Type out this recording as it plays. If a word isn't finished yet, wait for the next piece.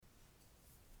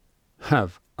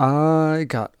have I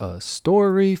got a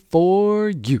story for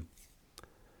you.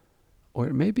 Or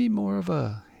it may be more of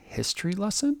a history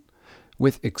lesson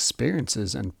with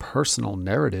experiences and personal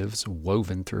narratives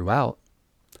woven throughout.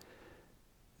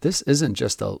 This isn't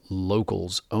just a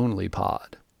locals only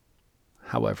pod.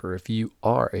 However, if you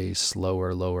are a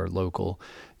slower, lower local,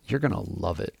 you're going to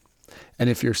love it. And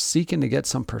if you're seeking to get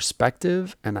some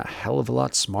perspective and a hell of a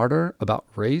lot smarter about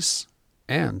race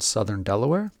and Southern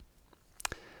Delaware,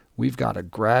 we've got a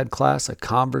grad class, a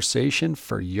conversation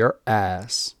for your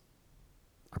ass.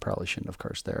 I probably shouldn't have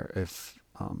cursed there. If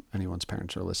anyone's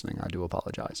parents are listening, I do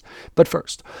apologize. But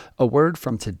first, a word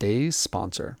from today's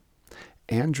sponsor,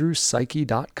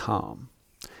 AndrewPsyche.com.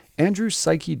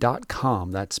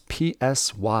 AndrewPsyche.com, that's PSYCHE.com,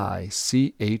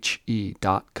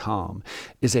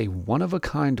 is a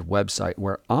one-of-a-kind website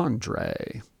where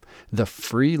Andre, the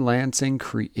freelancing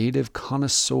creative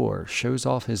connoisseur, shows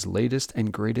off his latest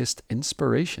and greatest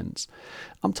inspirations.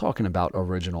 I'm talking about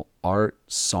original art,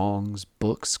 songs,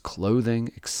 books,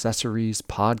 clothing, accessories,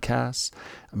 podcasts.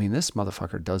 I mean, this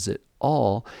motherfucker does it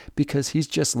all because he's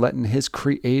just letting his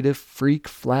creative freak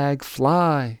flag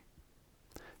fly.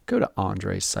 Go to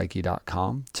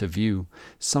AndrePsyche.com to view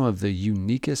some of the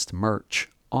uniquest merch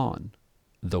on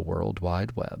the World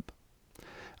Wide Web.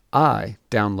 I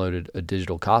downloaded a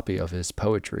digital copy of his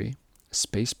poetry,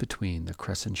 Space Between the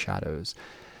Crescent Shadows,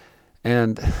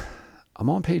 and I'm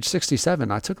on page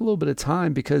 67. I took a little bit of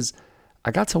time because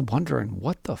I got to wondering,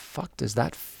 what the fuck does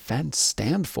that fence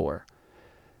stand for?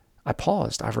 I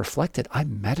paused, I reflected, I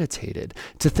meditated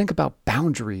to think about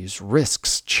boundaries,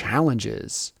 risks,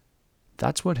 challenges.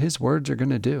 That's what his words are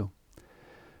going to do.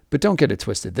 But don't get it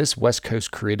twisted. This West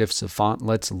Coast creative savant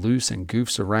lets loose and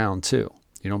goofs around too.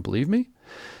 You don't believe me?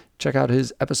 Check out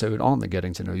his episode on the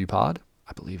Getting to Know You pod.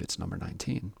 I believe it's number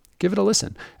 19. Give it a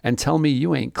listen and tell me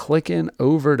you ain't clicking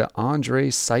over to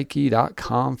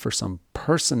AndrePsyche.com for some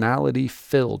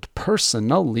personality-filled,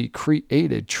 personally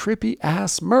created,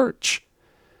 trippy-ass merch.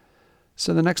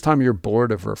 So the next time you're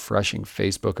bored of refreshing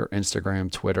Facebook or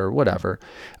Instagram, Twitter, whatever,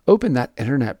 open that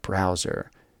internet browser,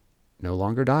 no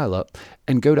longer dial-up,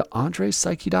 and go to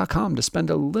AndrePsyche.com to spend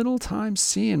a little time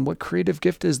seeing what creative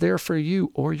gift is there for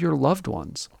you or your loved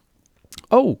ones.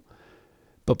 Oh,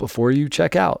 but before you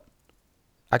check out,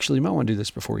 actually, you might want to do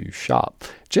this before you shop.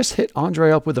 Just hit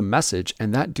Andre up with a message,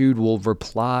 and that dude will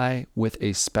reply with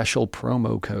a special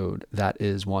promo code that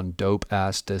is one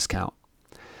dope-ass discount.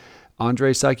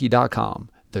 AndrePsyche.com,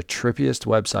 the trippiest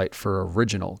website for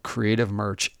original creative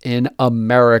merch in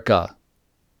America.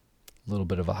 A little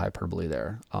bit of a hyperbole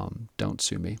there. Don't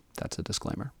sue me. That's a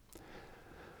disclaimer.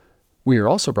 We are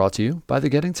also brought to you by the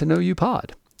Getting to Know You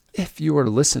pod. If you are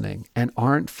listening and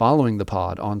aren't following the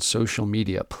pod on social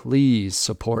media, please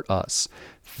support us.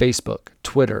 Facebook,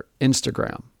 Twitter,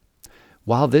 Instagram.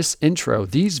 While this intro,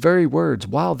 these very words,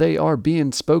 while they are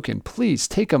being spoken, please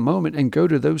take a moment and go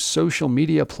to those social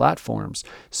media platforms.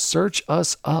 Search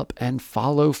us up and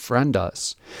follow friend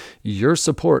us. Your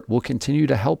support will continue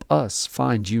to help us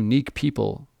find unique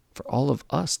people for all of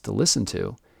us to listen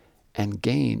to and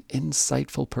gain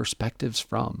insightful perspectives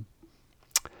from.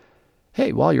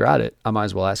 Hey, while you're at it, I might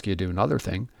as well ask you to do another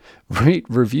thing. Rate,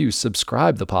 review,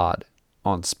 subscribe the pod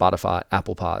on Spotify,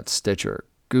 Apple Pod, Stitcher,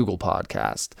 Google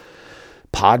Podcast,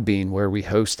 Podbean, where we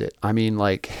host it. I mean,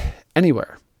 like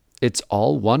anywhere. It's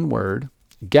all one word,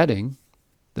 getting,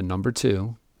 the number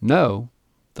 2, know,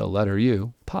 the letter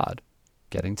U, pod.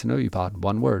 Getting to Know You pod,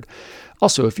 one word.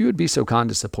 Also, if you would be so kind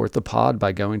to support the pod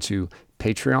by going to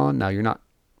Patreon. Now, you're not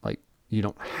like, you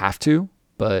don't have to,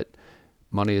 but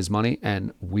money is money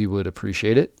and we would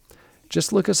appreciate it.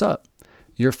 Just look us up.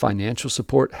 Your financial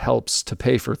support helps to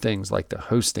pay for things like the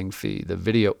hosting fee, the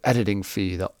video editing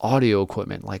fee, the audio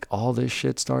equipment. Like all this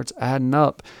shit starts adding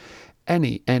up.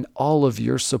 Any and all of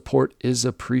your support is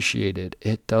appreciated.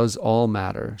 It does all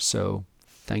matter. So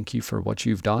thank you for what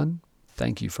you've done.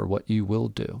 Thank you for what you will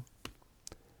do.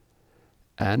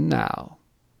 And now,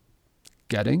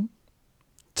 getting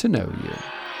to know you.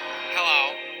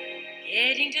 Hello.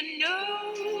 Getting to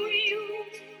know you.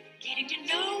 Getting to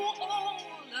know all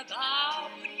about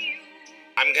you.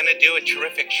 I'm going to do a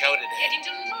terrific show today. Getting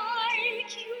to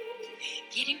like you.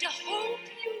 Getting to hope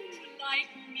you like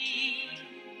me.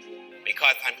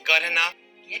 Because I'm good enough.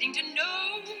 Getting to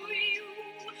know you.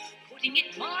 Putting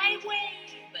it my way,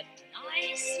 but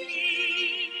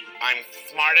nicely. I'm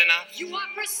smart enough. You are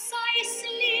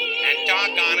precisely. And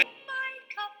doggone it. My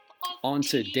cup of On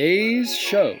tea. today's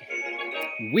show,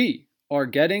 we are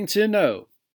getting to know,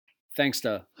 thanks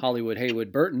to Hollywood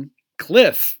Haywood Burton,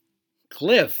 Cliff,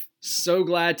 so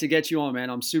glad to get you on, man.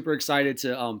 I'm super excited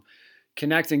to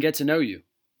connect and get to know you.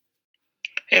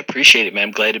 I appreciate it, man.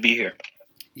 I'm glad to be here.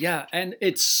 Yeah, and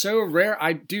it's so rare.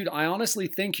 I honestly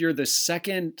think you're the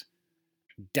second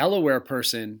Delaware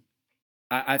person.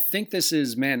 I think this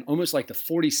is, man, almost like the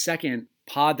 42nd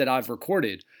pod that I've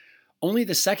recorded. Only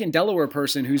the second Delaware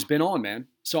person who's been on, man.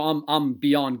 So I'm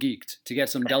beyond geeked to get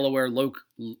some Delaware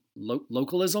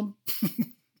localism.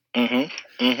 Hey,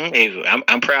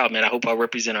 I'm proud, man. I hope I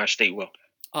represent our state well.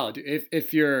 Oh, dude,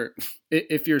 if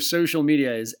your social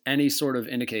media is any sort of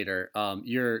indicator,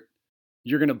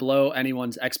 you're gonna blow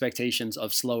anyone's expectations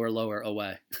of slower, lower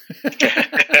away.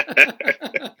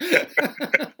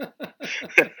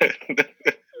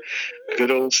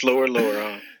 Good old slower, lower,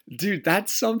 huh? Dude,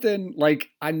 that's something like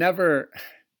I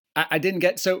didn't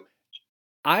get. So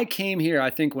I came here, I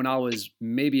think, when I was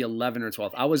maybe 11 or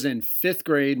 12. I was in 5th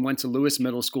grade, went to Lewis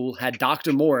Middle School, had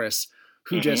Dr. Morris,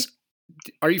 who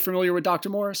are you familiar with Dr.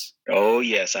 Morris? Oh,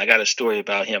 yes. I got a story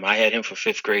about him. I had him for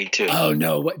 5th grade, too. Oh,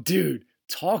 no. What, dude,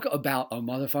 talk about a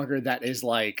motherfucker that is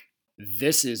like,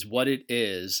 this is what it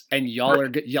is. And y'all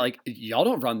are like, y'all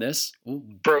don't run this.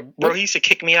 Bro, he used to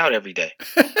kick me out every day.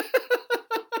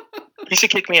 He used to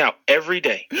kick me out every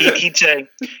day. He'd say,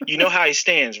 you know how he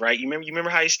stands, right? You remember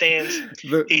how he stands?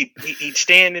 He'd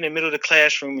stand in the middle of the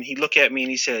classroom and he'd look at me and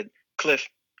he said, Cliff,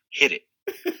 hit it.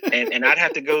 And I'd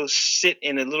have to go sit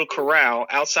in a little corral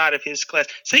outside of his class.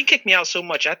 So he kicked me out so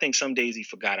much, I think some days he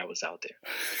forgot I was out there.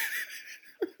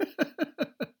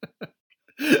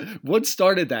 What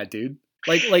started that, dude?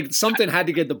 Like something had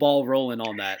to get the ball rolling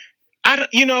on that.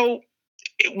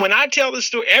 When I tell the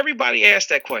story, everybody asks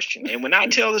that question. And when I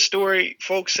tell the story,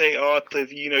 folks say, oh,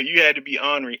 Cliff, you had to be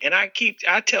ornery. And I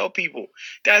tell people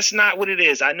that's not what it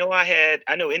is. I know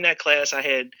in that class, I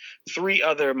had 3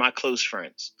 other of my close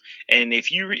friends. And if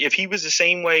he was the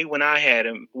same way when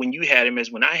you had him as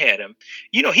when I had him,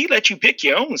 he let you pick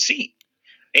your own seat.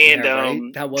 And yeah,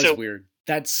 right? That was weird.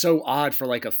 That's so odd for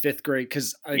like a 5th grade.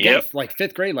 Cause again, like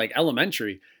 5th grade, like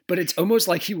elementary, but it's almost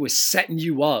like he was setting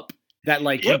you up. That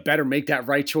like, you better make that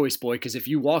right choice, boy. Because if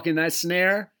you walk in that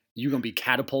snare, you're going to be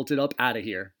catapulted up out of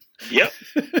here. Yep.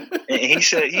 And he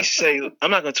said,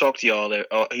 I'm not going to talk to y'all.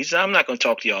 He said, I'm not going to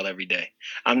talk to y'all every day.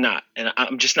 I'm not. And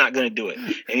I'm just not going to do it.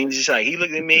 And he's just like, he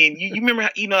looked at me and you remember,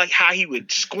 like how he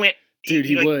would squint. Dude,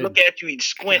 he would look at you, he'd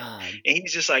squint. God. And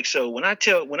he's just like, so when I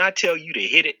tell you to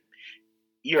hit it,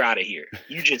 you're out of here.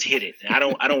 You just hit it. And I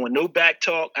don't want no back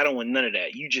talk. I don't want none of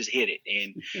that. You just hit it.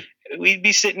 And we'd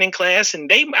be sitting in class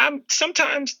and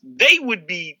sometimes they would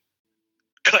be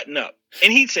cutting up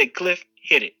and he'd say, Cliff,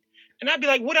 hit it. And I'd be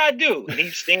like, what'd I do? And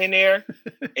he'd stand there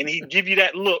and he'd give you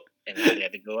that look and I'd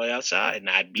have to go outside and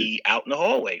I'd be out in the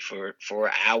hallway for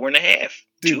an hour and a half,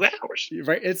 2 hours.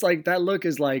 Right. It's like that look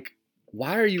is like,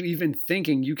 why are you even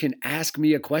thinking you can ask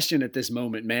me a question at this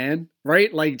moment, man?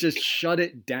 Right? Like, just shut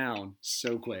it down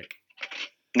so quick.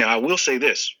 Now, I will say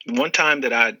this. One time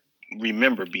that I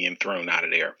remember being thrown out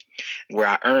of there where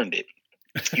I earned it.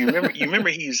 You remember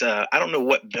he's, I don't know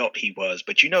what belt he was,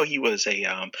 but he was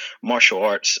a martial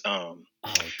arts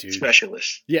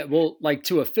specialist. Yeah, well, like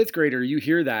to a 5th grader, you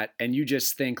hear that and you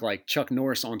just think like Chuck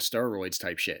Norris on steroids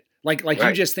type shit. Like right.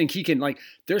 You just think he can, like,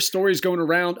 there's stories going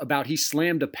around about he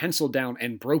slammed a pencil down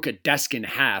and broke a desk in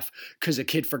half because a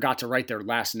kid forgot to write their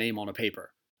last name on a paper.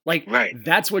 Like, right.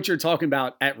 That's what you're talking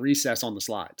about at recess on the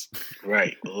slides.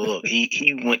 Right. Look,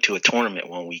 he went to a tournament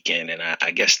one weekend, and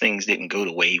I guess things didn't go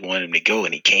the way he wanted them to go,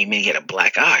 and he came in, he had a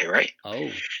black eye, right?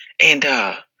 Oh. And,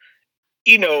 I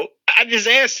just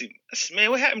asked him, I said,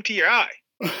 man, what happened to your eye?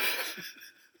 And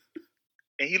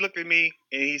he looked at me,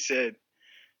 and he said,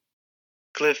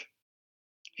 Cliff,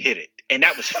 hit it. And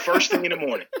that was first thing in the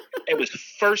morning. It was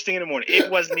first thing in the morning.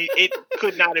 It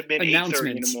could not have been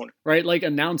 8:30 in the morning. Right? Like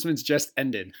announcements just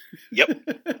ended. Yep.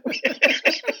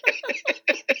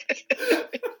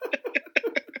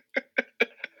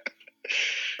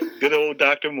 Good old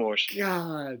Dr. Morse.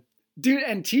 God. Dude,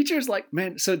 and teachers like,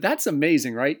 man, so that's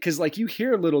amazing, right? Because like you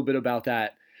hear a little bit about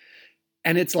that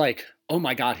and it's like, oh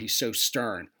my God, he's so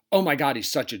stern. Oh my God,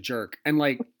 he's such a jerk. And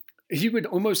like, he would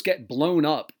almost get blown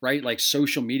up, right? Like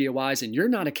social media wise, and you're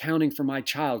not accounting for my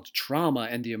child's trauma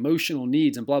and the emotional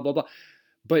needs and blah, blah, blah.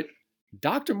 But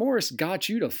Dr. Morris got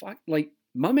you to like,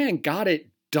 my man got it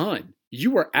done.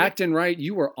 You were acting right.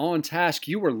 You were on task.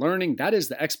 You were learning. That is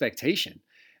the expectation.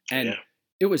 And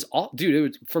it was all, dude, it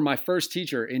was for my first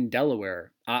teacher in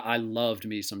Delaware. I loved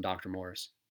me some Dr. Morris.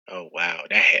 Oh, wow.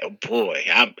 Boy,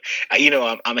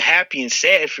 I'm happy and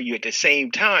sad for you at the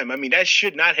same time. I mean, that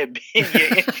should not have been your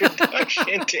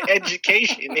introduction to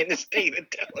education in the state of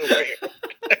Delaware.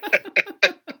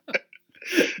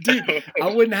 Dude,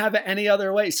 I wouldn't have it any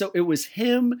other way. So it was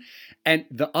him and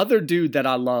the other dude that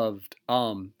I loved.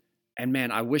 And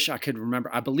man, I wish I could remember.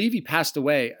 I believe he passed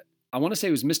away. I want to say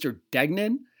it was Mr.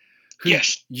 Degnan, who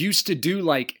used to do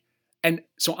like, and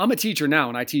so I'm a teacher now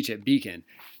and I teach at Beacon.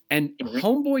 And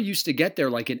homeboy used to get there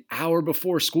like an hour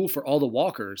before school for all the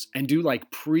walkers and do like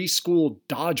preschool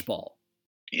dodgeball.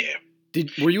 Yeah.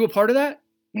 Were you a part of that?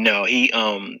 No, he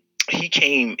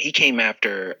came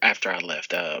after I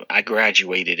left. I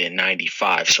graduated in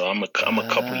 '95, so I'm a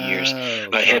couple years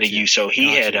ahead of you. So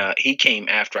he came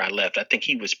after I left. I think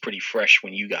he was pretty fresh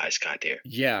when you guys got there.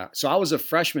 Yeah. So I was a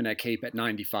freshman at Cape at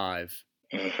 95.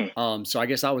 So I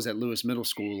guess I was at Lewis Middle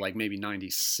School like maybe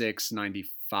 96,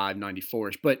 95,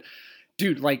 94ish. But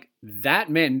dude, like that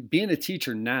man, being a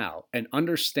teacher now and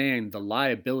understand the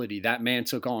liability that man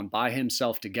took on by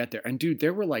himself to get there. And dude,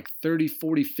 there were like 30,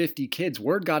 40, 50 kids.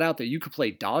 Word got out that you could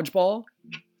play dodgeball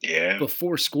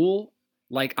before school.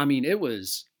 Like, I mean, it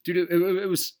was, dude,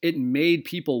 it made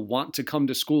people want to come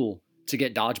to school to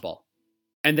get dodgeball.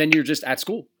 And then you're just at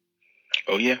school.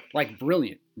 Oh yeah. Like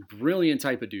brilliant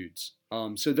type of dudes.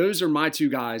 So those are my two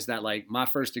guys that like my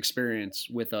first experience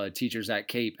with teachers at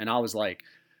Cape. And I was like,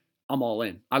 I'm all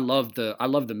in. I love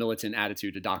the militant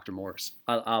attitude of Dr. Morris.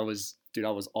 I was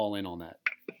all in on that.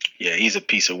 Yeah, he's a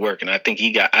piece of work, and I think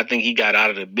he got out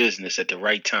of the business at the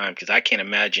right time, because I can't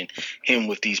imagine him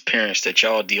with these parents that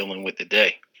y'all dealing with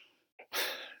today.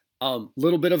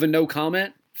 Little bit of a no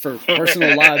comment for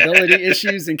personal liability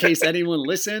issues in case anyone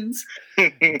listens.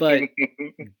 But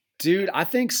dude, I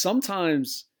think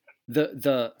sometimes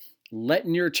the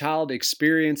letting your child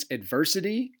experience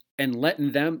adversity and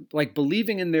letting them, like,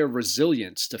 believing in their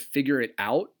resilience to figure it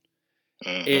out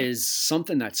is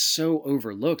something that's so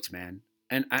overlooked, man.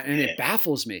 And it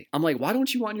baffles me. I'm like, why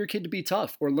don't you want your kid to be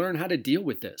tough or learn how to deal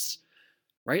with this?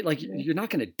 Right? Like, you're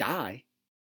not going to die.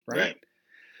 Right.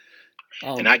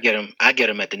 And I get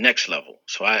them at the next level.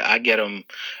 So I get them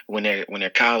when they're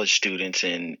college students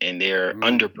and they're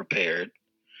underprepared.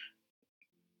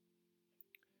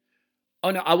 Oh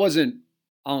no, I wasn't.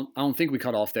 I don't think we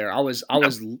cut off there. I was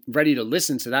ready to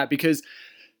listen to that, because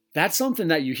that's something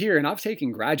that you hear. And I've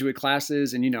taken graduate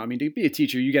classes, and I mean, to be a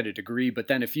teacher, you get a degree, but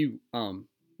then if you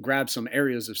grab some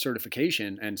areas of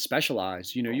certification and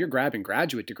specialize, you're grabbing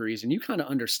graduate degrees, and you kind of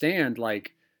understand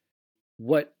like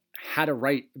how to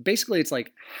write. Basically, it's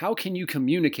like, how can you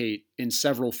communicate in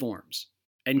several forms,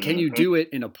 and can you do it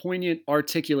in a poignant,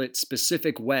 articulate,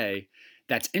 specific way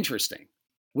that's interesting,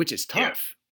 which is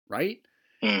tough, right?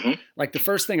 Like the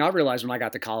first thing I realized when I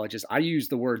got to college is I used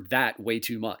the word "that" way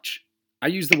too much. I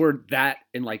use the word "that"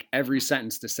 in like every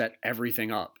sentence to set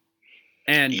everything up.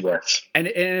 And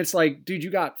it's like, dude, you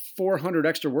got 400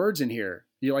 extra words in here.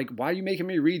 You're like, why are you making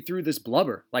me read through this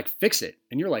blubber? Like, fix it.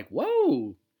 And you're like,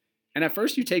 whoa. And at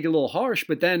first you take it a little harsh,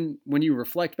 but then when you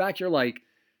reflect back, you're like,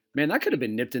 man, that could have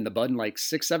been nipped in the bud in like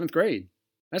 6th, 7th grade.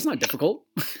 That's not difficult.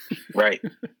 Right.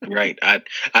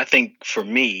 I think for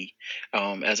me,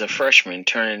 as a freshman,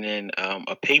 turning in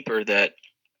a paper that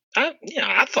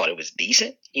I thought it was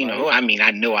decent. I mean,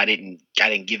 I know I didn't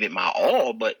give it my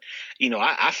all, but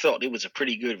I felt it was a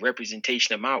pretty good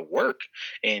representation of my work.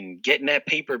 And getting that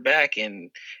paper back,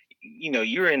 and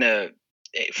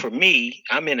for me,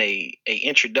 I'm in a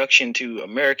introduction to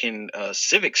American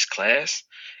civics class,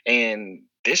 and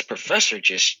this professor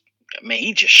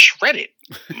he just shredded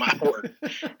my work.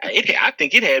 I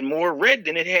think it had more red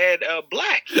than it had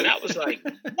black, and I was like,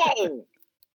 whoa.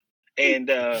 And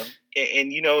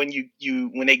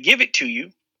you when they give it to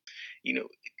you,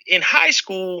 in high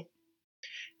school,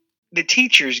 the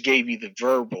teachers gave you the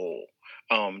verbal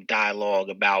dialogue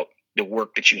about the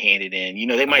work that you handed in.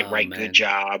 They might write good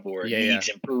job or needs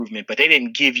improvement, but they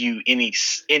didn't give you any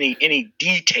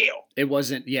detail. It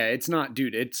wasn't. Yeah, it's not,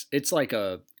 dude. It's like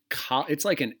it's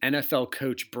like an NFL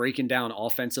coach breaking down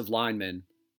offensive linemen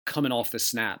coming off the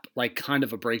snap, like kind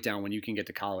of a breakdown when you can get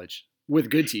to college with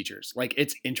good teachers. Like,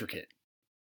 it's intricate.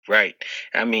 Right.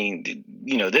 I mean,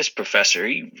 this professor,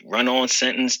 he run-on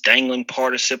sentence, dangling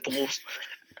participles.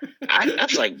 I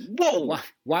was like, whoa.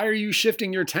 Why are you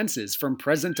shifting your tenses from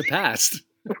present to past?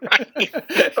 Right.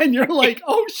 And you're like,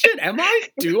 oh shit, am I?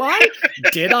 Do I?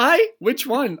 Did I? Which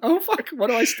one? Oh fuck, what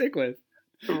do I stick with?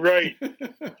 Right.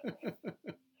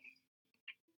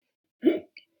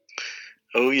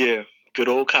 Oh yeah, good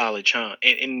old college, huh?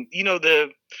 And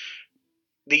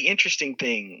the interesting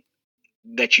thing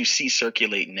that you see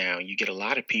circulating now, you get a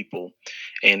lot of people,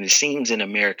 and it seems in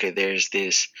America there's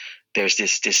this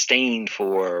disdain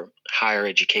for higher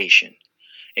education.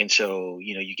 And so,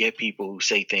 you get people who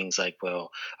say things like,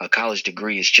 well, a college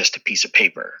degree is just a piece of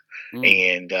paper.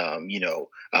 And,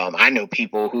 I know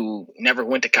people who never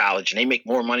went to college and they make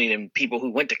more money than people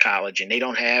who went to college and they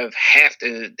don't have half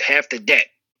the debt,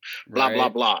 blah, blah,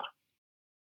 blah.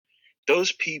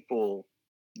 those people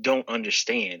don't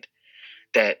understand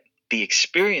that the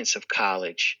experience of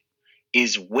college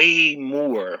is way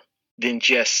more than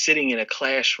just sitting in a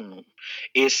classroom.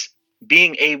 It's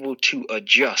being able to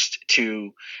adjust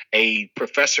to a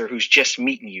professor who's just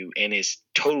meeting you and is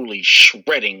totally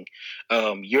shredding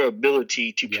your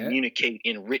ability to communicate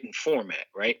in written format,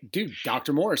 right? Dude,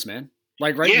 Dr. Morris, man.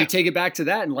 Like, right, you take it back to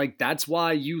that, and like that's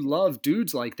why you love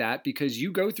dudes like that, because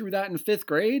you go through that in 5th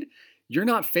grade, you're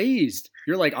not phased.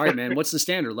 You're like, all right, man, what's the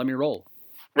standard? Let me roll.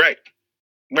 Right.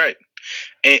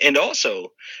 And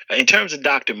also, in terms of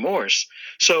Dr. Morris,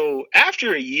 so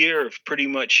after a year of pretty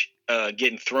much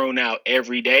getting thrown out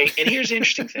every day, and here's the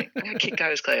interesting thing: I got kicked out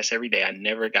of his class every day. I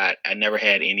never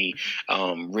had any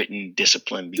written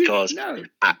discipline because, Dude,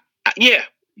 no.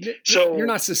 So you're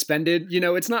not suspended. You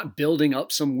know, it's not building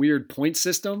up some weird point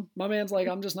system. My man's like,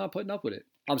 I'm just not putting up with it.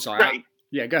 I'm sorry.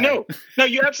 Right. Go ahead. No,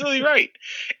 you're absolutely right.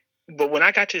 But when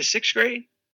I got to the 6th grade,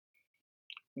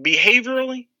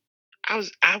 behaviorally,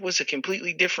 I was a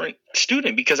completely different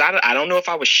student, because I don't know if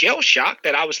I was shell shocked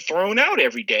that I was thrown out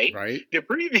every day the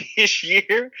previous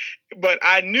year, but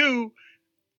I knew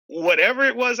whatever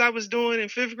it was I was doing in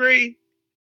 5th grade,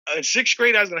 in 6th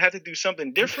grade I was going to have to do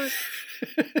something different.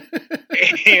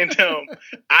 And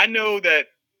I know that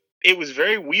it was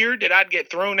very weird that I'd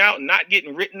get thrown out and not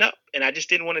getting written up, and I just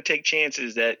didn't want to take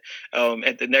chances that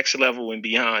at the next level and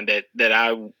beyond that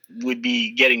I would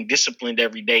be getting disciplined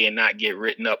every day and not get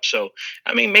written up. So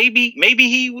I mean, maybe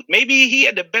he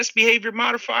had the best behavior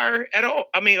modifier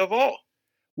of all.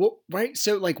 Well, right.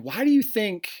 So like, why do you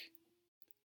think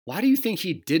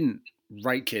he didn't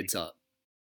write kids up?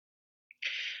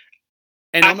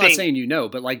 And I'm not saying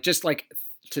but like, just like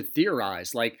to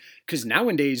theorize, like, because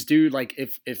nowadays, dude, like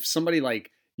if somebody,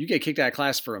 like, you get kicked out of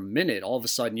class for a minute, all of a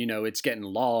sudden, you know, it's getting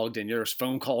logged and there's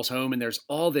phone calls home and there's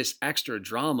all this extra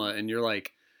drama, and you're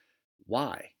like,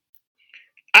 why?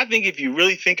 I think if you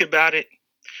really think about it,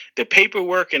 the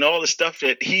paperwork and all the stuff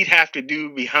that he'd have to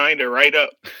do behind a write-up,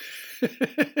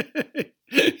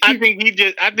 I think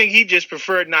he just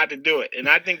preferred not to do it. And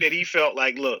I think that he felt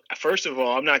like, look, first of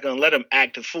all, I'm not going to let him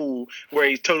act a fool where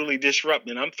he's totally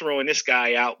disrupting. I'm throwing this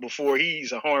guy out before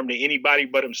he's a harm to anybody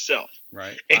but himself.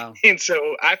 Right. Wow. And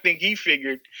so I think he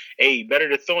figured, hey, better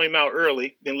to throw him out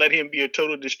early than let him be a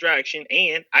total distraction.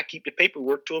 And I keep the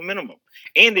paperwork to a minimum.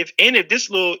 And if this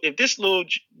little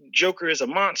joker is a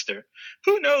monster,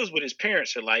 who knows what his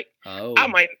parents are like? Oh.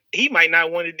 He might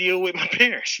not want to deal with my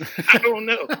parents. I don't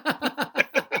know.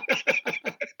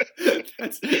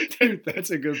 That's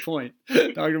a good point.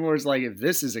 Dr. Morris, like, if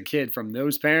this is a kid from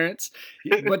those parents,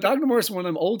 but Dr. Morris is one of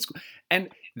them old school, and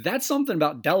that's something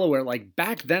about Delaware. Like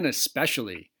back then,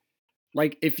 especially,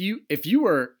 like if you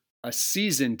were a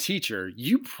seasoned teacher,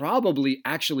 you probably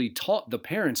actually taught the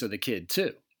parents of the kid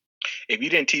too. If you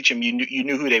didn't teach them, you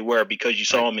knew who they were because you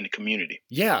saw them in the community.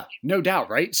 Yeah, no doubt,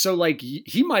 right? So like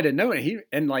he might have known it.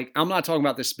 And like, I'm not talking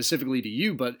about this specifically to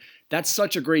you, but that's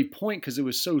such a great point, because it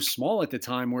was so small at the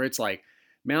time where it's like,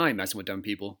 man, I ain't messing with dumb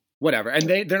people. Whatever. And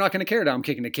they're not going to care that I'm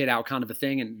kicking the kid out, kind of a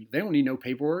thing. And they don't need no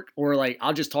paperwork. Or like,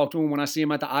 I'll just talk to them when I see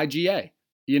them at the IGA,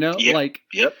 you know?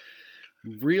 Yep.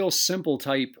 Real simple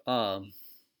type,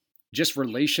 just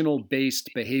relational based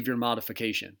behavior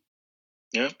modification.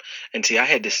 Yeah. And see, I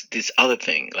had this other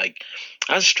thing. Like,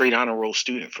 I was a straight honor roll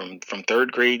student from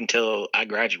 3rd grade until I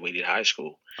graduated high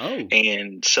school. Oh.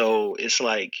 And so it's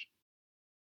like,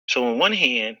 so on one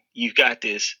hand, you've got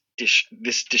this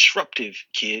disruptive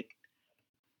kid,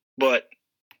 but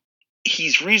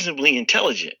he's reasonably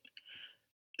intelligent.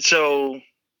 So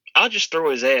I'll just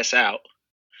throw his ass out.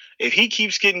 If he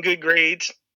keeps getting good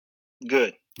grades,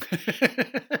 good.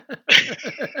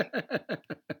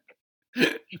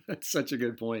 That's such a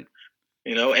good point.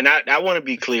 You know, and I want to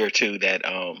be clear too that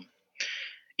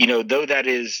you know, though that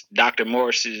is Dr.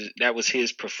 that was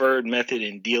his preferred method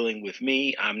in dealing with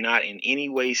me, I'm not in any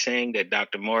way saying that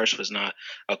Dr. Morris was not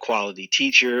a quality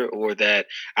teacher or that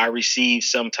I received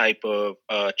some type of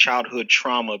childhood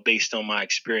trauma based on my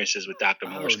experiences with Dr.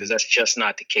 Morris, because that's just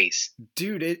not the case.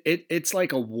 Dude, it's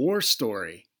like a war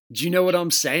story. Do you know what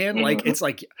I'm saying? Mm-hmm. Like, it's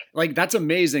like that's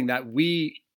amazing that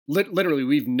we literally,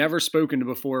 we've never spoken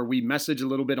before. We message a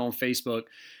little bit on Facebook.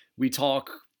 We talk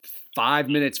 5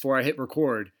 minutes before I hit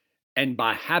record, and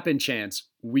by happen chance,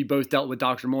 we both dealt with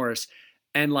Dr. Morris,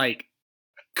 and like,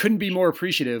 couldn't be more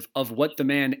appreciative of what the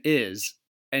man is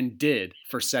and did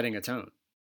for setting a tone.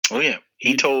 Oh yeah.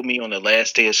 He told me on the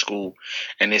last day of school,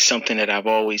 and it's something that I've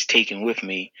always taken with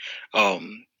me.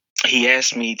 He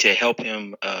asked me to help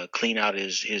him clean out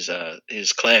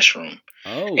his classroom.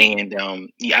 Oh. And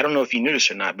I don't know if you knew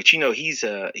this or not, but you know, he's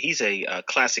a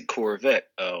classic Corvette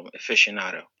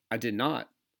aficionado. I did not.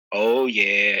 Oh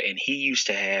yeah, and he used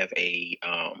to have a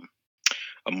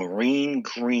marine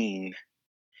green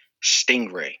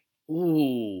Stingray.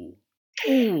 Ooh.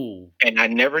 Ooh. And I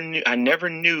never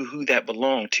knew who that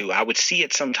belonged to. I would see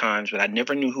it sometimes, but I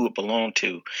never knew who it belonged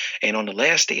to. And on the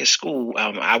last day of school,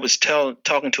 I was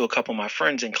talking to a couple of my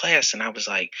friends in class, and I was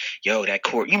like, "Yo, that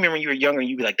car." You remember when you were younger,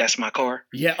 you'd be like, "That's my car."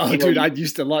 Yeah. Oh, You know, dude, I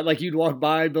used to like you'd walk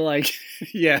by and be like,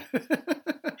 yeah.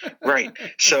 right.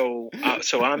 So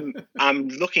I'm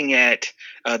looking at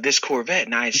this Corvette,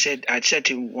 and I'd said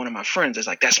to one of my friends, "I was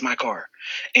like, that's my car,"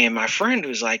 and my friend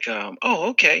was like, "Oh,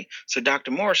 okay." So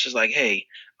Dr. Morris is like, "Hey,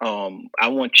 I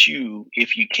want you,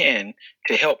 if you can,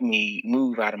 to help me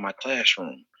move out of my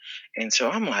classroom." And so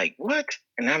I'm like, "What?"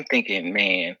 And I'm thinking,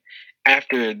 man,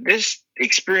 after this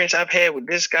experience I've had with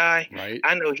this guy, Right.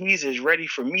 I know he's as ready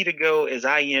for me to go as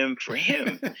I am for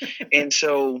him. And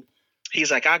so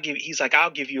he's like, I'll give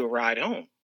you a ride home.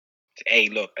 Hey,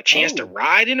 look, a chance to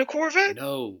ride in a Corvette?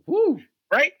 No. Woo.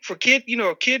 Right? For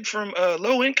a kid from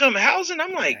low income housing.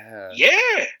 I'm like,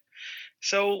 yeah.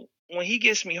 So when he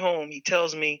gets me home, he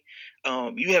tells me,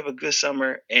 you have a good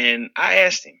summer. And I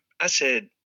asked him, I said,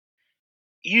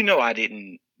 I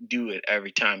didn't do it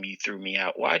every time you threw me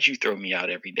out. Why'd you throw me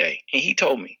out every day? And he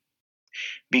told me,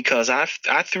 because I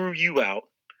threw you out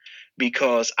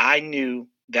because I knew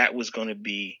that was going to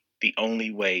be the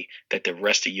only way that the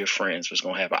rest of your friends was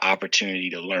going to have an opportunity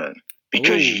to learn.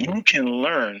 Because you can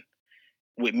learn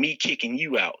with me kicking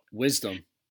you out. Wisdom.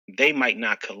 They might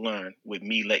not could learn with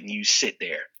me letting you sit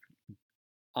there.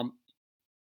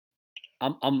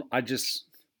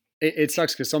 It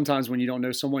sucks because sometimes when you don't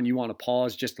know someone, you want to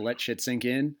pause just to let shit sink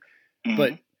in. Mm-hmm.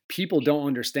 But people don't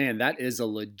understand that is a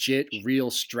legit,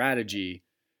 real strategy,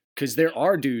 because there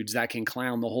are dudes that can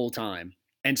clown the whole time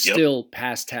and still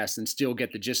pass tests and still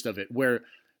get the gist of it, where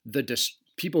the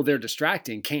people they're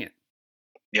distracting can't.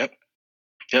 Yep.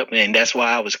 And that's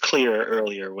why I was clear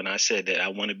earlier when I said that I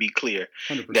want to be clear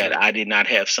 100%. that I did not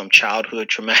have some childhood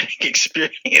traumatic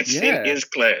experience in his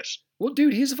class. Well,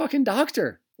 dude, he's a fucking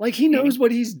doctor. Like, he knows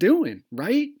what he's doing,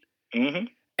 right? Mm-hmm.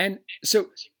 And so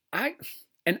I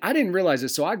didn't realize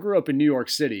this. So I grew up in New York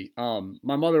City.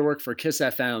 My mother worked for KISS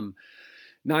FM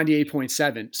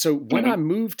 98.7. So when I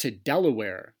moved to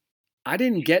Delaware, I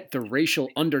didn't get the racial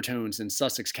undertones in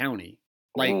Sussex County.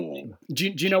 Like, do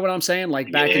you know what I'm saying?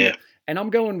 Like back in and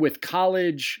I'm going with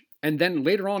college, and then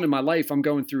later on in my life, I'm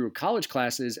going through college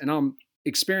classes, and I'm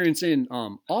experiencing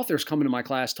authors coming to my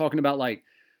class talking about, like,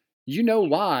 you know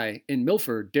why in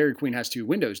Milford Dairy Queen has 2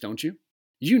 windows, don't you?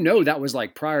 You know that was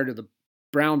like prior to the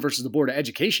Brown versus the Board of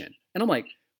Education. And I'm like,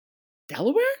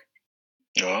 Delaware?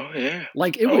 Oh, yeah.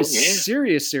 Like, it was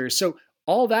serious. So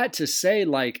all that to say,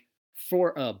 like,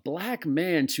 for a black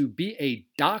man to be a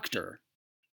doctor,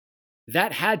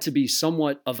 that had to be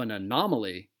somewhat of an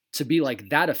anomaly to be like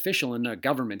that official in the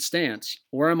government stance.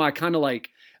 Or am I kind of like,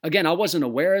 again, I wasn't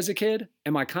aware as a kid.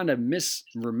 Am I kind of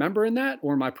misremembering that,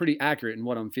 or am I pretty accurate in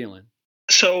what I'm feeling?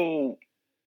 So,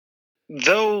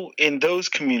 though in those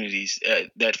communities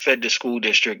that fed the school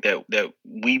district that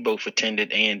we both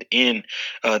attended and in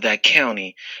that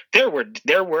county, there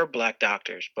were black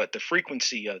doctors, but the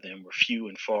frequency of them were few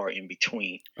and far in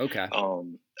between. Okay.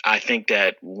 I think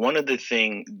that one of the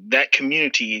things that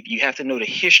community, you have to know the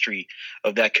history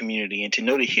of that community, and to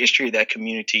know the history of that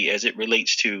community as it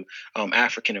relates to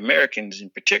African Americans in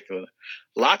particular.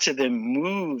 Lots of them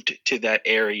moved to that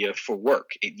area for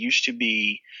work. It used to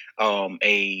be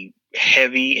a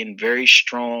heavy and very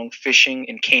strong fishing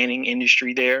and canning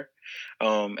industry there,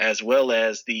 as well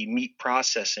as the meat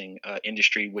processing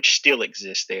industry, which still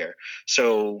exists there.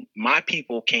 So my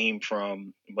people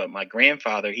but my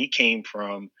grandfather, he came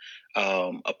from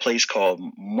a place called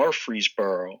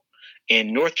Murfreesboro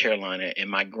in North Carolina, and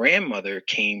my grandmother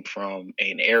came from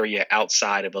an area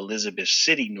outside of Elizabeth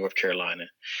City, North Carolina.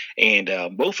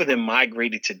 And both of them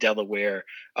migrated to Delaware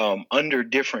under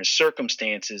different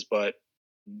circumstances, but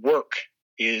work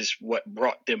is what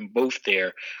brought them both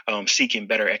there, seeking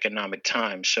better economic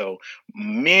times. So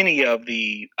many of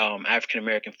the African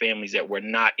American families that were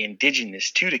not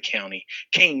indigenous to the county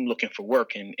came looking for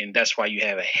work, and that's why you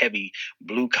have a heavy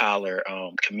blue collar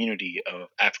community of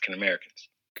African Americans.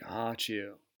 Got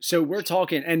you. So we're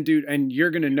talking, and dude, and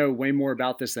you're gonna know way more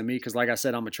about this than me because, like I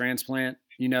said, I'm a transplant.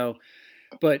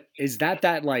 But is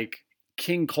that like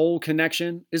King Cole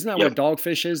connection? Isn't that what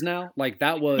Dogfish is now? Like,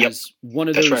 that was one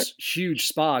of those huge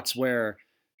spots where,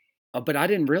 but I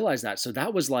didn't realize that. So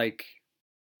that was like,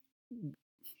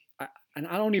 and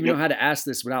I don't even know how to ask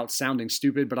this without sounding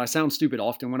stupid, but I sound stupid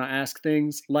often when I ask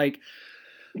things. Like,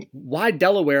 why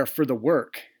Delaware for the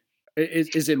work?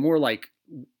 Is it more like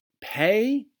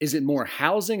pay? Is it more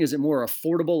housing? Is it more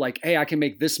affordable? Like, hey, I can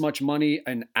make this much money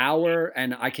an hour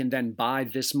and I can then buy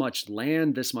this much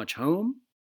land, this much home?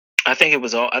 I think it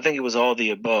was all. I think it was all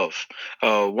the above.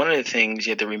 One of the things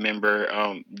you have to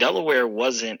remember: Delaware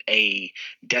wasn't a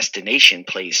destination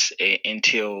place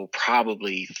until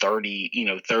probably 30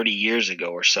 years ago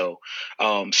or so.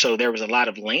 So there was a lot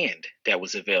of land that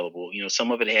was available.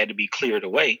 Some of it had to be cleared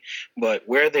away, but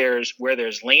where there's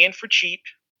land for cheap,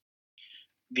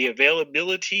 the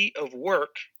availability of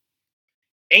work,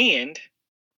 and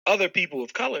other people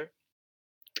of color,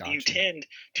 Gotcha. you tend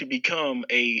to become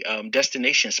a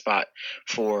destination spot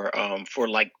for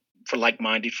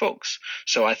like-minded folks.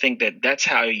 So I think that's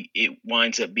how it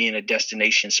winds up being a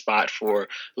destination spot for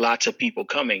lots of people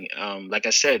coming. Like I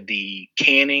said, the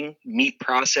canning, meat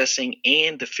processing,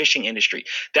 and the fishing industry.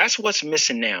 That's what's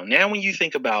missing now. Now, when you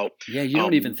think about you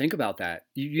don't even think about that.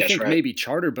 You think right. Maybe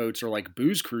charter boats or like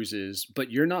booze cruises,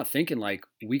 but you're not thinking like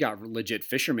we got legit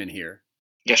fishermen here.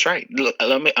 That's right. Look,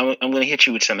 I'm going to hit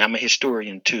you with something. I'm a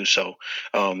historian too, so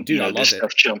Dude, I love this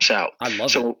stuff jumps out. I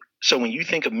love it. So when you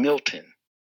think of Milton,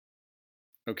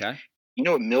 okay, you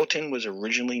know what Milton was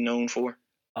originally known for?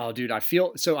 Oh, dude, I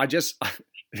feel so. I just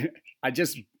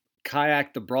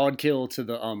kayaked the Broadkill to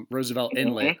the Roosevelt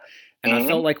Inlet, and I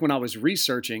felt like when I was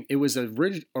researching, it was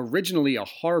originally a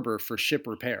harbor for ship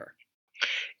repair.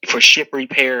 For ship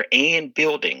repair and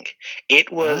building.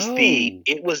 It was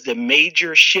the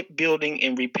major shipbuilding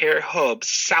and repair hub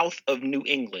south of New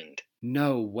England.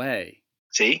 No way.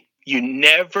 See? You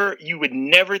would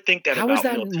never think that. How about is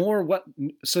that Milton. more what?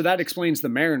 So that explains the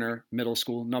Mariner Middle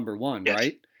School #1, yes.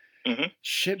 Right? Mm-hmm.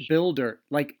 Shipbuilder,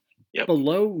 like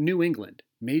below New England,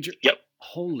 major. Yep.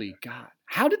 Holy God!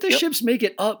 How did the ships make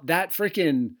it up that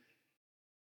freaking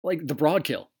like the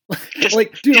Broadkill?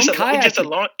 Like, dude,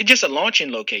 just a launching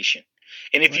location.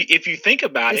 And if you think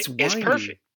about it's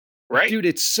perfect, right? Dude,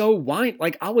 it's so wide.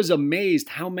 Like, I was amazed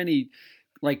how many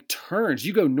like turns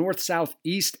you go north, south,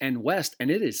 east, and west, and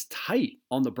it is tight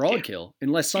on the Broadkill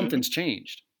unless something's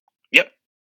changed. Yep.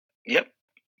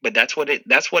 But that's what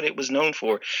it was known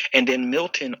for. And then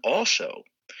Milton also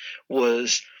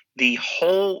was the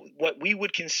whole what we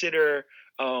would consider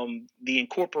the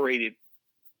incorporated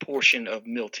portion of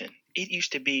Milton. It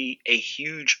used to be a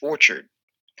huge orchard.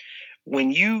 When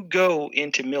you go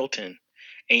into Milton,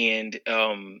 and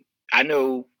I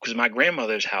know because my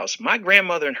grandmother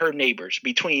and her neighbors,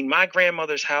 between my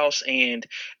grandmother's house and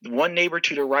one neighbor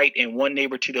to the right and one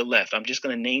neighbor to the left, I'm just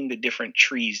going to name the different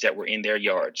trees that were in their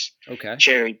yards. Okay.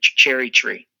 Cherry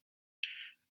tree,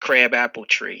 crabapple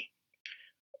tree,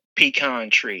 pecan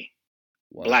tree,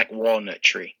 Whoa. Black walnut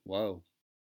tree. Whoa.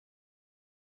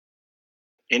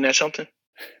 Isn't that something?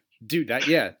 Dude,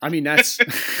 I mean, that's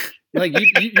like,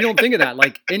 you don't think of that.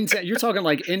 Like, you're talking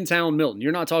like in town Milton.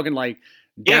 You're not talking like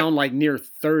down like near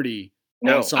 30.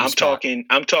 No, I'm talking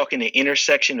the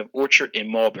intersection of Orchard and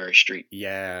Mulberry Street.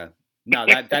 Yeah. No,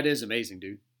 that is amazing,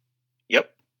 dude.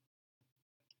 Yep.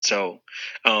 So,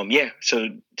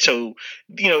 So,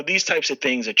 these types of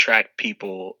things attract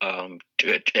people,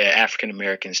 African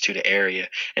Americans to the area.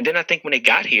 And then I think when they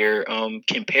got here,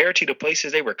 compared to the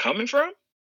places they were coming from,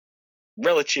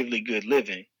 relatively good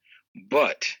living.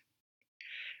 But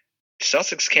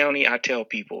Sussex County, I tell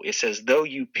people, it's as though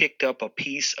you picked up a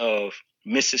piece of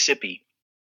Mississippi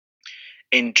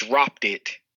and dropped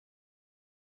it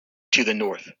to the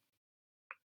north.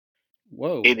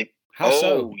 Whoa. How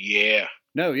so? Oh, yeah.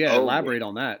 No, yeah. Elaborate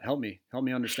on that. Help me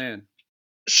understand.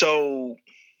 So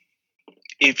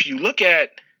if you look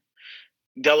at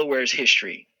Delaware's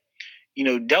history,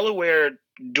 Delaware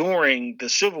during the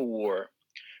Civil War,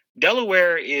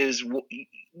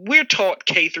 we're taught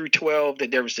K through 12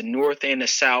 that there was the North and the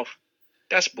South.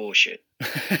 That's bullshit.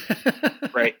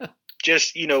 Right?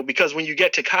 Just, because when you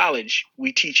get to college,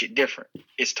 we teach it different.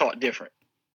 It's taught different.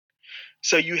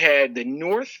 So you had the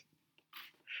North,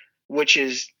 which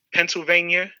is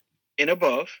Pennsylvania and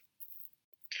above.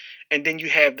 And then you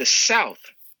have the South,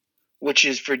 which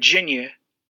is Virginia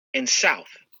and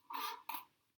South.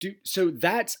 Dude, so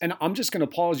and I'm just going to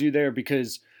pause you there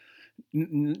because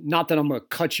not that I'm going to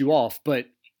cut you off, but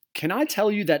can I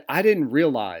tell you that I didn't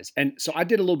realize, and so I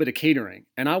did a little bit of catering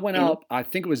and I went up, I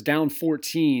think it was down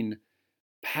 14.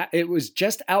 It was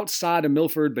just outside of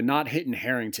Milford, but not hitting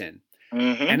Harrington.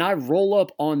 Mm-hmm. And I roll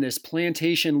up on this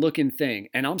plantation looking thing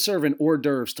and I'm serving hors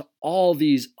d'oeuvres to all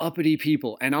these uppity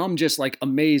people. And I'm just like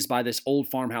amazed by this old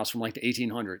farmhouse from like the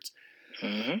 1800s.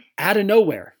 Mm-hmm. Out of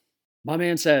nowhere, my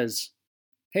man says,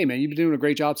 "Hey man, you've been doing a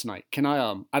great job tonight. Can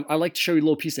I'd like to show you a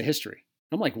little piece of history."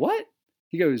 I'm like, "What?"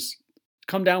 He goes,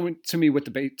 "Come down to me with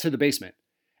to the basement."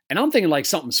 And I'm thinking like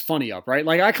something's funny up, right?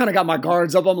 Like I kind of got my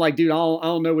guards up. I'm like, dude, I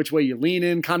don't know which way you're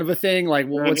leaning, kind of a thing. Like,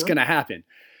 well, what's going to happen?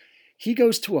 He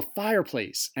goes to a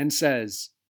fireplace and says,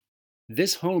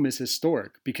 this home is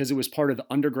historic because it was part of the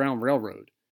Underground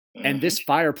Railroad. And this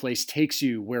fireplace takes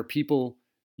you where people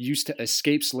used to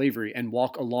escape slavery and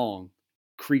walk along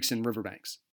creeks and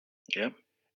riverbanks. Yep.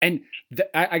 And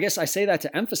I guess I say that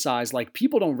to emphasize, like,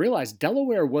 people don't realize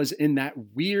Delaware was in that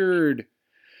weird,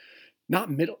 not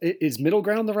middle, is middle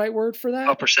ground the right word for that?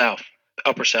 Upper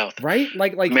South. Right?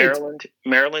 Like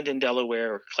Maryland and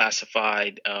Delaware are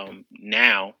classified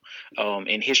now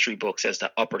in history books as the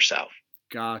Upper South.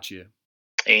 Gotcha.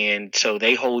 And so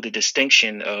they hold the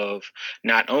distinction of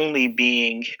not only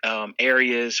being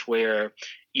areas where,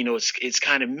 it's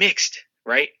kind of mixed,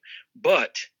 right?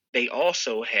 But they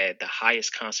also had the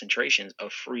highest concentrations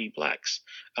of free blacks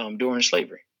during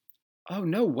slavery. Oh,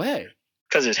 no way.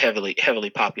 Because it's heavily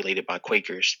populated by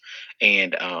Quakers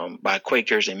and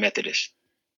Methodists.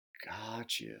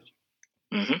 Gotcha.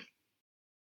 Mm-hmm.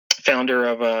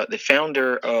 The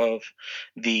founder of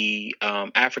the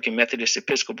African Methodist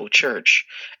Episcopal Church,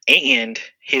 and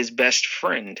his best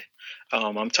friend.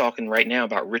 I'm talking right now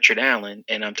about Richard Allen,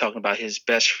 and I'm talking about his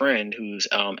best friend, who's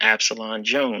Absalom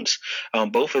Jones.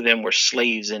 Both of them were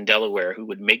slaves in Delaware who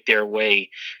would make their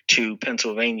way to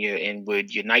Pennsylvania and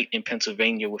would unite in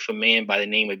Pennsylvania with a man by the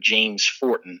name of James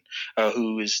Forten,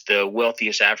 who is the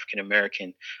wealthiest African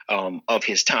American of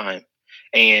his time.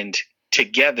 And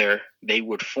together, they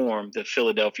would form the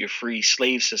Philadelphia Free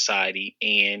Slave Society,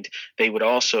 and they would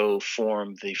also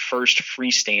form the first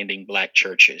freestanding black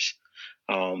churches.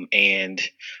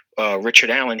 Richard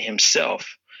Allen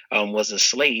himself was a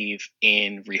slave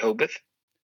in Rehoboth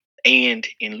and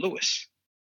in Lewis.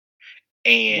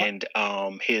 And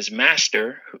his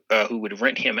master, who would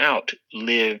rent him out,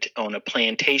 lived on a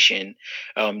plantation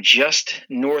just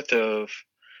north of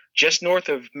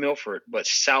Milford, but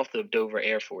south of Dover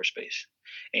Air Force Base.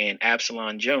 And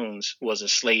Absalom Jones was a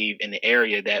slave in the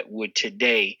area that would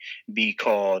today be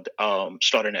called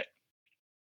Slaughter Neck.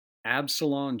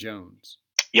 Absalom Jones.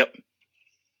 Yep.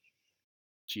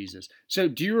 Jesus. So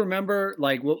do you remember,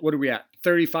 like, what are we at?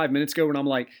 35 minutes ago when I'm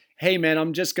like, hey man,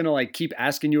 I'm just going to like keep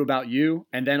asking you about you.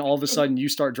 And then all of a sudden you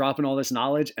start dropping all this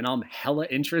knowledge and I'm hella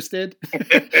interested.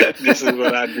 This is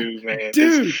what I do, man.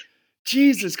 Dude.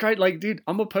 Jesus Christ. Like, dude,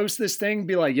 I'm going to post this thing,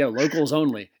 be like, yo, locals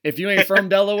only. If you ain't from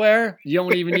Delaware, you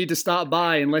don't even need to stop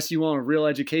by unless you want a real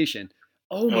education.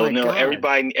 Oh my God.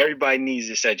 Everybody needs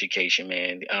this education,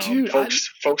 man. Dude,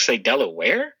 folks say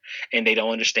Delaware and they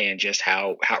don't understand just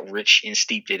how rich and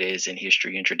steeped it is in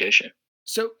history and tradition.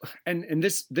 So, and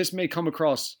this may come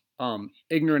across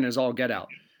ignorant as all get out.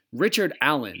 Richard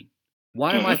Allen.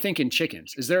 Why am I thinking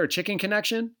chickens? Is there a chicken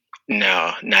connection?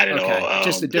 No, not at all.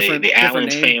 Just a different the different Allen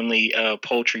name? family,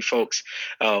 poultry folks,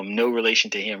 no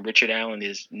relation to him. Richard Allen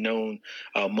is known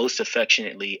most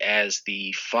affectionately as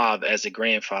the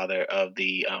grandfather of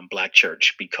the Black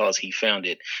Church, because he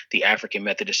founded the African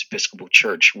Methodist Episcopal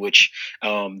Church, which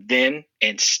then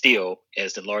and still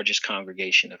is the largest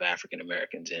congregation of African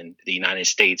Americans in the United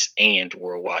States and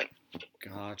worldwide.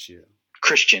 Gotcha.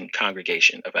 Christian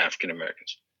congregation of African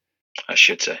Americans, I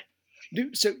should say.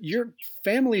 Dude, so your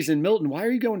family's in Milton. Why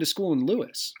are you going to school in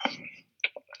Lewis?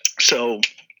 So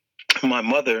my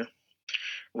mother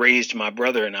raised my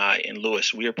brother and I in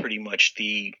Lewis. We are pretty much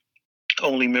the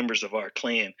only members of our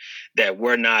clan that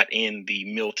were not in the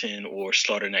Milton or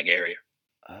Slaughter Neck area.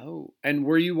 Oh, and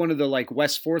were you one of the like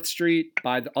West 4th Street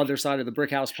by the other side of the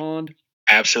Brick House Pond?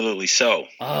 Absolutely so.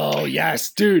 Oh,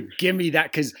 yes, dude. Give me that.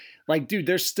 Because, like, dude,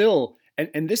 there's still...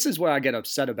 And this is what I get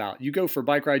upset about. You go for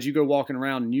bike rides, you go walking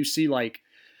around, and you see like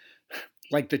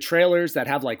the trailers that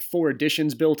have like 4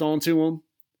 additions built onto them.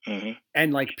 Mm-hmm.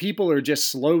 And like people are just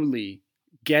slowly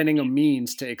getting a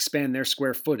means to expand their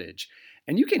square footage.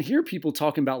 And you can hear people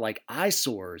talking about like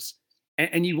eyesores.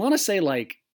 And you want to say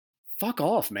like, fuck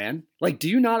off, man. Like, do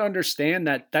you not understand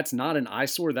that that's not an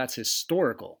eyesore? That's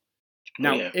historical.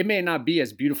 Now, It may not be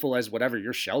as beautiful as whatever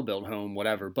your shell built home,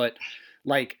 whatever, but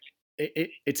like,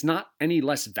 it's not any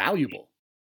less valuable.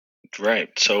 Right.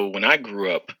 So when I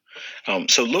grew up,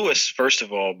 so Lewis, first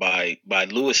of all, by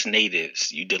Lewis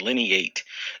natives, you delineate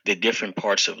the different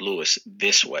parts of Lewis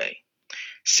this way.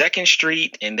 2nd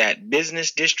Street and that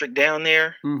business district down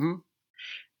there,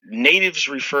 natives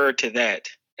refer to that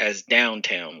as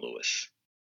downtown Lewis.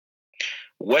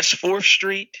 West 4th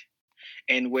Street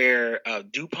and where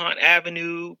DuPont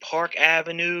Avenue, Park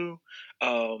Avenue,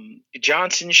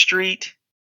 Johnson Street,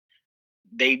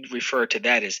 they refer to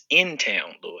that as in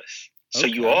town Lewis. So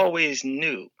you always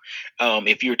knew,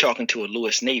 if you were talking to a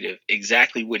Lewis native,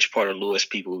 exactly which part of Lewis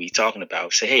people would be talking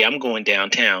about. Say, hey, I'm going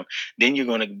downtown. Then you're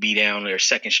going to be down there,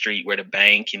 2nd Street, where the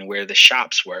bank and where the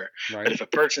shops were. Right. But if a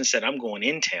person said, I'm going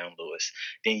in town, Lewis,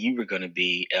 then you were going to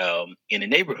be in a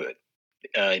neighborhood,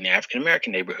 in the African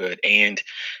American neighborhood. And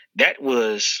that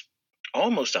was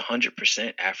almost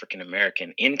 100% African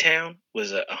American. In town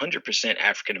was 100%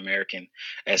 African American,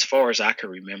 as far as I can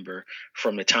remember,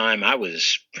 from the time I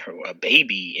was a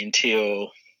baby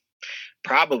until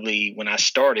probably when I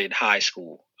started high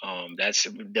school. That's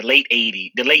the late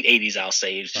 '80s. I'll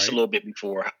say it's just a little bit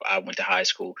before I went to high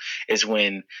school is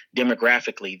when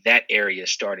demographically that area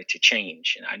started to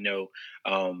change. And I know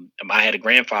I had a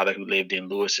grandfather who lived in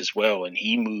Lewis as well, and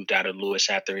he moved out of Lewis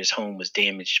after his home was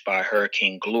damaged by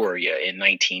Hurricane Gloria in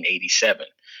 1987.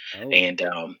 And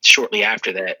shortly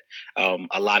after that,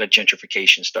 a lot of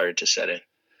gentrification started to set in.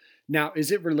 Now,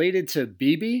 is it related to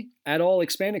BB at all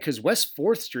expanded? Because West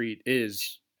 4th Street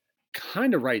is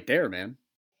kind of right there, man.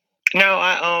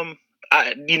 No,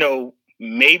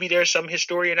 maybe there's some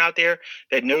historian out there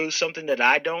that knows something that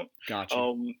I don't.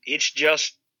 Gotcha.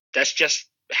 That's just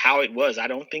how it was. I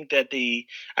don't think the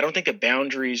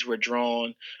boundaries were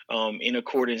drawn in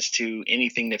accordance to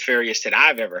anything nefarious that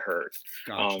I've ever heard.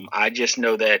 Gotcha. I just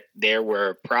know that there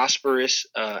were prosperous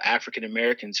African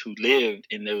Americans who lived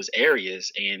in those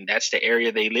areas, and that's the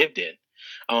area they lived in.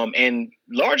 And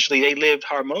largely they lived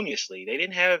harmoniously. They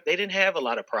didn't have a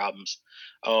lot of problems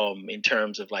in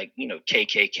terms of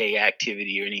KKK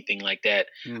activity or anything like that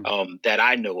that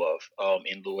I know of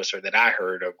in Lewis or that I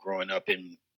heard of growing up.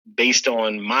 And based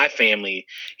on my family,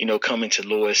 coming to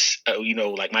Lewis,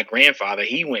 like my grandfather,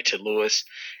 he went to Lewis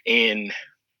in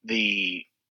the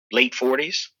late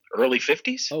 40s, early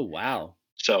 50s. Oh, wow.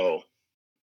 So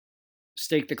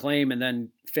stake the claim and then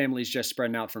families just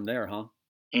spreading out from there, huh?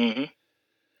 Mm-hmm.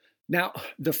 Now,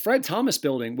 the Fred Thomas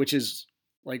building, which is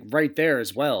like right there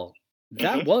as well,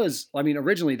 that was,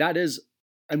 originally that is,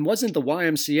 and wasn't the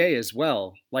YMCA as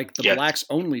well, like the blacks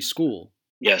only school?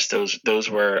 Yes, those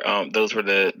were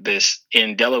this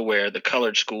in Delaware, the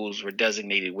colored schools were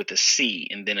designated with a C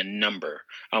and then a number.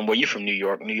 Well, you're from New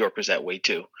York. New York was that way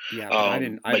too. Yeah, but I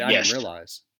didn't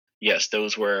realize. Yes,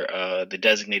 those were the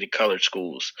designated colored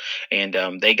schools, and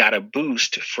they got a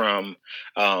boost from.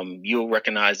 You'll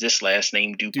recognize this last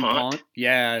name, DuPont.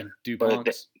 Yeah, DuPont.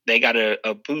 They got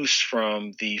a boost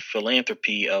from the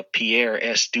philanthropy of Pierre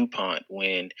S. DuPont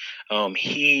when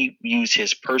he used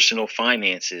his personal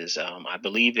finances. I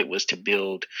believe it was to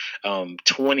build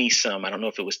 20 some. I don't know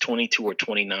if it was 22 or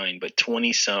 29, but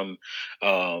 20 some.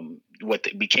 What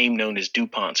became known as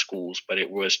DuPont schools, but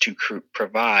it was to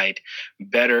provide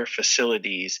better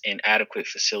facilities and adequate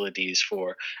facilities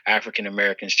for African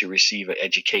Americans to receive an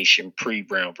education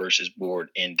pre-Brown versus Board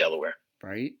in Delaware.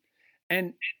 Right.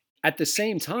 And at the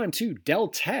same time, too, Del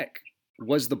Tech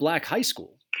was the black high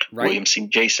school, right? William C.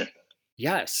 Jason.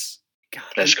 Yes. God,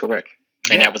 that's correct.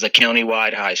 And that was a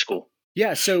county-wide high school.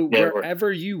 Yeah, so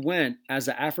wherever you went as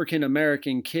an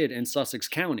African-American kid in Sussex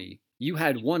County, you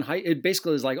had one it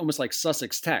basically is like almost like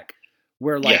Sussex Tech,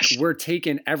 where we're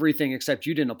taking everything except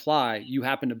you didn't apply. You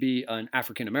happen to be an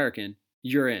African-American,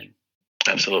 you're in.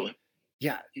 Absolutely.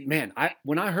 Yeah, man,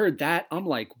 when I heard that, I'm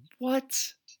like,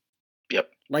 what?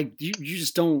 Yep. Like you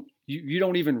just don't you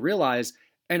don't even realize,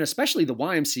 and especially the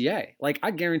YMCA. Like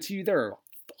I guarantee you there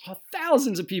are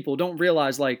thousands of people don't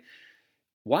realize like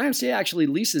YMCA actually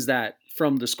leases that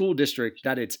from the school district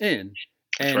that it's in.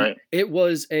 And it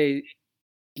was a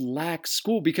black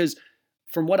school because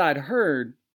from what I'd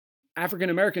heard, African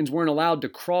Americans weren't allowed to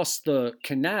cross the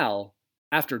canal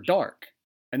after dark.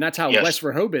 And that's how West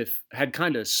Rehoboth had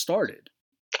kind of started.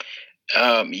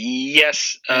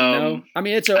 Yes. No, I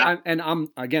mean, I'm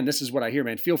again, this is what I hear,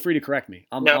 man. Feel free to correct me.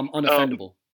 I'm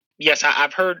unoffendable. Yes,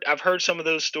 I've heard some of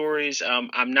those stories.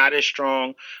 I'm not as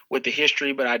strong with the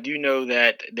history, but I do know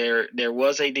that there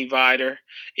was a divider.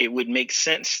 It would make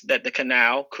sense that the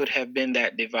canal could have been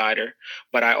that divider.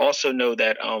 But I also know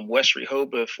that West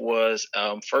Rehoboth was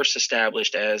first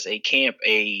established as a camp,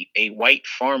 a white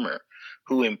farmer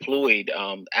who employed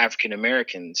African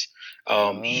Americans.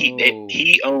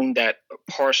 He owned that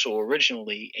parcel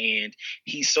originally, and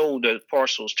he sold the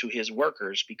parcels to his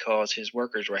workers because his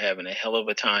workers were having a hell of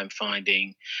a time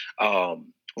finding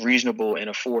reasonable and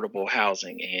affordable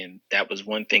housing. And that was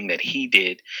one thing that he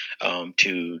did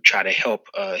to try to help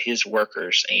his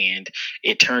workers, and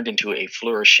it turned into a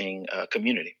flourishing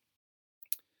community.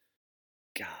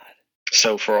 God.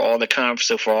 So for all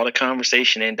the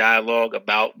conversation and dialogue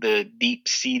about the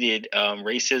deep-seated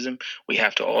racism, we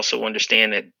have to also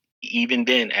understand that even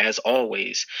then, as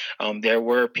always, there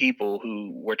were people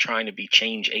who were trying to be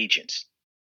change agents.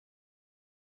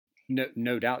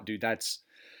 No doubt, dude.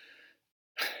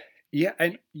 Yeah.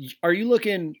 And are you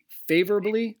looking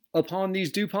favorably upon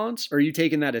these DuPonts? Or are you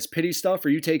taking that as pity stuff? Or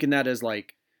are you taking that as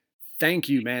like, thank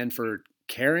you, man, for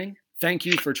caring? Thank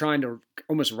you for trying to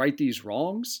almost right these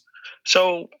wrongs?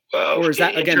 So, or is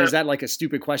that, again, is that like a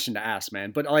stupid question to ask,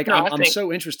 man? But like, no, I'm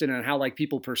so interested in how like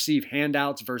people perceive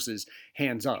handouts versus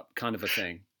hands up kind of a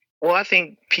thing. Well, I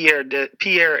think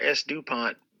Pierre S.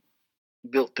 DuPont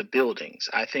built the buildings.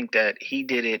 I think that he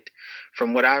did it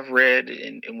from what I've read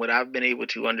and what I've been able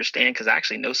to understand, because I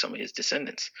actually know some of his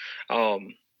descendants.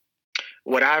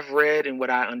 What I've read and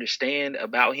what I understand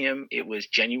about him, it was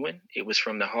genuine. It was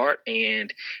from the heart,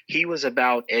 and he was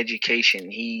about education.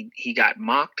 He got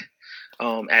mocked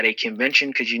at a convention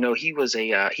because he was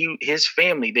his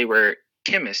family, they were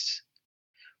chemists,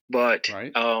 but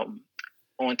right.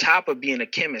 On top of being a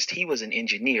chemist, he was an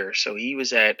engineer. So he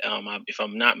was at, if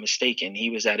I'm not mistaken, he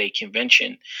was at a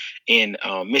convention in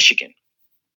Michigan.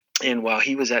 And while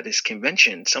he was at this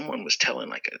convention, someone was telling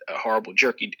like a horrible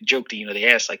joke. They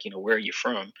asked like, where are you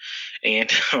from?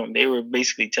 And they were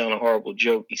basically telling a horrible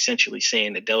joke, essentially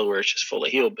saying that Delaware is just full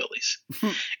of hillbillies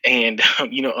and,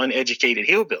 uneducated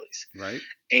hillbillies. Right.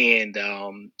 And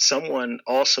someone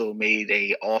also made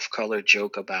a off-color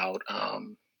joke about,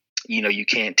 you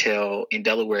can't tell in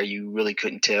Delaware. You really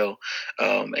couldn't tell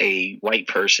a white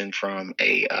person from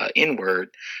a N-word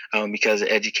because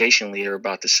educationally they're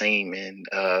about the same. And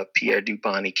Pierre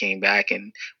DuPont, he came back,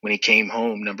 and when he came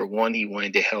home, number one, he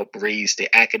wanted to help raise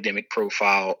the academic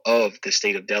profile of the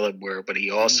state of Delaware, but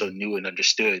he also knew and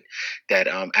understood that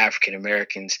African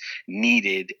Americans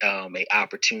needed an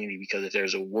opportunity, because if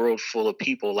there's a world full of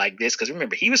people like this, because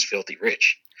remember, he was filthy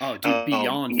rich. Oh, dude,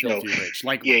 beyond filthy rich,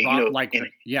 like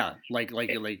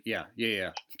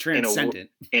transcendent.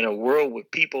 In a world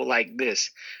with people like this,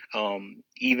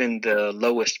 even the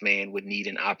lowest man would need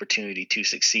an opportunity to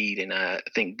succeed, and I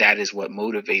think that is what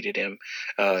motivated him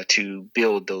to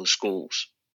build those schools.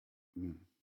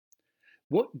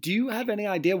 What do you have any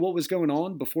idea what was going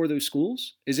on before those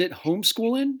schools? Is it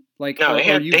homeschooling? Like, no,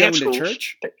 are you going to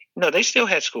church? No, they still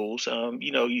had schools.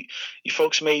 You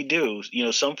folks may do.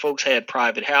 Some folks had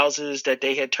private houses that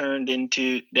they had turned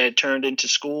into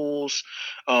schools.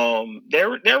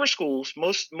 There were schools.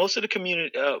 Most of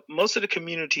the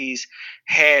communities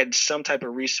had some type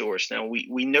of resource. Now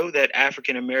we know that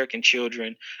African American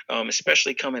children,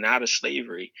 especially coming out of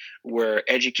slavery, were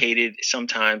educated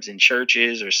sometimes in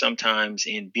churches or sometimes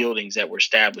in buildings that were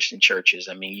established in churches.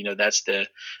 I mean, that's the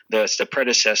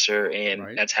predecessor. And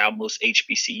right. That's how most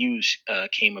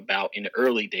HBCUs came about in the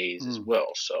early days as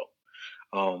well. So,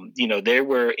 they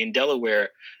were in Delaware,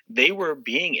 they were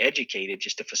being educated,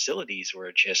 just the facilities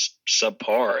were just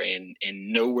subpar and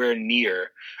nowhere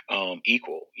near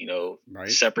equal.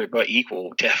 Right. Separate but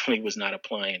equal definitely was not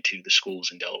applying to the schools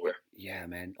in Delaware. Yeah,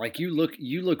 man. Like you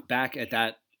look back at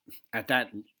that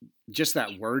just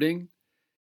that wording,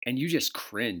 and you just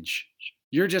cringe.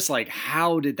 You're just like,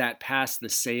 how did that pass the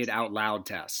say it out loud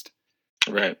test?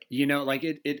 Right. Like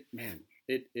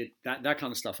that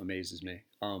kind of stuff amazes me.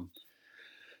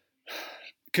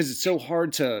 Cause it's so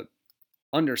hard to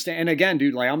understand. And again,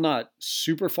 dude, like I'm not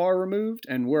super far removed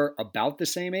and we're about the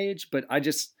same age, but I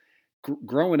just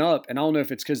growing up, and I don't know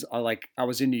if it's cause I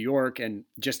was in New York and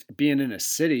just being in a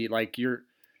city, like you're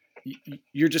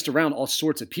just around all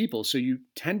sorts of people. So you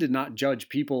tend to not judge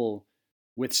people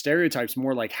with stereotypes,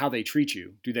 more like how they treat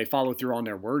you. Do they follow through on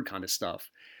their word kind of stuff?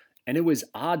 And it was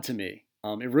odd to me.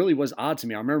 It really was odd to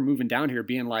me. I remember moving down here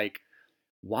being like,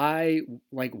 why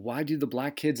do the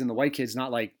black kids and the white kids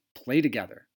not like play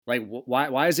together? Like,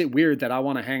 why is it weird that I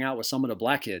want to hang out with some of the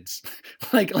black kids?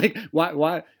 like,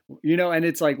 why, and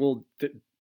it's like, well,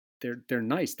 they're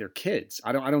nice. They're kids.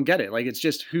 I don't get it. Like, it's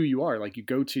just who you are. Like you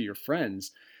go to your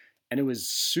friends, and it was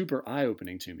super eye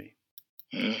opening to me.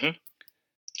 Mm-hmm.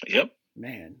 Yep.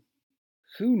 Man,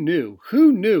 who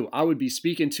knew I would be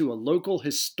speaking to a local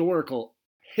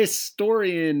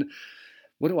historian.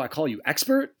 What do I call you?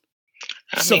 Expert?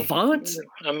 Savant?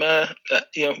 I'm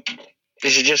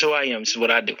this is just who I am. This is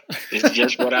what I do. This is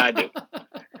just what I do.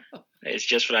 It's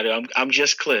just what I do. I'm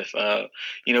just Cliff.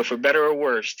 For better or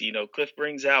worse, Cliff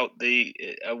brings out a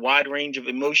wide range of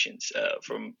emotions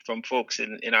from folks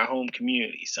in our home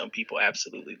community. Some people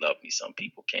absolutely love me. Some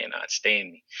people cannot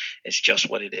stand me. It's just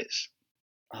what it is.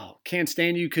 Oh, can't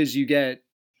stand you because you get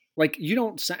like you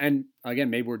don't. And again,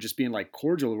 maybe we're just being like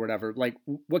cordial or whatever. Like,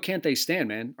 what can't they stand,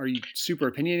 man? Are you super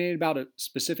opinionated about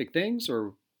specific things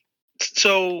or?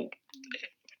 So,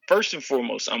 first and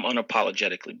foremost, I'm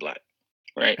unapologetically black.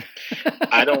 right?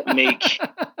 I don't make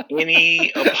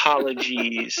any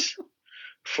apologies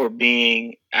for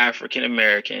being African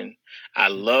American. I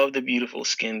love the beautiful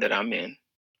skin that I'm in,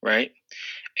 right?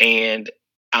 And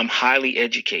I'm highly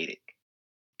educated.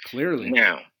 Clearly.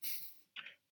 Now,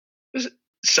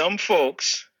 some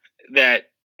folks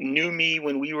that knew me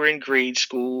when we were in grade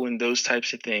school and those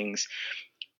types of things,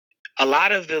 a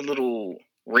lot of the little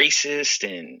racist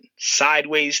and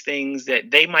sideways things that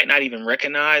they might not even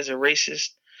recognize are racist,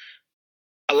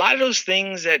 a lot of those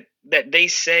things that they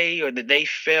say or that they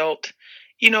felt,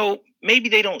 maybe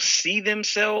they don't see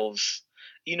themselves,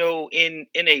 in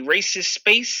a racist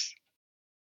space,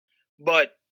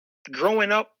 but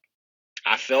growing up,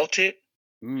 I felt it.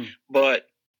 But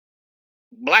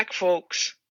Black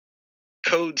folks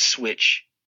code switch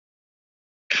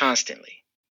constantly.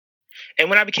 And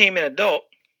when I became an adult,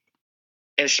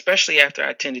 and especially after I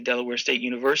attended Delaware State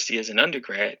University as an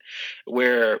undergrad,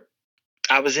 where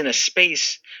I was in a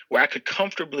space where I could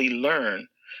comfortably learn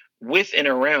with and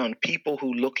around people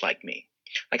who look like me.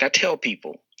 Like I tell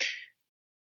people,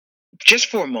 just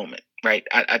for a moment, right?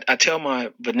 I tell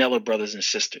my vanilla brothers and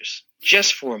sisters,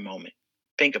 just for a moment,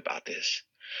 think about this.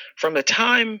 From the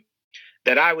time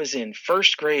that I was in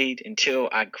first grade until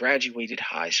I graduated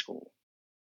high school,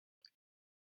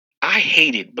 I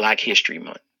hated Black History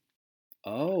Month.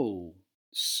 Oh,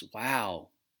 wow.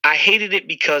 I hated it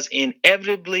because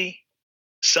inevitably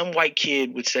some white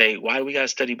kid would say, why do we got to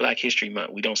study Black History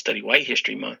Month? We don't study White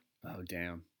History Month. Oh,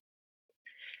 damn.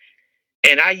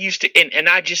 And I used to, and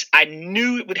I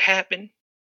knew it would happen.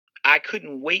 I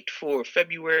couldn't wait for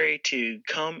February to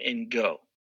come and go.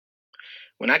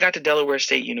 When I got to Delaware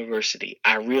State University,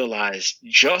 I realized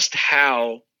just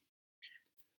how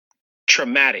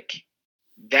traumatic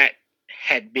that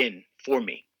had been for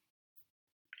me.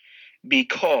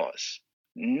 Because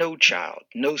no child,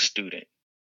 no student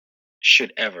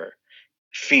should ever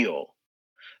feel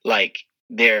like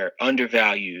they're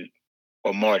undervalued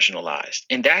or marginalized.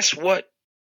 And that's what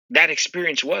that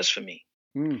experience was for me.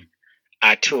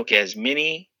 I took as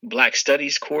many Black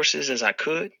Studies courses as I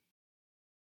could.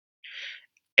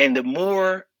 And the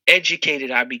more educated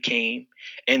I became,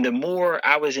 and the more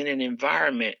I was in an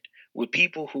environment with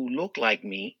people who look like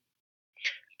me,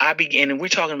 I began, and we're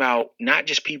talking about not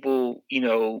just people,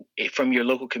 from your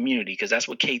local community, because that's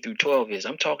what K through 12 is.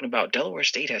 I'm talking about Delaware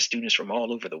State has students from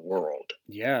all over the world.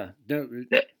 Yeah.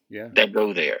 That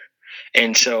go there.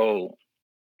 And so,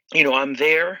 I'm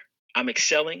there. I'm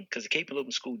excelling because the Cape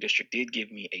Littleton School District did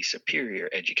give me a superior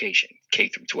education, K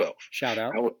through 12. Shout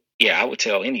out. I would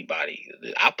tell anybody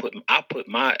I put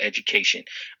my education,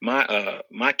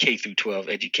 my K through 12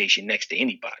 education next to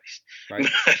anybody's. Right.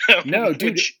 No,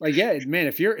 dude. Man,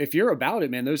 if you're about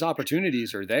it, man, those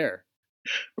opportunities are there.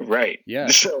 Right. Yeah.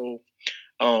 So,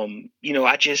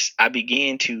 I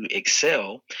began to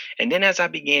excel, and then as I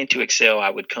began to excel,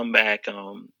 I would come back.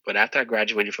 But after I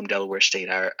graduated from Delaware State,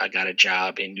 I got a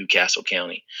job in Newcastle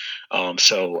County.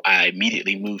 So I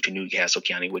immediately moved to Newcastle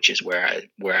County, which is where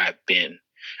I've been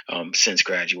since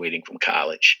graduating from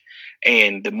college.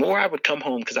 And the more I would come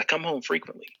home, because I come home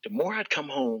frequently, the more I'd come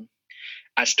home,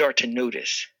 I start to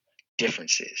notice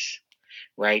differences.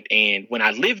 Right. And when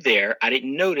I lived there, I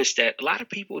didn't notice that a lot of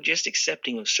people were just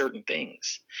accepting of certain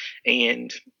things.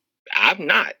 And I'm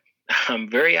not. I'm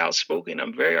very outspoken.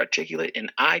 I'm very articulate.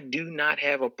 And I do not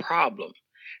have a problem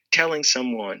telling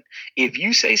someone, if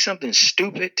you say something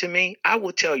stupid to me, I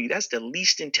will tell you that's the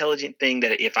least intelligent thing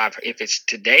that if it's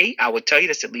today, I will tell you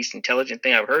that's the least intelligent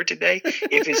thing I've heard today.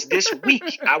 If it's this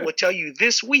week, I will tell you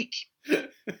this week.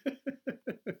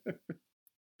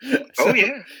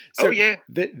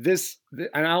 This,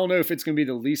 and I don't know if it's going to be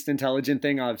the least intelligent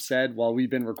thing I've said while we've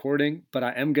been recording, but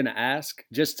I am going to ask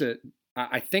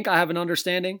I think I have an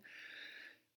understanding.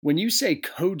 When you say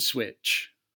code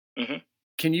switch,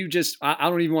 can you just, I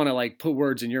don't even want to put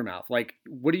words in your mouth.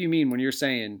 What do you mean when you're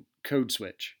saying code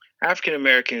switch? African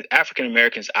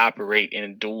Americans operate in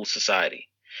a dual society.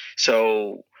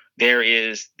 So there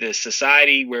is the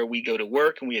society where we go to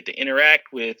work and we have to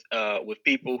interact with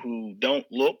people who don't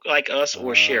look like us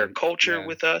or share culture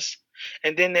with us.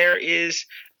 And then there is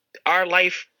our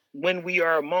life when we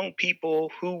are among people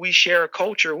who we share a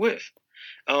culture with.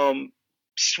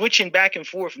 Switching back and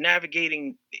forth,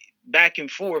 navigating back and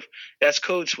forth, that's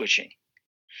code switching.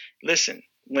 Listen,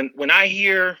 when I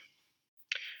hear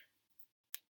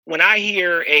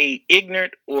a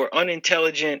ignorant or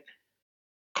unintelligent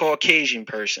Caucasian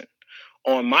person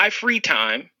on my free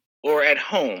time or at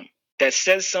home that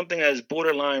says something that is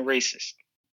borderline racist,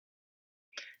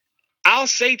 I'll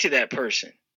say to that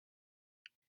person,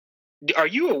 are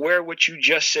you aware what you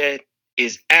just said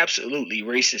is absolutely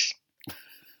racist?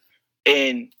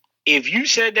 And if you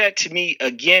said that to me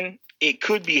again, it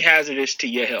could be hazardous to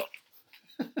your health.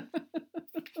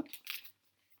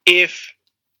 If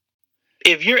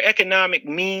your economic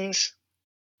means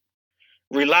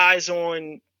relies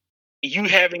on you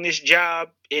having this job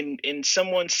and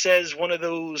someone says one of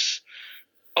these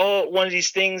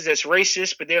things that's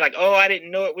racist, but they're like, oh, I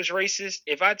didn't know it was racist.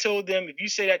 If I told them, if you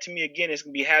say that to me again, it's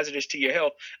going to be hazardous to your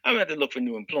health, I'm going to have to look for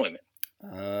new employment.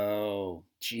 Oh,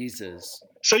 Jesus.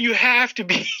 So you have to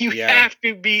be, have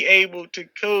to be able to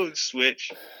code switch.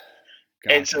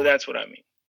 Gotcha. And so that's what I mean.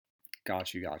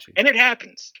 Got you. And it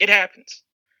happens.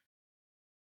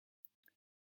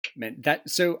 Man,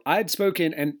 so I'd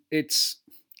spoken, and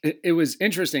it was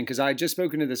interesting because I had just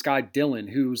spoken to this guy,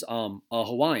 Dylan, who's a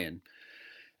Hawaiian,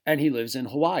 and he lives in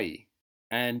Hawaii.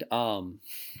 And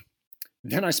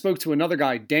then I spoke to another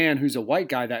guy, Dan, who's a white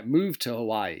guy that moved to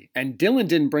Hawaii. And Dylan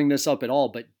didn't bring this up at all,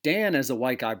 but Dan, as a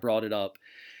white guy, brought it up.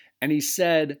 And he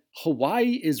said,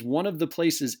 Hawaii is one of the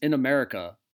places in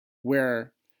America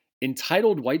where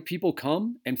entitled white people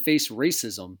come and face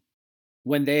racism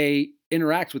when they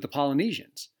interact with the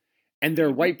Polynesians. And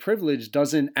their white privilege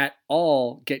doesn't at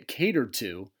all get catered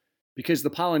to because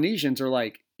the Polynesians are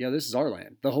like, yeah, this is our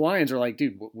land. The Hawaiians are like,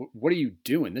 dude, what are you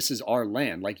doing? This is our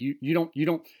land. Like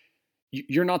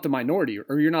you're not the minority,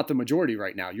 or you're not the majority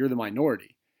right now. You're the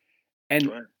minority. And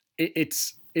right.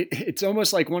 It's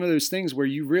almost like one of those things where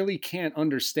you really can't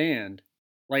understand.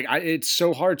 Like it's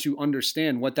so hard to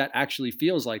understand what that actually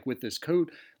feels like with this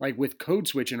code, like with code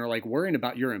switching or like worrying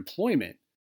about your employment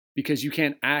because you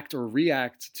can't act or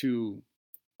react to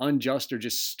unjust or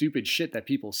just stupid shit that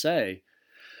people say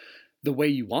the way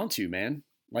you want to, man.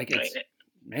 Like it's, right.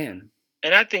 Man.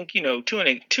 And I think, to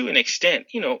an extent,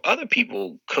 other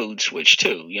people code switch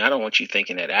too. I don't want you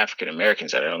thinking that African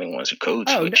Americans are the only ones who code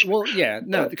switch. Well, yeah,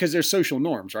 no, because there's social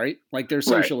norms, right? Like there's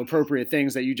social right. appropriate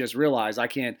things that you just realize I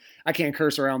can't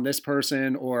curse around this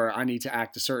person, or I need to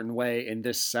act a certain way in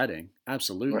this setting.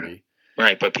 Absolutely.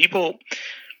 Right. But people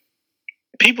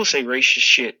say racist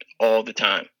shit all the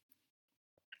time.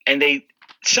 And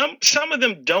some of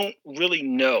them don't really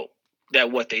know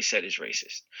that what they said is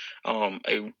racist.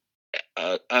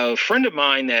 A friend of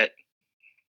mine that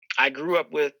I grew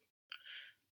up with,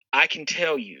 I can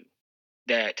tell you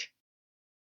that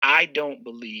I don't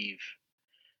believe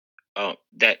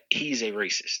that he's a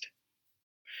racist,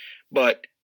 but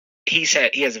he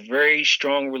has a very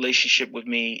strong relationship with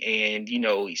me, and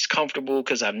he's comfortable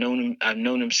because I've known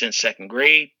him since second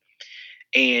grade,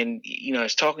 and I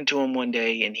was talking to him one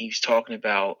day, and he was talking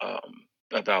about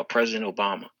President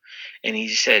Obama, and he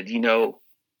said,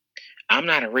 I'm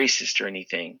not a racist or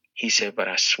anything. He said, but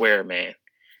I swear, man,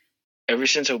 ever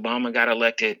since Obama got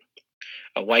elected,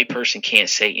 a white person can't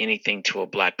say anything to a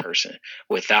black person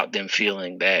without them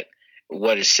feeling that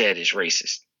what is said is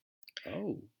racist.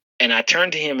 Oh. And I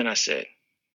turned to him and I said,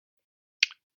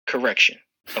 correction.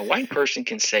 A white person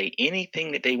can say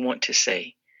anything that they want to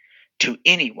say to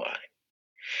anyone.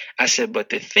 I said, but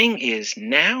the thing is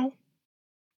now,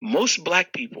 most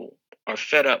black people are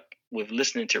fed up with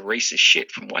listening to racist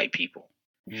shit from white people.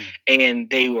 Mm. And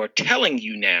they are telling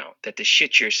you now that the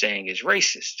shit you're saying is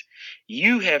racist.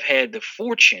 You have had the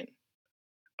fortune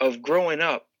of growing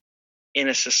up in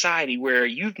a society where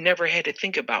you've never had to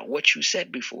think about what you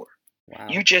said before. Wow.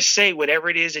 You just say whatever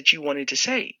it is that you wanted to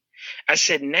say. I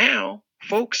said, now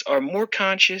folks are more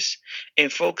conscious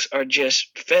and folks are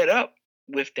just fed up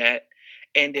with that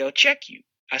and they'll check you.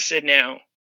 I said, now,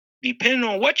 depending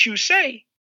on what you say,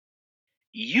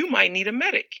 you might need a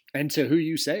medic. And to who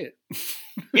you say it.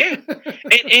 Yeah.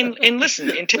 And listen,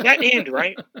 and to that end,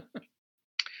 right?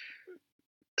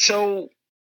 So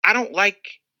I don't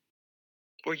like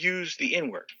or use the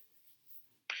N-word.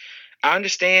 I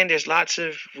understand there's lots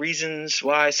of reasons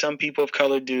why some people of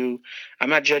color do. I'm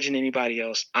not judging anybody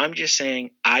else. I'm just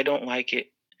saying I don't like it.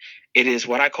 It is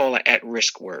what I call an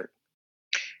at-risk word.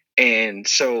 And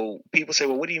so people say,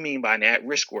 well, what do you mean by an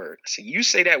at-risk word? I say, you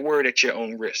say that word at your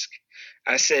own risk.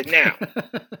 I said, now,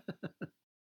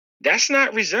 that's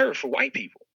not reserved for white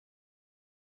people.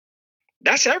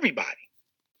 That's everybody.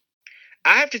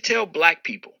 I have to tell black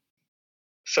people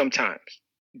sometimes,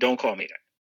 don't call me that.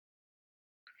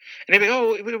 And they be,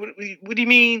 oh, what do you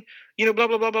mean? Blah,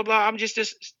 blah, blah, blah, blah. I'm just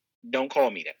this. Don't call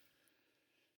me that.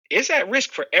 It's at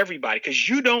risk for everybody because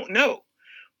you don't know.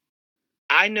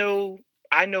 I know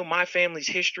my family's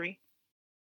history.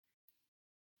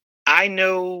 I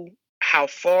know how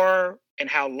far and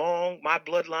how long my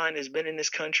bloodline has been in this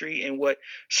country and what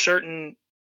certain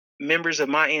members of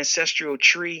my ancestral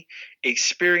tree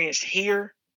experienced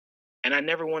here And I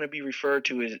never want to be referred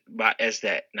to as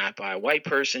that, not by a white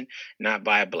person, not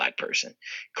by a black person.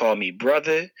 Call me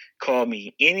brother, call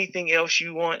me anything else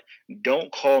you want.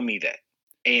 Don't call me that.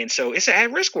 And so it's an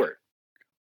at-risk word.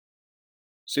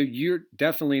 So you're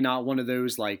definitely not one of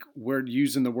those, like, we're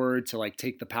using the word to, like,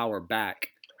 take the power back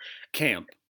camp.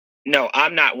 No,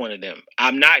 I'm not one of them.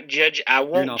 I'm not judge. I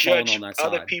won't judge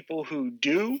other people who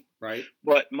do. Right.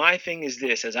 But my thing is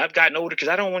this: as I've gotten older, because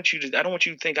I don't want you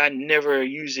to think I never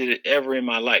used it ever in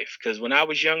my life. Because when I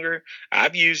was younger,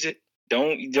 I've used it.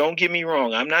 Don't get me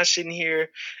wrong. I'm not sitting here,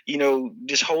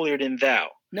 just holier than thou.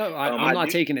 No, I'm not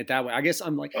taking it that way. I guess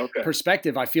I'm like,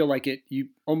 perspective. I feel like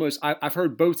I've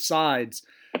heard both sides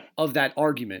of that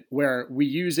argument where we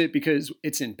use it because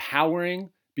it's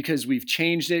empowering, because we've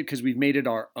changed it, because we've made it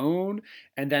our own.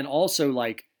 And then also,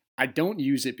 like, I don't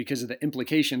use it because of the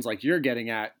implications, like you're getting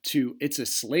at, to it's a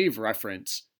slave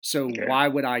reference. So why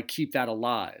would I keep that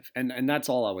alive? And that's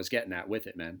all I was getting at with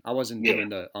it, man. I wasn't doing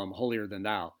the holier than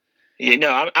thou. Yeah,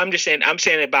 no, I'm just saying. I'm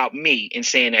saying about me and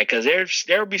saying that because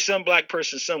there'll be some black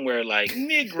person somewhere like,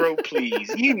 Negro, please.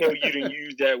 You didn't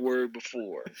use that word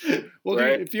before. Well,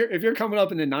 right? Dude, if you're coming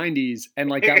up in the '90s and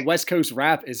like that West Coast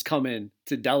rap is coming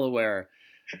to Delaware,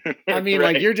 I mean,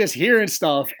 right. Like you're just hearing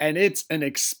stuff and it's an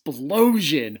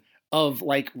explosion of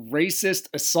like racist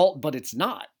assault, but it's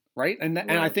not, right? And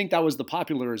I think that was the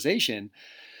popularization.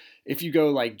 If you go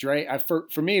like Dre,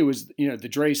 for me, it was, the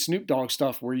Dre Snoop Dogg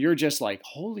stuff where you're just like,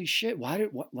 holy shit, why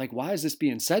is this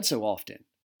being said so often?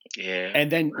 Yeah.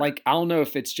 And then like, I don't know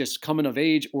if it's just coming of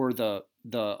age or the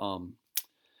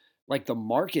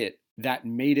market that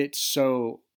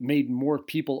made more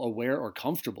people aware or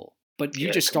comfortable, but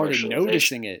you just started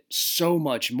noticing it so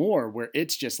much more where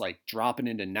it's just like dropping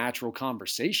into natural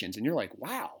conversations and you're like,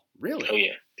 wow. Really? Oh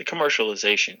yeah, the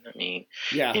commercialization. I mean,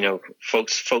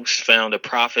 folks found a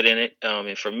profit in it,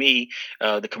 and for me,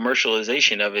 the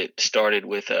commercialization of it started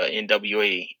with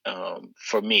NWA.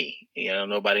 For me, I don't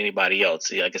know about anybody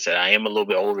else. Like I said, I am a little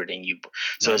bit older than you,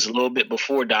 so It's a little bit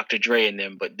before Dr. Dre and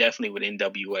them, but definitely with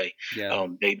NWA. Yeah.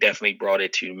 They definitely brought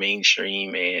it to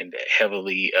mainstream and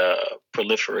heavily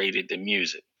proliferated the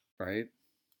music. Right.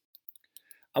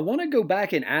 I want to go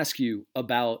back and ask you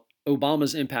about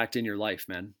Obama's impact in your life,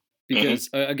 man. Because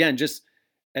again,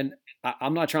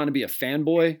 I'm not trying to be a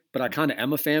fanboy, but I kind of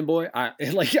am a fanboy.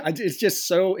 It's just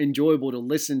so enjoyable to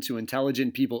listen to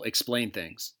intelligent people explain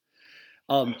things.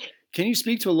 Can you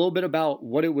speak to a little bit about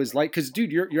what it was like? Because,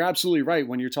 dude, you're absolutely right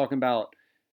when you're talking about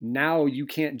now you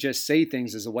can't just say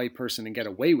things as a white person and get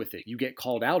away with it. You get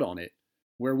called out on it.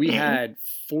 Where we had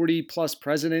 40 plus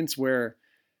presidents where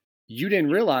you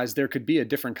didn't realize there could be a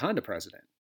different kind of president.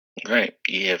 Right.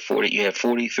 You have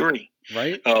 43.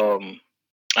 Right.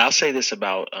 I'll say this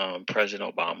about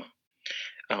President Obama.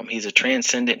 He's a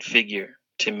transcendent figure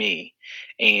to me.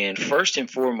 And first and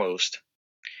foremost,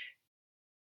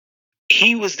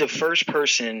 he was the first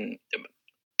person.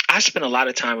 I spent a lot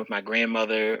of time with my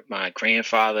grandmother, my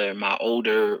grandfather, my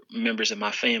older members of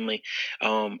my family.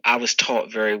 I was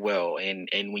taught very well. And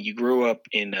when you grew up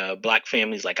in black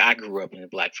families, like I grew up in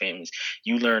black families,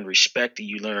 you learn respect.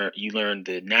 You learn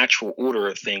the natural order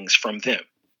of things from them.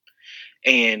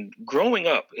 And growing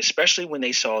up, especially when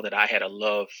they saw that I had a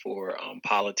love for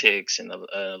politics and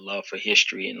a love for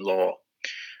history and law,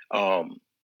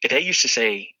 they used to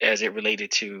say, as it related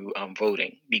to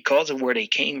voting, because of where they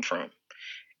came from,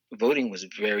 voting was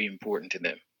very important to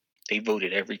them. They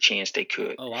voted every chance they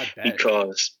could. Oh, I bet.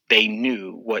 Because they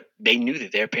knew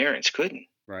that their parents couldn't.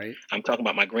 Right. I'm talking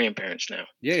about my grandparents now.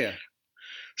 Yeah.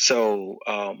 So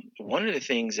one of the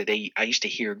things that I used to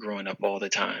hear growing up all the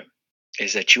time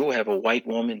is that you'll have a white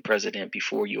woman president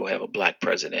before you'll have a black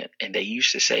president. And they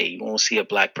used to say, you won't see a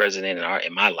black president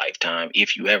in my lifetime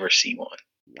if you ever see one.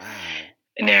 Wow.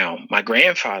 Now, my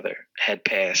grandfather had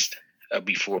passed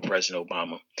before President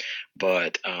Obama,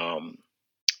 but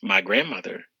my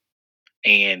grandmother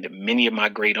and many of my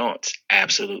great aunts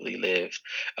absolutely lived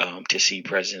to see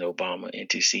President Obama and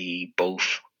to see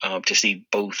both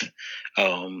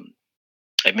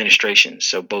administrations,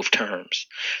 so both terms.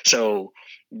 So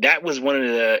that was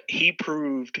he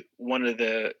proved one of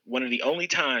the only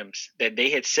times that they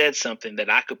had said something that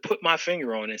I could put my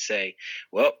finger on and say,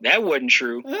 well, that wasn't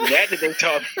true. That they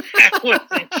taught me, that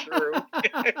wasn't true.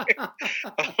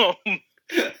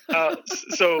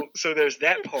 So there's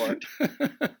that part.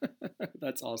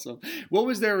 That's awesome. What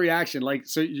was their reaction? Like,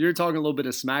 so you're talking a little bit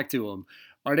of smack to them.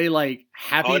 Are they like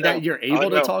happy that you're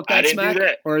able to talk that smack?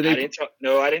 Or are they?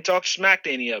 I didn't talk smack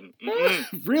to any of them.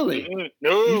 Really?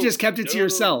 No. You just kept it to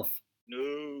yourself.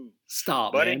 No.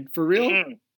 Stop, buddy. Man. For real?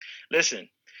 Listen,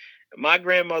 my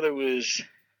grandmother was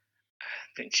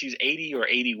think she was 80 or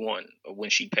 81 when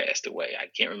she passed away. I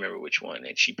can't remember which one,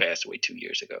 and she passed away 2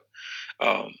 years ago.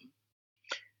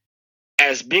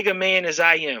 As big a man as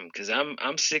I am, because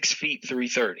I'm 6 feet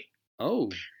 330.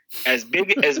 Oh, as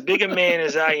big a man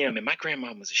as I am, and my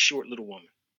grandma was a short little woman.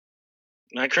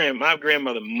 My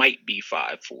grandmother might be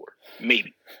 5'4",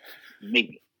 maybe.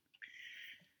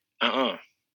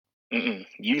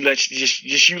 You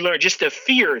learn just the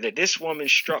fear that this woman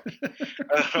struck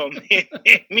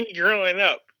me growing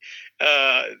up.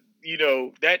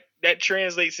 That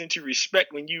translates into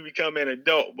respect when you become an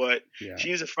adult. But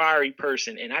she's a fiery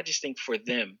person, and I just think for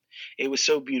them, it was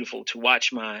so beautiful to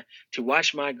watch my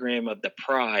grandma, the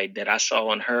pride that I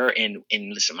saw in her. And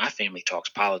listen, my family talks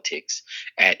politics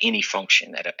at any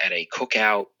function, at a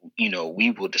cookout.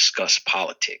 We will discuss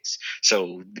politics.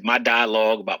 So my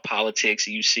dialogue about politics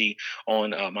you see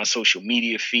on my social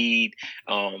media feed.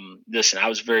 Listen, I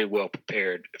was very well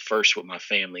prepared first with my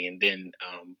family, and then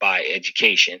by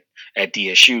education at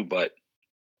DSU. But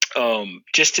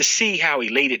just to see how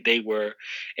elated they were,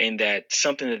 and that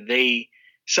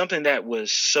something that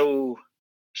was so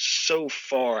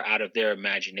far out of their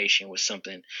imagination was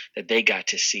something that they got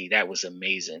to see. That was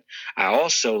amazing. I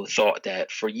also thought that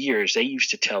for years they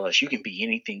used to tell us, you can be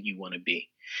anything you want to be.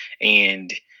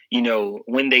 And,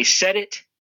 when they said it,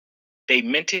 they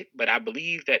meant it. But I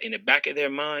believe that in the back of their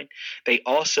mind, they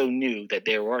also knew that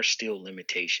there are still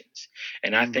limitations.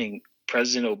 And I think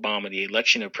the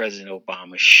election of President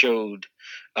Obama showed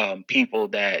people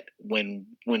that when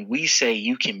we say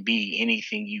you can be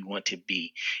anything you want to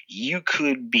be, you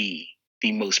could be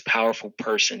the most powerful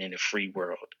person in the free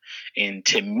world. And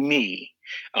to me,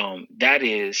 that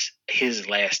is his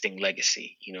lasting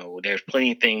legacy. There's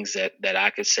plenty of things that I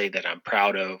could say that I'm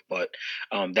proud of, but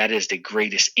that is the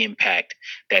greatest impact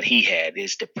that he had,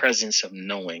 is the presence of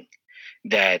knowing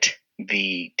that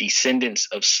the descendants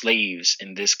of slaves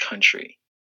in this country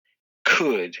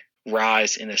could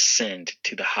rise and ascend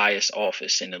to the highest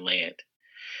office in the land.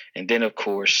 And then, of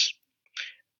course,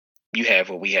 you have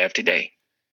what we have today.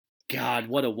 God,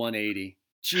 what a 180.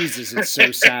 Jesus, it's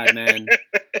so sad, man.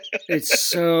 It's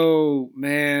so,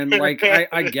 man, like,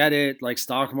 I get it. Like,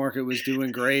 stock market was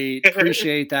doing great.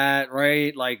 Appreciate that,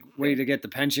 right? Like, way to get the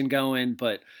pension going.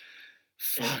 But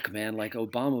fuck, man, like,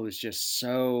 Obama was just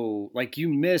so, like,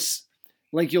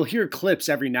 you'll hear clips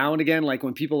every now and again, like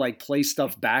when people like play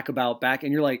stuff back,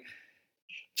 and you're like,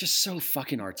 just so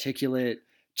fucking articulate,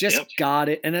 just got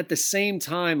it. And at the same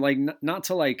time, like, not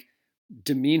to like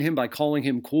demean him by calling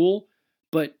him cool,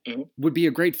 but would be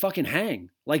a great fucking hang.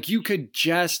 Like, you could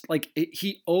just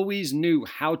he always knew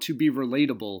how to be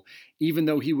relatable, even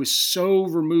though he was so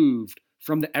removed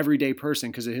from the everyday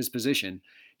person because of his position.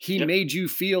 He made you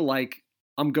feel like,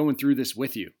 I'm going through this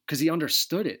with you, because he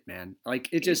understood it, man. Like,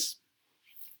 it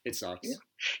sucks. Yeah.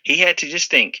 He had to just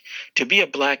think, to be a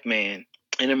black man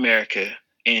in America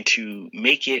and to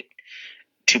make it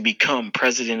to become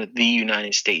president of the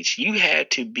United States, you had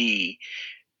to be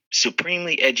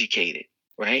supremely educated,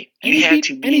 right? And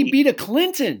he beat a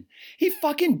Clinton. He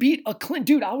fucking beat a Clinton.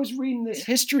 Dude, I was reading this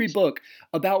history book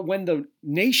about when the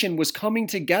nation was coming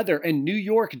together and New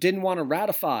York didn't want to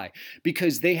ratify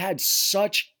because they had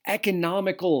such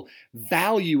economical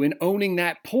value in owning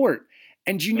that port.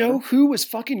 And you know who was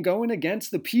fucking going against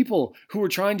the people who were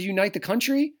trying to unite the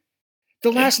country?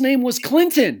 The last name was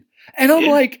Clinton. And I'm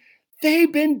like,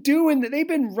 they've been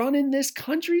running this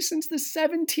country since the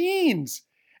 17s.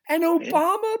 And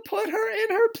Obama put her in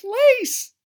her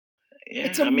place. Yeah,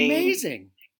 it's amazing.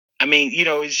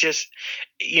 It's just,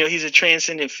 he's a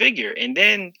transcendent figure. And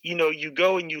then, you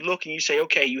go and you look and you say,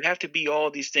 okay, you have to be all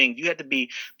these things. You have to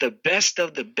be the best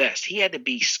of the best. He had to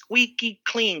be squeaky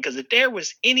clean, because if there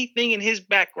was anything in his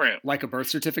background. Like a birth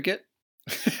certificate?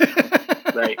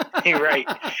 Right.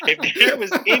 If there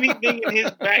was anything in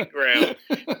his background,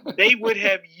 they would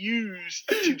have used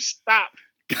to stop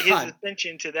his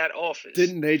ascension to that office.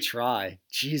 Didn't they try?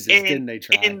 Jesus, didn't they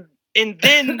try? And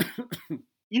then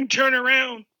you turn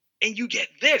around and you get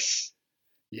this.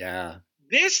 Yeah.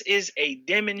 This is a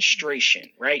demonstration,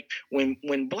 right?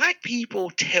 When black people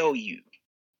tell you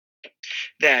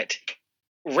that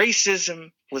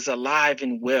racism was alive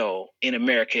and well in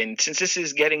America, and since this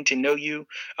is Getting to Know You,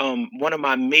 one of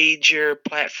my major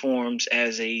platforms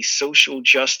as a social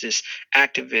justice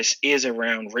activist is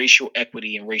around racial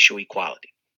equity and racial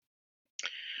equality.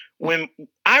 When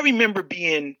I remember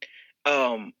being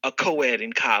a co-ed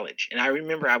in college, and I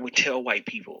remember I would tell white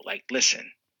people, like,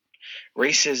 listen,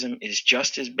 racism is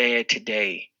just as bad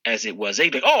today as it was.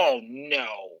 They'd be like, oh,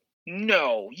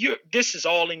 no, this is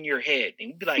all in your head. And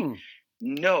you'd be like,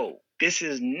 no, This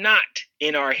is not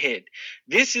in our head.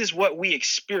 This is what we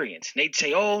experience. And they'd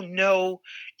say, oh, no,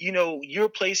 you're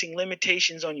placing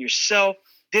limitations on yourself.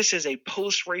 This is a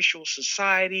post-racial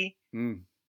society.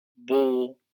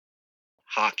 Bull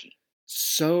hockey.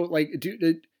 So, like,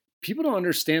 dude, people don't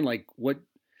understand, like, what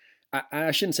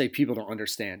I shouldn't say people don't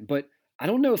understand, but I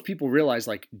don't know if people realize,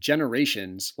 like,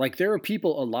 generations, like, there are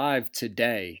people alive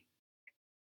today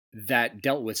that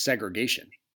dealt with segregation.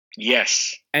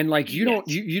 Yes. And like you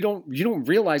don't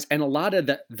realize, and a lot of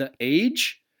the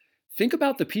age, think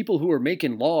about the people who are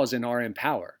making laws and are in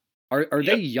power. Are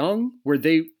they young where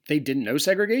they didn't know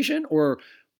segregation, or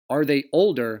are they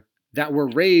older that were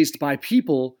raised by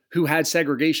people who had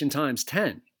segregation times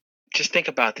 10? Just think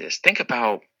about this. Think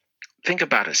about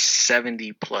a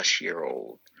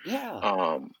 70-plus-year-old.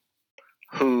 Yeah.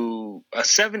 Who a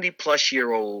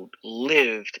 70-plus-year-old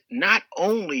lived not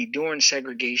only during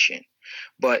segregation,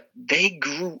 but they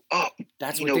grew up.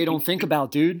 That's what they don't think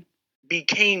about, dude.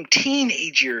 Became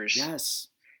teenagers. Yes.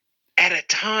 At a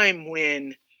time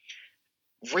when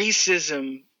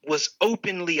racism was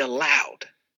openly allowed.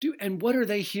 Dude, and what are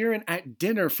they hearing at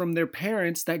dinner from their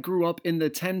parents that grew up in the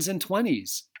 10s and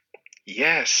 20s?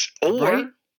 Yes.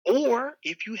 Or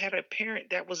if you had a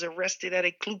parent that was arrested at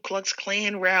a Ku Klux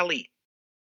Klan rally.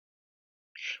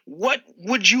 What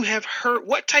would you have heard?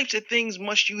 What types of things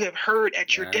must you have heard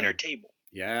at your dinner table?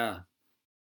 Yeah.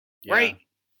 Right?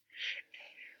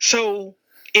 So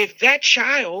if that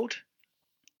child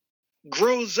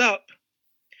grows up,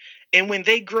 and when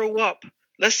they grow up,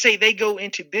 let's say they go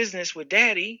into business with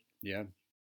daddy. Yeah.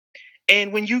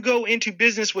 And when you go into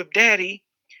business with daddy,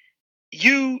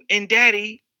 you and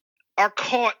daddy are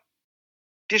caught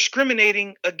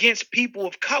discriminating against people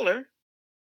of color.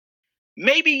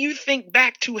 Maybe you think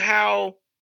back to how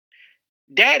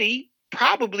daddy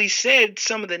probably said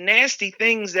some of the nasty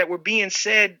things that were being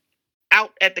said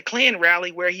out at the Klan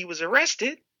rally where he was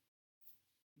arrested.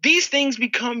 These things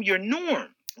become your norm,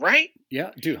 right?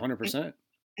 Yeah, dude, 100%.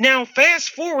 Now,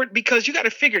 fast forward, because you got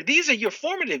to figure these are your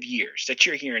formative years that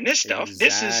you're hearing this stuff.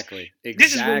 Exactly.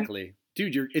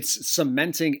 Dude, it's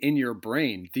cementing in your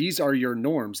brain. These are your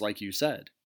norms, like you said.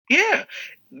 Yeah.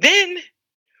 Then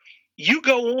you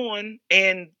go on,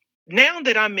 and now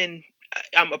that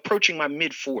I'm approaching my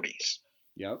mid-40s.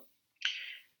 Yep.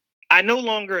 I no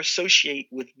longer associate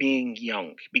with being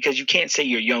young, because you can't say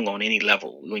you're young on any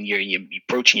level when you're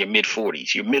approaching your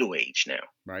mid-40s. You're middle age now.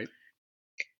 Right.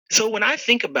 So when I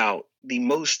think about the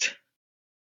most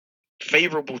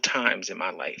favorable times in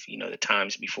my life, the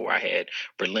times before I had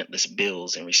relentless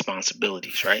bills and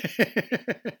responsibilities, right?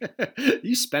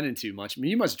 You spending too much. I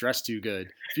mean, you must dress too good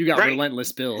if you got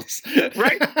relentless bills.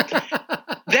 Right.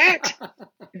 That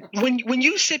when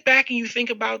you sit back and you think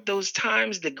about those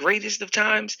times, the greatest of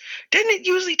times, doesn't it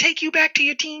usually take you back to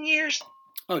your teen years?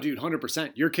 Oh, dude,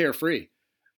 100%. You're carefree.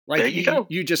 Like, there you go.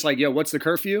 You just like, yo, what's the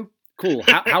curfew? Cool.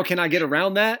 How can I get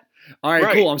around that? All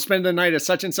right, cool. I'm spending the night at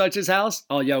such and such's house.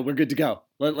 Oh, yo, we're good to go.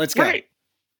 Let's go. Right.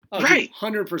 Oh, right.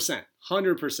 Dude, 100%.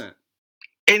 100%.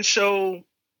 And so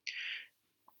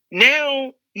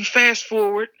now you fast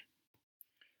forward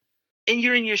and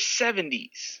you're in your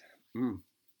 70s. And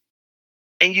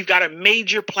you've got a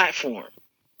major platform.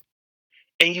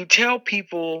 And you tell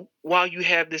people while you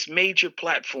have this major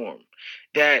platform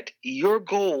that your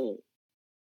goal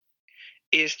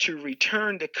is to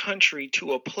return the country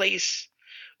to a place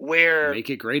where... Make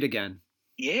it great again.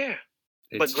 Yeah.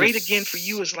 But great again for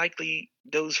you is likely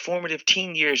those formative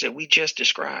teen years that we just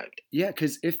described. Yeah,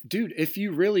 because if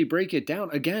you really break it down,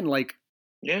 again, like,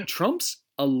 Trump's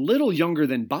a little younger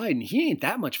than Biden. He ain't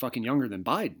that much fucking younger than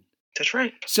Biden. That's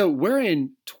right. So we're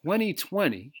in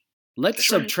 2020. Let's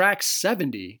subtract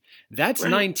 70. That's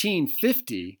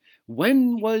 1950.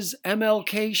 When was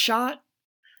MLK shot?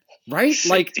 Right?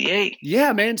 68. Like,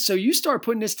 yeah, man. So you start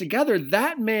putting this together.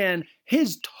 That man,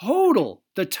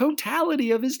 the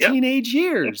totality of his teenage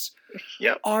years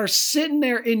are sitting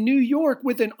there in New York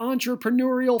with an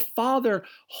entrepreneurial father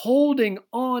holding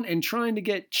on and trying to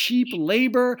get cheap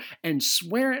labor and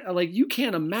swearing. Like, you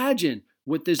can't imagine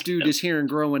what this dude is hearing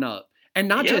growing up. And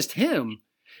not just him,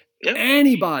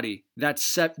 anybody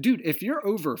that's dude, if you're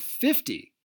over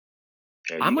 50,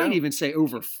 I might even say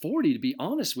over 40, to be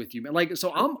honest with you, man. Like,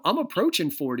 so I'm approaching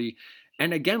 40.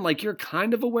 And again, like, you're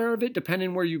kind of aware of it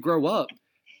depending where you grow up.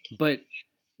 But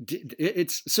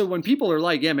it's so when people are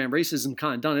like, yeah, man, racism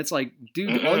kind of done. It's like,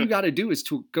 dude, all you got to do is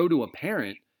to go to a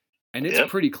parent. And it's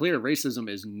pretty clear racism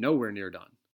is nowhere near done.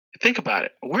 Think about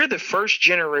it. We're the first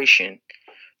generation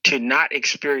to not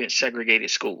experience segregated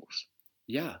schools.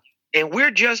 Yeah. And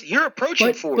you're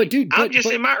approaching 40. But dude, I'm just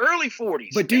in my early 40s.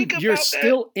 But dude, you're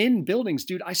still in buildings,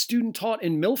 dude. I student taught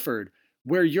in Milford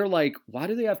where you're like, why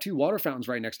do they have two water fountains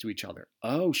right next to each other?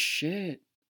 Oh, shit.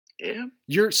 Yeah.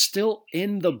 You're still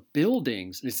in the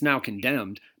buildings. It's now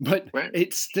condemned, but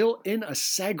it's still in a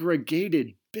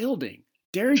segregated building.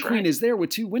 Dairy Queen is there with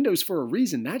two windows for a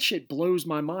reason. That shit blows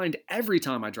my mind every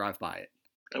time I drive by it.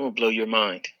 That will blow your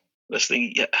mind. Let's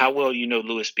think. How well you know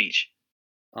Lewis Beach?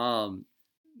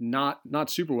 Not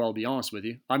super well, to be honest with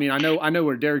you. I mean, I know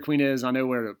where Dairy Queen is. I know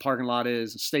where the parking lot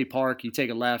is. State Park. You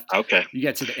take a left. Okay. You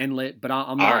get to the inlet, but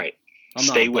I'm not. All right.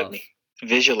 Stay with me.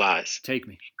 Visualize. Take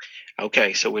me.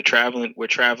 Okay, so we're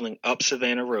traveling up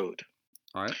Savannah Road.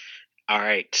 All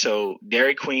right. So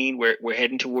Dairy Queen, we're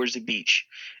heading towards the beach.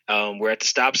 We're at the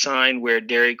stop sign where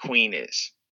Dairy Queen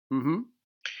is. Mm-hmm.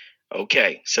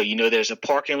 Okay, so there's a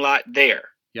parking lot there.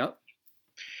 Yep.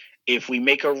 If we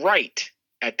make a right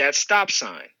at that stop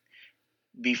sign,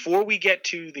 before we get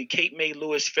to the Cape May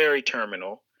Lewis Ferry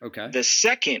Terminal, okay, the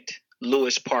second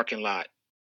Lewis parking lot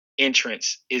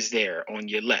entrance is there on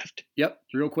your left. Yep,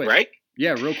 real quick. Right?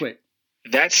 Yeah, real quick.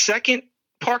 That second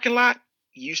parking lot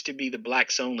used to be the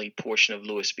blacks only portion of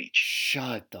Lewis Beach.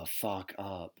 Shut the fuck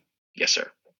up. Yes, sir.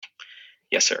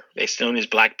 Yes, sir. It's known as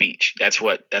Black Beach. That's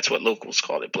what locals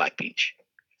call it, Black Beach.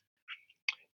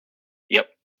 Yep.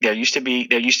 There used to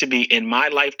be in my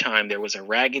lifetime, there was a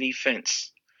raggedy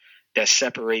fence that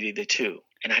separated the two.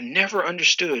 And I never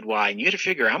understood why. And you had to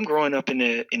figure, I'm growing up in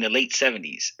the late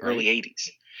 70s, early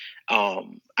 80s.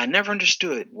 I never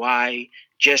understood why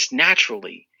just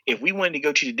naturally, if we wanted to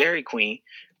go to the Dairy Queen,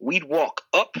 we'd walk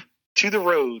up to the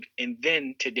road and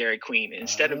then to Dairy Queen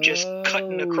instead of just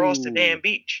cutting across the damn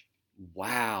beach.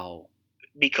 Wow.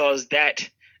 Because that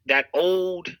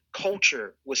old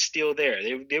culture was still there.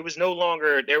 There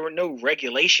were no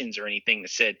regulations or anything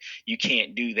that said you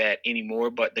can't do that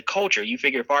anymore. But the culture, you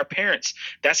figure if our parents,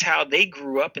 that's how they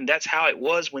grew up and that's how it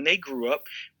was when they grew up,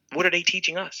 what are they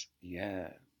teaching us? Yeah.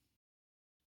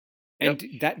 And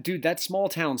that small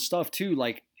town stuff too,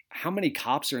 like how many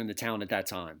cops are in the town at that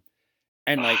time?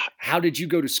 And like, how did you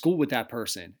go to school with that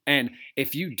person? And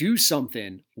if you do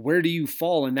something, where do you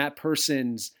fall in that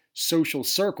person's social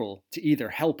circle to either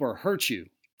help or hurt you?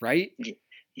 Right?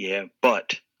 Yeah.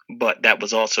 But that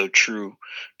was also true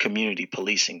community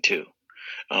policing too.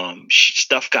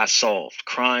 Stuff got solved.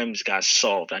 Crimes got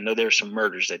solved. I know there's some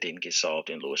murders that didn't get solved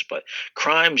in Lewis, but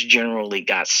crimes generally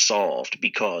got solved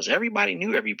because everybody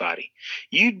knew everybody.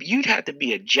 You'd have to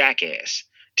be a jackass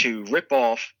to rip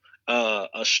off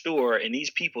a store, and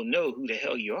these people know who the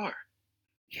hell you are.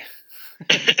 Yeah.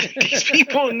 These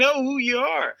people know who you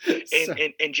are,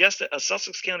 and just a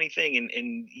Sussex County thing,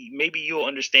 and maybe you'll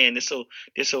understand. This will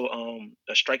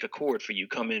strike a chord for you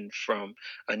coming from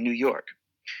New York.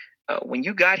 When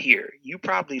you got here, you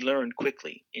probably learned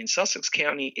quickly. In Sussex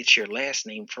County, it's your last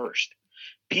name first.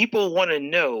 People want to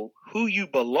know who you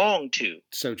belong to.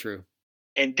 So true.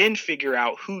 And then figure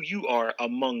out who you are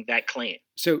among that clan.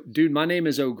 So, dude, my name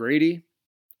is O'Grady.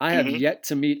 I have yet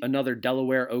to meet another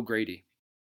Delaware O'Grady.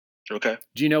 Okay.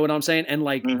 Do you know what I'm saying? And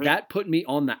like that put me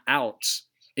on the outs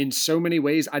in so many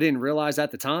ways I didn't realize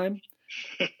at the time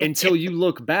until you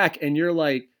look back and you're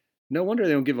like, no wonder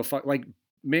they don't give a fuck. Like,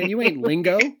 man, you ain't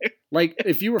Lingo. Like,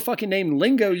 if you were fucking named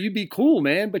Lingo, you'd be cool,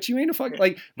 man. But you ain't a fucking,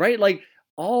 like, right? Like,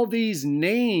 all these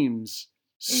names.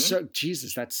 So,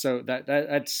 Jesus, that's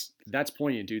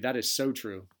poignant, dude. That is so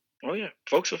true. Oh, yeah.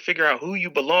 Folks will figure out who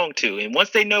you belong to. And once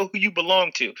they know who you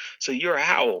belong to, so you're a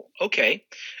Howell. Okay.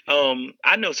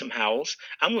 I know some Howells.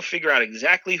 I'm going to figure out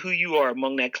exactly who you are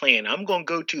among that clan. I'm going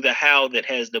to go to the Howell that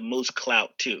has the most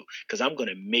clout, too, because I'm going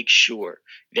to make sure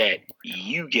that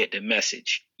you get the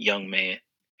message, young man.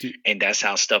 Dude, and that's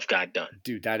how stuff got done.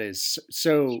 Dude, that is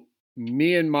so.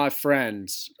 Me and my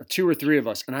friends, 2 or 3 of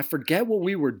us, and I forget what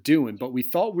we were doing, but we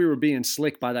thought we were being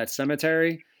slick by that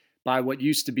cemetery, by what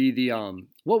used to be the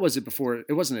what was it before?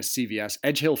 It wasn't a CVS,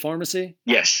 Edge Hill Pharmacy.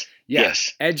 Yes.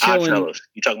 Edge Hill. Oddfellows.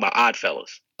 You talking about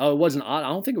Oddfellows? Oh, it wasn't Odd. I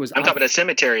don't think it was. I'm talking about the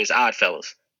cemetery is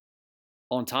Oddfellows.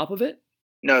 On top of it?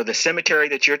 No, the cemetery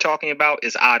that you're talking about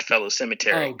is Oddfellows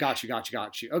Cemetery. Oh, got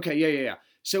you. Okay, yeah.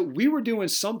 So we were doing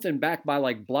something back by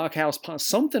like Blockhouse Pond,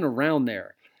 something around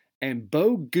there. And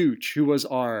Bo Gooch, who was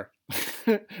our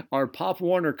Pop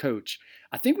Warner coach,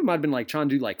 I think we might have been like trying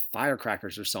to do like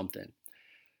firecrackers or something.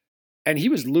 And he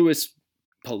was Lewis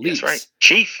Police. That's right.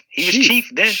 Chief. He was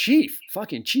chief then.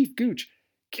 Fucking Chief Gooch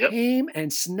came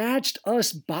and snatched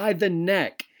us by the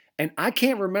neck. And I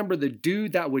can't remember the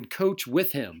dude that would coach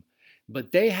with him,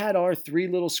 but they had our 3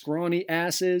 little scrawny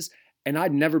asses. And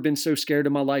I'd never been so scared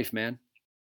in my life, man.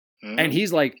 And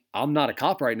he's like, I'm not a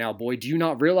cop right now, boy. Do you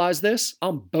not realize this?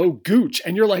 I'm Bo Gooch.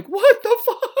 And you're like, what the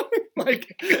fuck?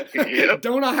 Like,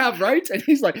 don't I have rights? And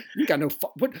he's like, you got no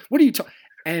what are you talking?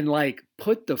 and like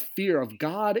put the fear of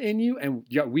God in you. And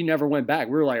yeah, we never went back.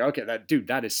 We were like, okay,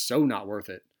 that is so not worth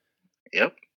it.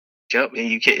 Yep. And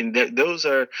you can. Those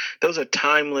are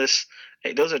timeless.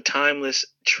 Those are timeless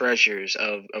treasures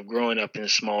of growing up in a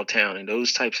small town, and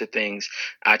those types of things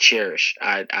I cherish.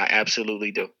 I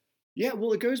absolutely do. Yeah,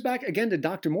 well, it goes back again to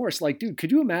Dr. Morse. Like, dude,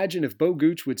 could you imagine if Bo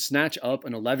Gooch would snatch up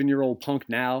an 11-year-old punk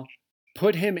now,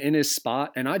 put him in his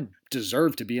spot, and I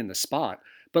deserve to be in the spot.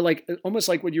 But like, almost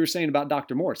like what you were saying about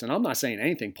Dr. Morse, and I'm not saying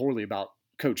anything poorly about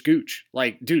Coach Gooch.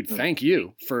 Like, dude, thank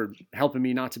you for helping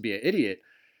me not to be an idiot.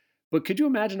 But could you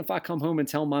imagine if I come home and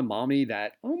tell my mommy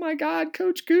that, oh my God,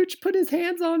 Coach Gooch put his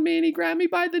hands on me and he grabbed me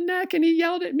by the neck and he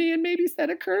yelled at me and maybe said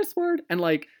a curse word. And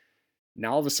like,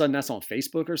 now all of a sudden that's on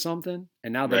Facebook or something.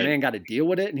 And now the man got to deal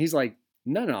with it. And he's like,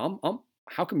 no, I'm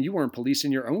how come you weren't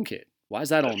policing your own kid? Why is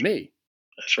that on me?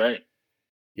 That's right.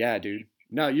 Yeah, dude.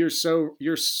 No, you're so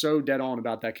dead on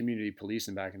about that community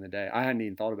policing back in the day. I hadn't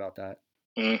even thought about that.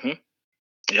 Mm-hmm.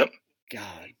 Yep.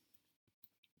 God.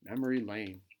 Memory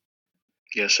lane.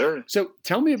 Yes, sir. So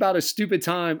tell me about a stupid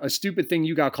thing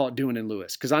you got caught doing in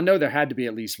Lewis. Because I know there had to be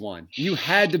at least one. You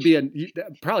had to be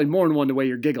probably more than one the way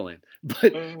you're giggling.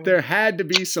 But there had to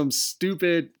be some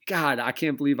stupid, God, I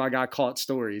can't believe I got caught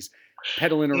stories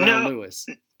peddling around Lewis.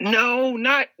 No,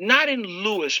 not in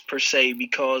Lewis per se,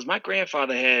 because my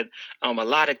grandfather had a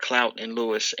lot of clout in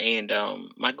Lewis, and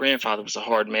my grandfather was a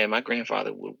hard man. My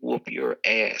grandfather would whoop your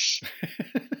ass.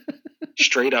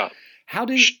 Straight up.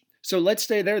 So let's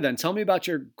stay there then. Tell me about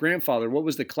your grandfather. What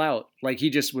was the clout? Like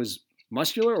he just was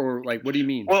muscular, or like what do you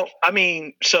mean? Well, I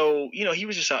mean, so he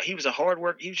was just a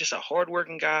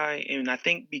hardworking guy, and I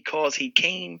think because he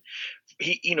came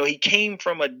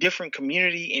from a different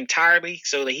community entirely,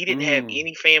 so that he didn't have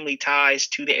any family ties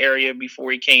to the area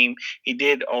before he came. He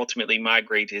did ultimately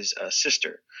migrate his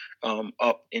sister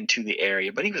up into the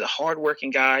area, but he was a hardworking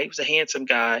guy. He was a handsome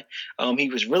guy. He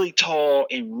was really tall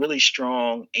and really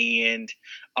strong, and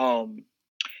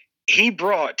he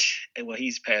brought, well,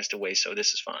 he's passed away, so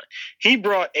this is fine. He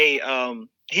brought a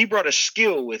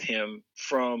skill with him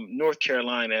from North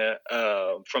Carolina,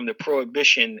 from the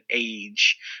Prohibition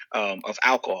age of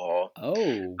alcohol.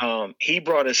 Oh. He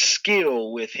brought a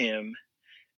skill with him,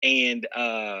 and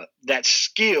that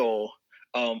skill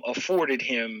afforded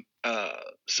him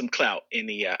some clout in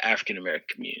the African American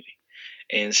community.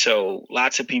 And so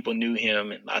lots of people knew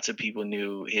him, and lots of people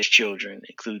knew his children,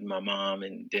 including my mom,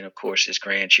 and then of course his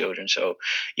grandchildren. So,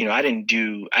 I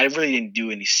really didn't do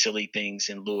any silly things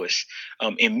in Lewis.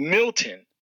 In Milton,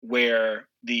 where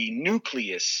the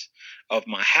nucleus of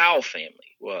my Howell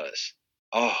family was,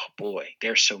 oh boy,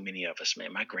 there's so many of us,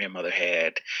 man. My grandmother's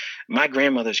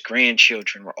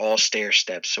grandchildren were all stair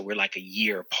steps, so we're like a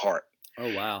year apart.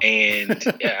 Oh wow! And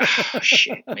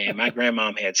shit, man, my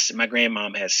grandmom had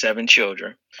 7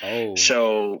 children. Oh,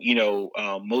 so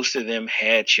most of them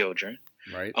had children,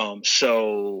 right?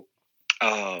 So,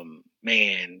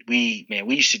 man, we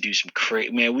used to do some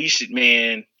crazy.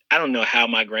 Man, I don't know how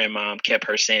my grandmom kept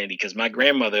her sanity, because my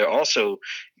grandmother also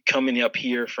coming up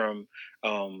here from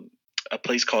a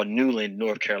place called Newland,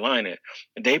 North Carolina,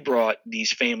 they brought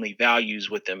these family values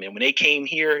with them, and when they came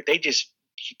here, they just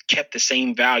kept the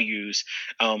same values.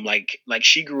 Like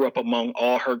she grew up among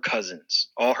all her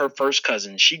first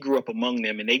cousins. She grew up among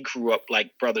them, and they grew up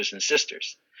like brothers and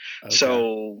sisters. Okay.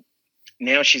 So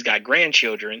now she's got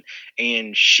grandchildren,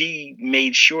 and she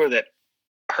made sure that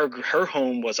her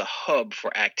home was a hub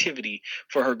for activity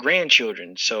for her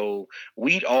grandchildren. So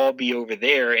we'd all be over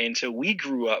there, and so we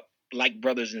grew up like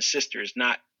brothers and sisters,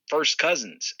 not first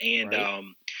cousins. And right.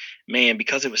 Man,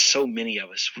 because it was so many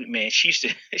of us, man, she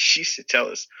used to tell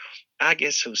us, I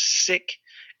get so sick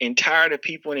and tired of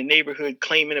people in the neighborhood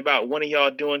claiming about one of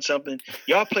y'all doing something.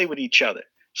 Y'all play with each other.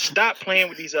 Stop playing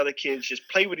with these other kids. Just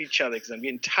play with each other, because I'm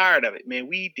getting tired of it. Man,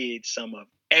 we did some of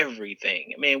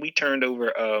everything. Man, we turned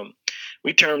over all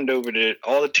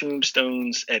the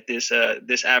tombstones at this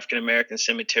African American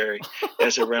cemetery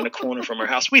that's around the corner from our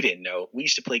house. We didn't know. We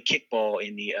used to play kickball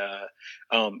in the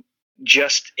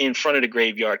just in front of the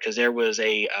graveyard, because there was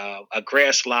a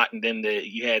grass lot, and then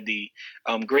you had the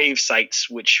grave sites,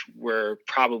 which were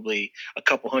probably a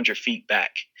couple hundred feet back.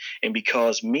 And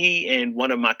because me and one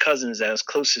of my cousins that I was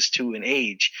closest to in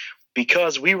age,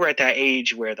 because we were at that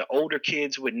age where the older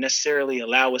kids wouldn't necessarily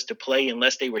allow us to play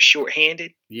unless they were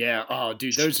shorthanded. Yeah. Oh,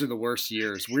 dude, those are the worst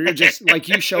years. We're just like,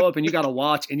 you show up and you got to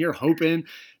watch, and you're hoping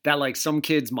that like some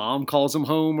kid's mom calls them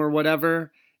home or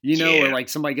whatever. Or like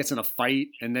somebody gets in a fight,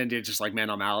 and then they're just like,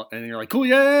 man, I'm out. And you're like, cool,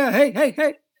 yeah,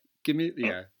 hey, give me,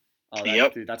 yeah. Oh,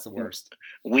 yep. Dude, that's the worst.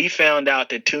 We found out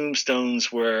that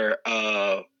tombstones were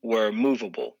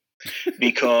movable.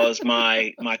 because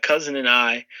my cousin and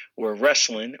I were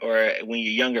wrestling, or when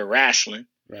you're younger, wrestling.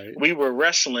 Right. We were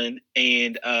wrestling,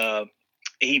 and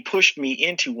he pushed me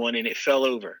into one, and it fell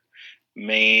over.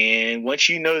 Man, once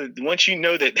you know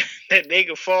that that they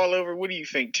could fall over, what do you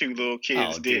think two little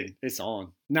kids did? Dude, it's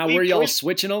on. Now, were y'all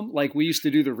switching them like we used to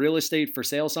do the real estate for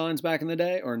sale signs back in the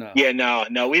day, or no? Yeah,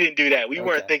 no, we didn't do that. We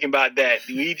weren't thinking about that.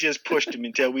 We just pushed them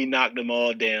until we knocked them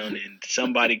all down, and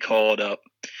somebody called up.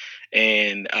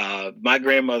 And my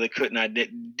grandmother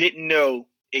didn't know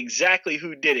exactly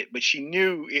who did it, but she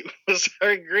knew it was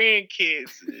her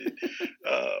grandkids.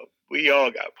 We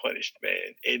all got punished,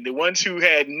 man. And the ones who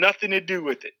had nothing to do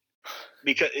with it,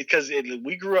 because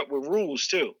we grew up with rules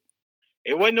too.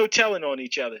 It wasn't no telling on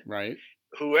each other. Right.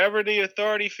 Whoever the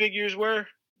authority figures were,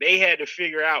 they had to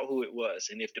figure out who it was.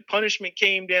 And if the punishment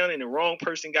came down and the wrong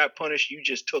person got punished, you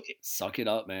just took it. Suck it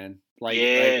up, man.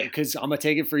 Because I'm going to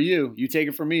take it for you. You take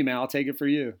it for me, man. I'll take it for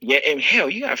you. Yeah, and hell,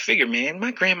 you got to figure, man,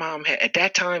 my grandmom had, at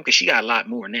that time, because she got a lot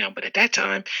more now, but at that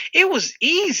time, it was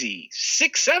easy.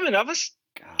 6, 7 of us.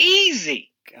 God. Easy.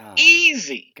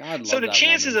 God, so the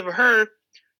chances of her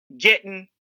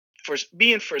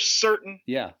being for certain.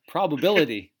 Yeah,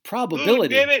 probability. Who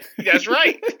did it? That's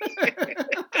right.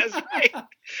 That's right.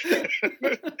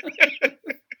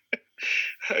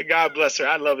 God bless her.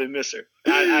 I love and miss her.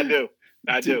 I do.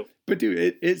 But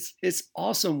dude, it's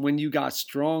awesome when you got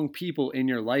strong people in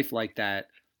your life like that,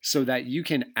 so that you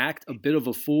can act a bit of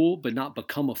a fool but not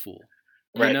become a fool.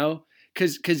 You know,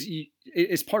 because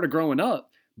it's part of growing up.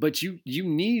 But you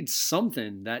need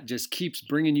something that just keeps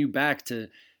bringing you back to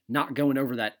not going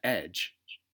over that edge,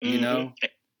 you know?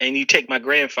 And you take my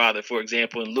grandfather, for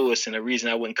example, in Lewis, and the reason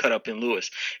I wouldn't cut up in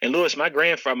Lewis. In Lewis, my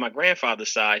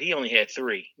grandfather's side, he only had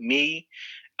 3. Me,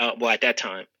 at that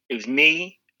time, it was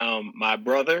me, my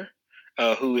brother,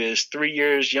 who is 3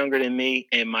 years younger than me,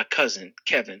 and my cousin,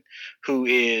 Kevin, who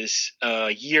is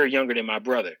a year younger than my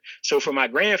brother. So for my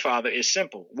grandfather, it's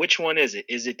simple. Which one is it?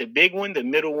 Is it the big one, the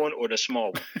middle one, or the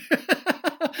small one?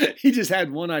 He just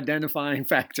had one identifying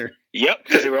factor. Yep,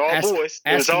 because they were all boys.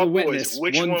 It was all boys.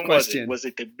 Which one was it? Was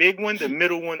it the big one, the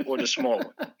middle one, or the small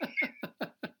one?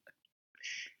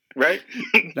 Right?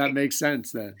 That makes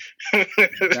sense then.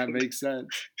 That makes sense.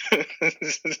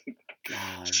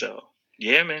 God. So,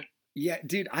 yeah, man. Yeah,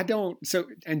 dude, so,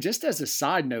 and just as a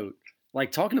side note,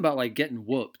 like talking about like getting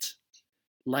whooped,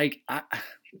 like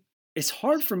it's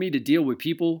hard for me to deal with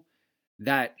people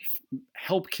that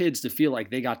help kids to feel like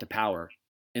they got the power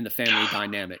in the family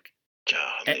dynamic.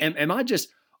 Am I just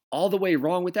all the way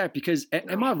wrong with that? Because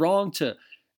am I wrong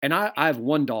and I have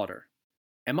one daughter.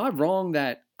 Am I wrong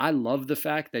that I love the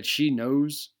fact that she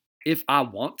knows if I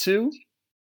want to,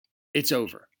 it's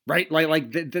over? Right?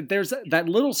 There's that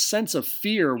little sense of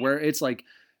fear where it's like,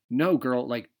 no, girl,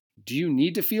 like, do you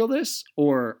need to feel this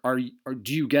or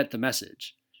do you get the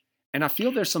message? And I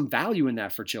feel there's some value in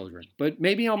that for children, but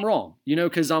maybe I'm wrong,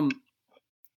 because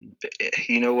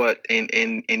you know what,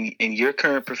 in your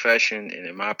current profession and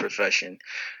in my profession,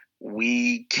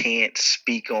 we can't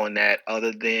speak on that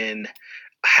other than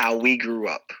how we grew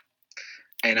up.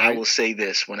 And right. I will say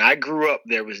this: when I grew up,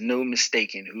 there was no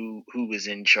mistaking who was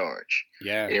in charge.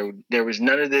 Yeah, there was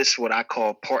none of this what I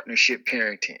call partnership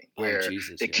parenting, where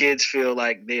the kids feel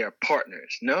like they are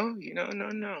partners. No,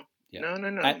 no. Yeah.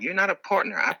 No. You're not a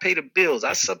partner. I pay the bills.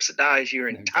 I subsidize your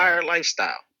entire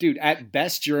lifestyle. Dude, at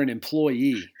best, you're an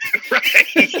employee.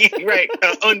 Right.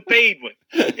 Unpaid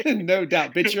one. No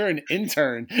doubt. Bitch, you're an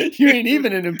intern. You ain't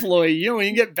even an employee. You don't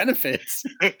even get benefits.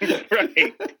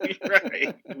 Right.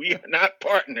 We are not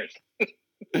partners.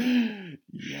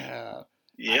 Yeah.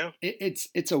 Yeah.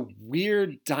 It's a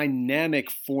weird dynamic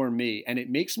for me. And it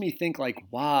makes me think like,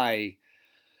 why?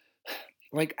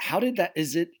 Like, how did that,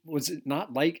 was it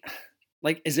not like,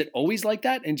 is it always like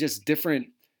that in just different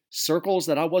circles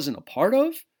that I wasn't a part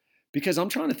of? Because I'm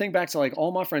trying to think back to like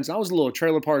all my friends. I was a little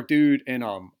trailer park dude in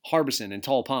Harbison and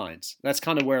Tall Pines. That's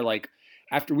kind of where like,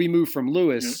 after we moved from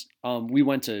Lewis, we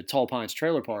went to Tall Pines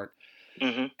Trailer Park.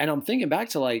 Mm-hmm. And I'm thinking back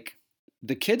to like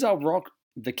the kids I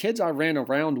ran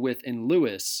around with in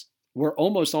Lewis were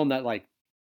almost on that like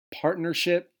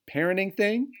partnership parenting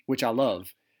thing, which I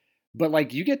love. But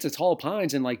like you get to Tall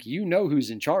Pines and like who's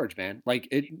in charge, man. Like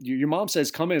your mom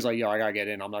says come in, it's like, yo, I gotta get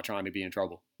in. I'm not trying to be in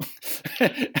trouble.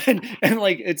 and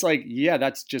like it's like, yeah,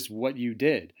 that's just what you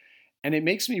did. And it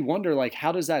makes me wonder, like,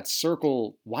 why does that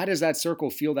circle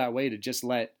feel that way to just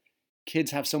let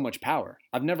kids have so much power?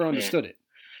 I've never understood it.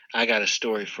 I got a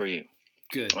story for you.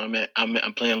 Good.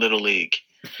 I'm playing Little League.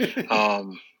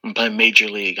 I'm playing Major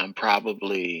League. I'm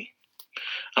probably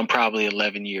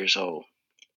 11 years old.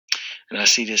 And I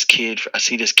see this kid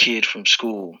from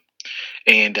school,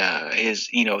 and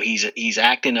he's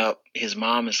acting up. His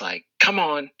mom is like, "Come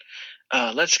on,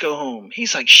 let's go home."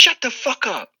 He's like, "Shut the fuck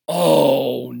up."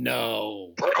 Oh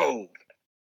no, bro,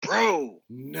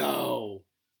 no,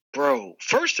 bro.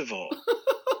 First of all,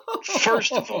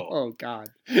 oh god,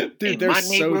 dude, in there's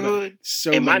my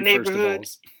neighborhood,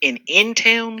 in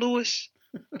town, Lewis,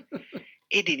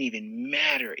 it didn't even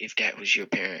matter if that was your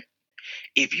parent.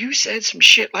 If you said some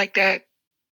shit like that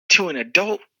to an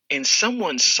adult and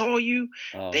someone saw you,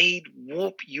 they'd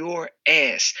whoop your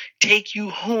ass, take you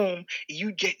home,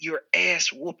 you get your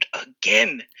ass whooped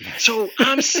again. So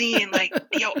I'm seeing like,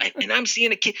 and I'm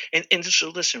seeing a kid, and so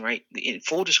listen, right? In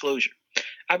full disclosure,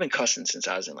 I've been cussing since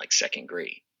I was in like second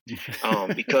grade.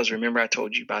 Because remember I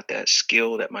told you about that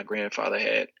skill that my grandfather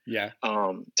had. Yeah.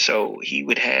 So he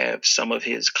would have some of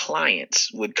his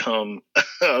clients would come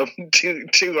to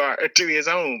his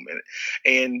home,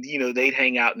 and they'd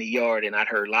hang out in the yard, and I'd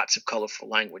heard lots of colorful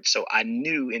language. So I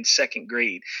knew in second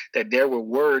grade that there were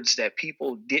words that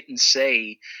people didn't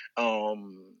say.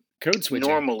 Code switching.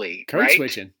 Normally, code right?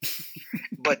 switching.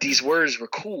 But these words were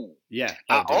cool. Yeah.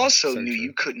 I also knew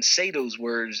you couldn't say those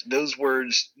words. Those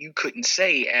words you couldn't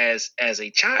say as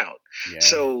a child. Yeah.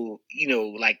 So,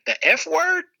 like the F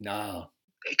word? No.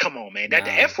 Come on, man. The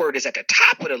F word is at the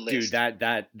top of the list.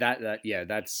 Dude, yeah,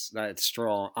 that's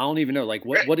straw. I don't even know. Like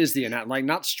what is the like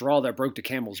not straw that broke the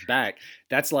camel's back.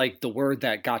 That's like the word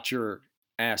that got your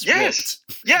ass whooped.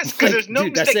 Yes, because there's no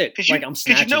dude, mistake. That's it. Like I'm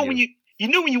snatching when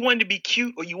you wanted to be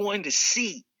cute or you wanted to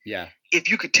see. Yeah.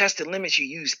 If you could test the limits, you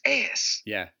use ass.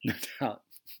 Yeah.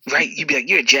 Right? You'd be like,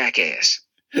 you're a jackass.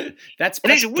 That's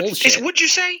bullshit. What'd you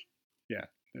say? Yeah.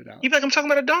 No. You'd be like, I'm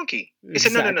talking about a donkey. He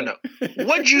said, no.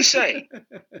 What'd you say?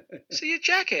 So you're a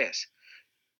jackass.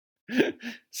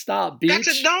 Stop, beach.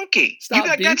 That's a donkey. You'd be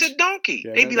like, that's a donkey.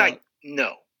 Yeah, they'd be like,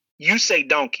 no. You say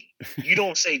donkey. You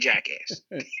don't say jackass.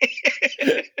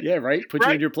 Yeah, right? Put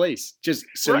you in your place. Just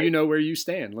so you know where you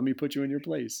stand. Let me put you in your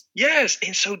place. Yes.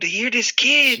 And so to hear this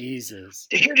kid. Jesus.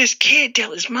 To hear this kid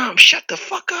tell his mom, shut the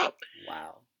fuck up.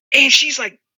 Wow. And she's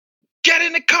like, get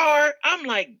in the car. I'm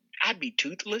like, I'd be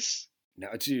toothless. No,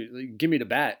 dude, give me the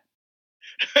bat.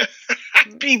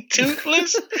 I'd be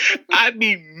toothless. I'd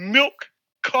be milk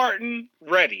carton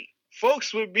ready.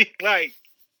 Folks would be like,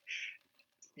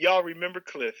 y'all remember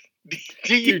Cliff?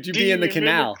 Dude, you'd be in the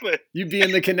canal. You'd be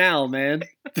in the canal, man.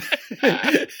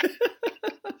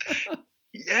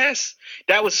 Yes.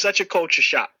 That was such a culture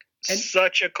shock.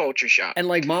 Such a culture shock. And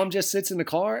like mom just sits in the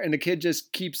car and the kid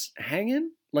just keeps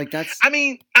hanging? Like that's I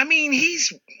mean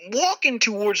he's walking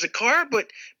towards the car,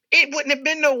 but it wouldn't have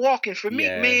been no walking for me,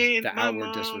 man. The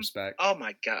outward disrespect. Oh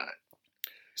my God.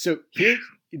 So here,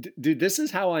 dude, this is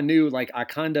how I knew like I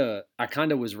kinda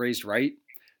was raised right.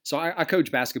 So I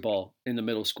coach basketball in the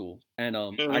middle school, and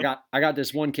I got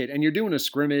this one kid, and you're doing a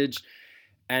scrimmage,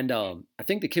 and I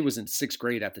think the kid was in 6th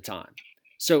grade at the time.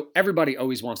 So everybody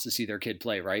always wants to see their kid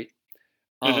play, right?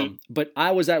 But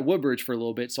I was at Woodbridge for a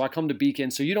little bit, so I come to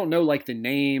Beacon, so you don't know like the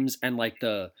names and like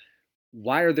the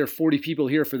why are there 40 people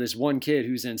here for this one kid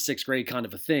who's in 6th grade kind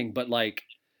of a thing. But like,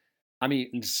 I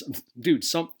mean, dude,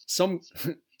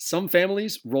 some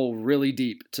families roll really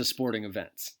deep to sporting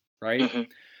events, right? Mm-hmm.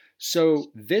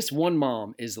 So this one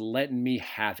mom is letting me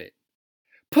have it.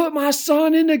 Put my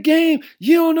son in the game.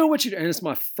 You don't know what you do. And it's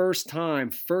my first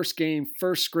time, first game,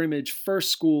 first scrimmage,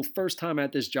 first school, first time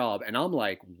at this job. And I'm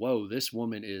like, whoa, this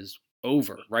woman is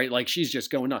over, right? Like she's just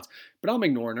going nuts. But I'm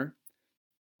ignoring her.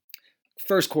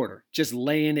 First quarter, just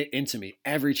laying it into me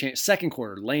every chance. Second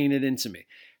quarter, laying it into me.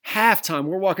 Halftime,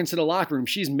 we're walking to the locker room.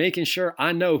 She's making sure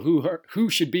I know who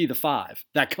should be the 5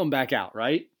 that come back out,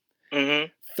 right? Mm-hmm.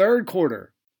 Third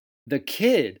quarter, the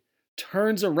kid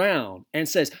turns around and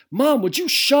says, Mom, would you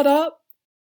shut up?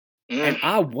 And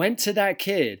I went to that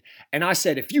kid and I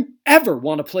said, if you ever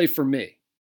want to play for me,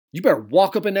 you better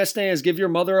walk up in that stands, give your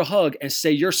mother a hug and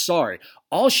say you're sorry.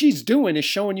 All she's doing is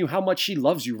showing you how much she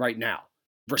loves you right now.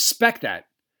 Respect that.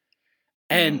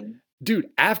 And dude,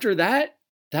 after that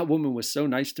woman was so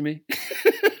nice to me.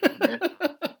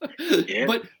 Yeah.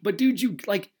 But dude,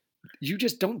 you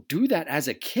just don't do that as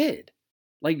a kid.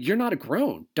 Like you're not a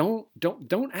grown. Don't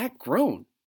act grown.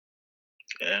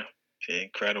 Yeah.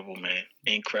 Incredible, man.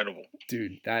 Incredible.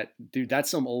 Dude, that's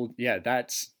some old,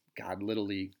 that's God, Little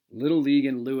League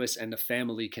and Lewis and the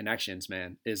family connections,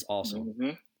 man, is awesome.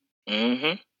 Mm-hmm.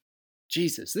 Mm-hmm.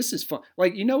 Jesus, this is fun.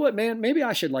 Like, you know what, man? Maybe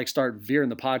I should like start veering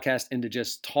the podcast into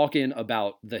just talking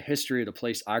about the history of the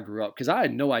place I grew up. Cause I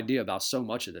had no idea about so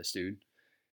much of this, dude.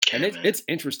 And it's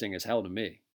interesting as hell to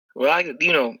me. Well,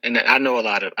 and I know a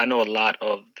lot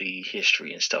of the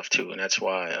history and stuff too, and that's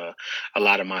why a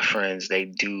lot of my friends, they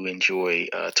do enjoy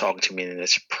talking to me, and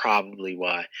that's probably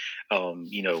why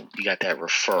you got that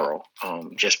referral,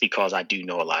 just because I do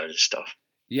know a lot of this stuff.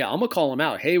 Yeah, I'm gonna call him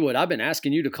out. Haywood, I've been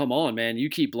asking you to come on, man. You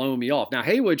keep blowing me off. Now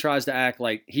Haywood tries to act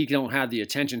like he don't have the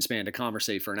attention span to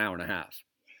conversate for an hour and a half,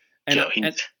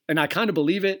 and I kind of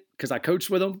believe it because I coached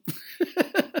with him.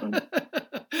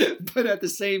 But at the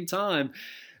same time,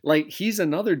 like, he's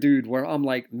another dude where I'm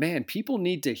like, man, people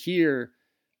need to hear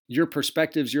your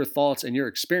perspectives, your thoughts, and your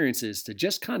experiences to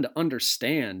just kind of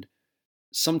understand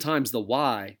sometimes the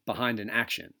why behind an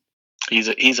action.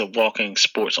 He's a walking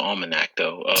sports almanac,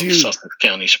 though, of Sussex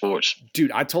County sports.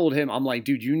 Dude, I told him, I'm like,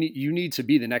 dude, you need to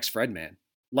be the next Fred Man.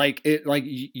 Like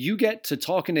you get to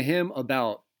talking to him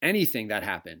about anything that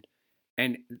happened,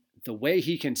 and the way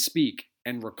he can speak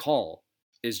and recall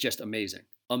is just amazing.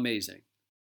 Amazing.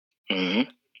 Mm-hmm.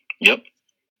 Yep.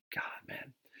 God,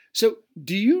 man. So,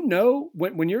 do you know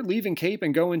when you're leaving Cape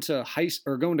and going to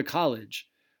going to college,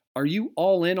 are you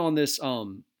all in on this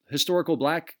historical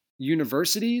Black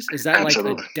universities? Is that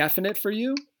Absolutely. Like a definite for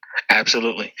you?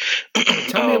 Absolutely.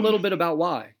 Tell me a little bit about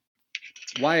why.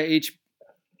 Why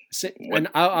and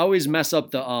I always mess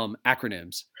up the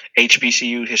acronyms.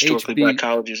 HBCU, historically Black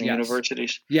colleges and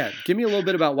universities. Yeah, give me a little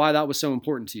bit about why that was so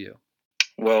important to you.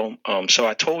 Well, so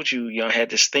I told you, I had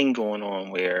this thing going on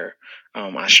where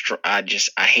I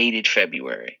hated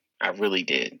February. I really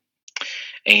did.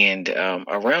 And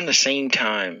around the same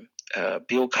time,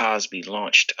 Bill Cosby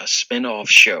launched a spinoff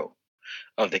show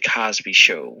of The Cosby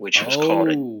Show, which was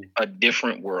called A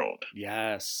Different World.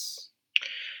 Yes.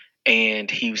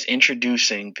 And he was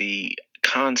introducing the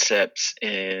concepts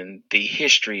and the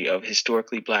history of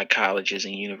historically Black colleges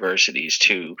and universities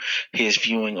to his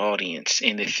viewing audience.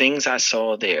 And the things I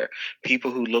saw there,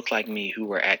 people who looked like me who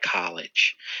were at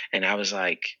college. And I was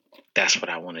like, that's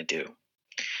what I want to do.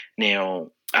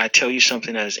 Now, I tell you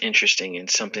something that is interesting and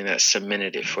something that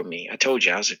cemented it for me. I told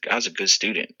you I was a good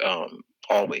student,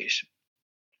 always.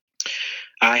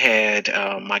 I had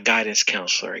my guidance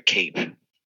counselor at Cape.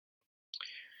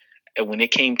 And when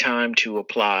it came time to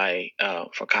apply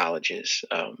for colleges,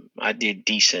 I did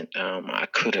decent. I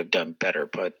could have done better,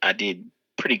 but I did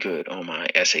pretty good on my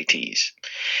SATs.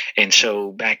 And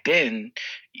so back then,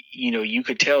 you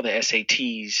could tell the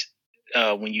SATs,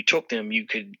 when you took them, you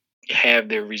could have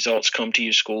their results come to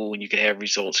your school, and you could have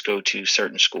results go to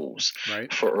certain schools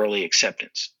for early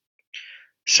acceptance.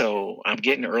 So I'm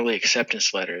getting early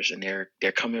acceptance letters, and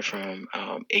they're coming from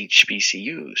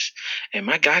HBCUs. And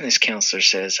my guidance counselor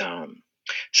says,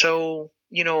 so,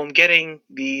 I'm getting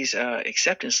these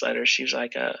acceptance letters. She was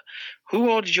like, who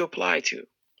all did you apply to?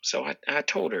 So I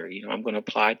told her, I'm going to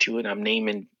apply to it. I'm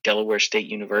naming Delaware State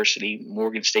University,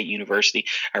 Morgan State University.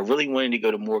 I really wanted to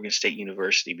go to Morgan State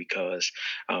University because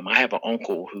I have an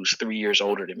uncle who's 3 years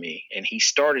older than me, and he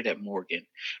started at Morgan,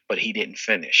 but he didn't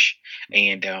finish.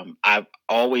 And I've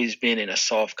always been in a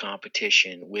soft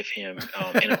competition with him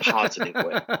in a positive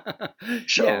way.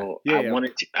 So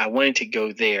I wanted to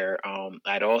go there.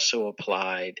 I'd also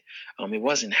applied. It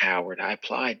wasn't Howard. I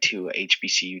applied to a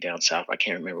HBCU down south. I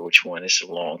can't remember which one. It's a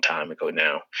long time ago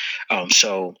now.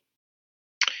 So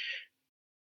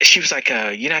she was like,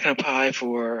 you're not going to apply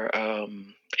for,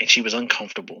 and she was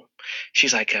uncomfortable.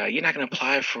 She's like, you're not going to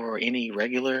apply for any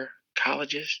regular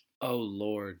colleges? Oh,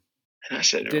 Lord. And I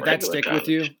said, did that stick with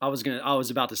you? I was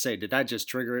about to say, did that just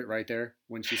trigger it right there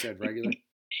when she said regular?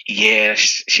 Yeah.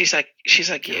 She's like,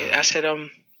 yeah. I said,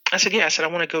 yeah. I said, I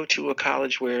want to go to a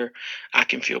college where I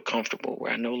can feel comfortable,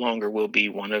 where I no longer will be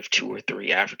one of 2 or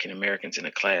 3 African Americans in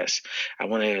a class. I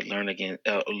want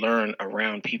to learn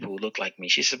around people who look like me.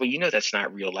 She said, well, that's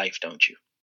not real life, don't you?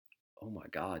 Oh my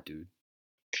God, dude.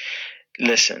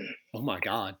 Listen. Oh my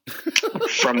God.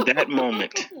 From that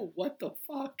moment. What the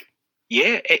fuck?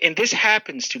 Yeah, and this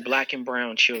happens to Black and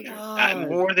brown children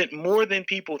more than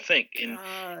people think. And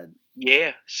God.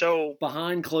 Yeah, so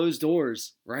behind closed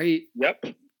doors, right? Yep.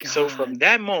 God. So from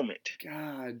that moment,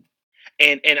 God,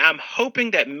 and I'm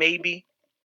hoping that maybe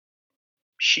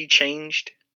she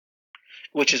changed,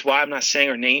 which is why I'm not saying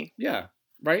her name. Yeah,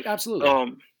 right.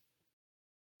 Absolutely.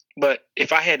 But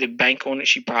if I had to bank on it,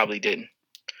 she probably didn't.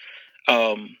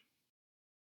 I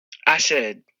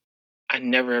said, I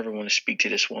never ever want to speak to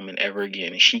this woman ever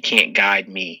again, and she can't guide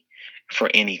me for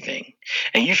anything.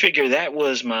 And you figure that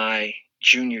was my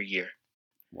junior year.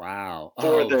 Wow.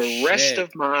 For the rest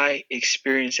of my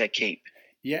experience at Cape.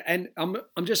 Yeah, and I'm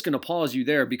just gonna pause you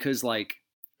there because I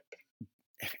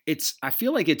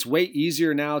feel like it's way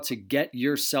easier now to get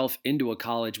yourself into a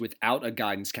college without a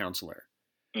guidance counselor.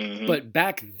 Mm-hmm. But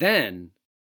back then,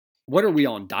 What are we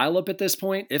on, dial-up at this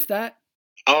point, if that?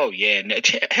 Oh yeah,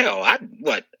 hell,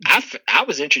 I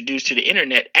was introduced to the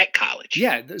internet at college.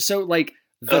 Yeah, so like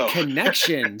the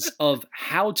connections of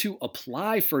how to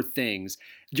apply for things,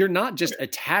 you're not just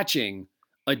attaching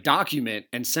a document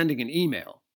and sending an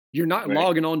email. You're not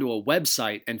logging onto a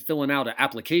website and filling out an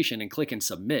application and clicking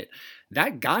submit.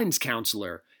 That guidance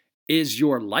counselor is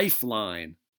your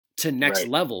lifeline to next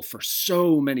level for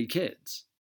so many kids.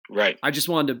 Right. I just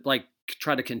wanted to like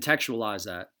try to contextualize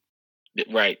that.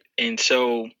 Right. And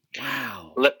so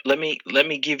wow. Let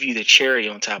me give you the cherry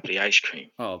on top of the ice cream.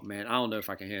 Oh man, I don't know if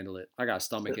I can handle it. I got a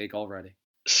stomach ache already.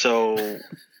 So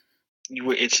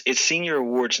it's senior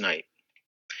awards night.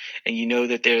 And you know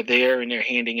that they're there and they're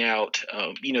handing out,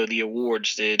 the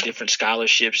awards, the different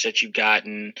scholarships that you've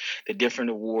gotten, the different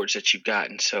awards that you've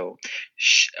gotten. So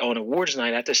on awards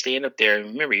night, I have to stand up there.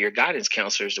 And remember, your guidance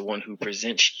counselor is the one who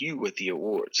presents you with the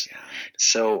awards. God.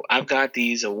 So I've got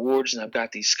these awards and I've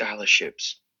got these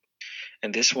scholarships.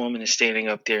 And this woman is standing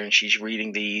up there and she's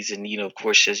reading these and, of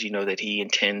course, says, that he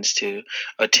intends to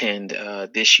attend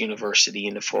this university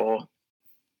in the fall.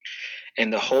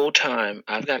 And the whole time,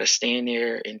 I've got to stand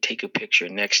there and take a picture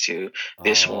next to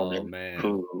this woman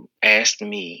who asked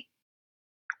me,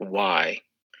 why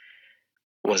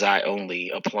was I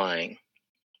only applying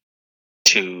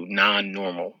to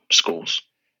non-normal schools?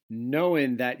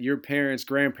 Knowing that your parents,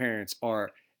 grandparents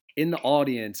are in the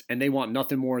audience and they want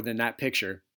nothing more than that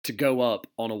picture to go up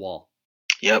on a wall.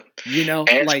 Yep.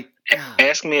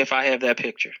 Ask me if I have that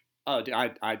picture. Oh,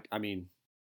 I mean...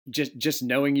 Just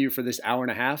knowing you for this hour and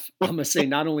a half, I'm gonna say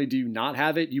not only do you not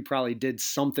have it, you probably did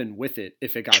something with it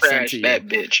if it got sent to you. Trash that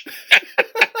bitch.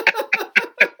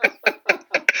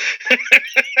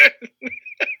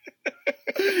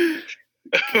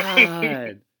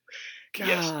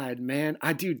 God, man,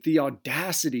 the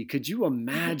audacity. Could you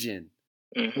imagine?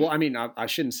 Mm-hmm. Well, I mean, I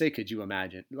shouldn't say could you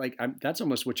imagine. Like, that's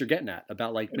almost what you're getting at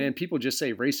about like, man, people just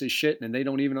say racist shit and they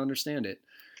don't even understand it.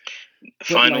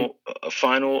 Final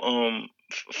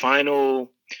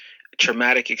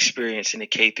traumatic experience in the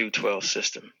K through 12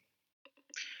 system.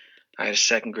 I had a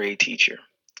second grade teacher.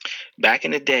 Back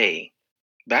in the day,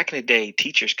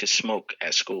 teachers could smoke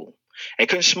at school. They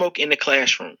couldn't smoke in the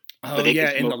classroom. Oh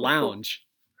yeah, in the lounge.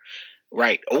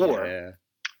 Right. Or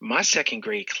my second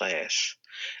grade class,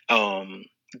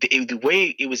 the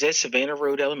way it was at Savannah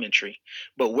Road Elementary,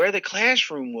 but where the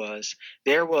classroom was,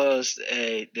 there was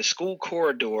the school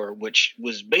corridor, which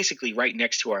was basically right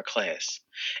next to our class.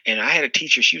 And I had a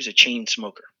teacher, she was a chain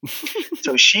smoker.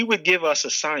 So she would give us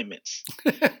assignments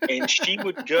and she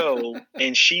would go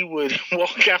and she would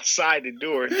walk outside the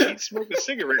door and she'd smoke a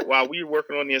cigarette while we were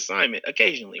working on the assignment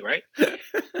occasionally, right?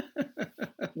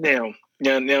 Now,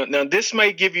 this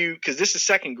might give you, because this is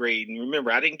second grade, and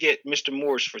remember, I didn't get Mr.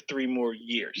 Morse for 3 more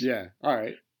years. Yeah, all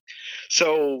right.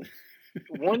 So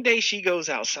one day she goes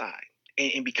outside,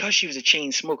 and because she was a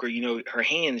chain smoker, her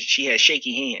hands, she had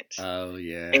shaky hands. Oh,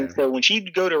 yeah. And so when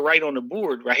she'd go to write on the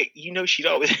board, right, she'd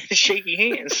always have shaky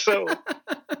hands. So,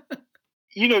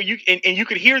 you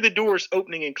could hear the doors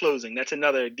opening and closing. That's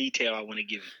another detail I want to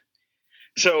give you.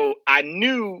 So I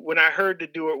knew when I heard the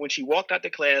door, when she walked out the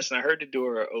class and I heard the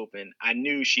door open, I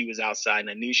knew she was outside and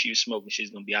I knew she was smoking. She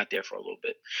was going to be out there for a little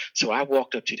bit. So I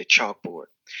walked up to the chalkboard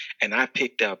and I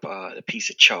picked up a piece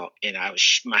of chalk and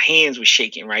my hands were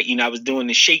shaking, right? I was doing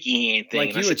the shaky hand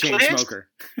thing. Like you a chain smoker.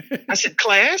 I said,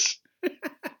 class,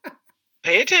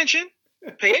 pay attention.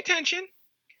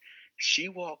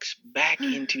 She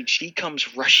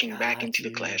comes rushing back into the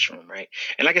classroom, right?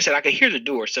 And like I said, I could hear the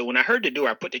door. So when I heard the door,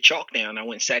 I put the chalk down. I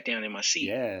went and sat down in my seat.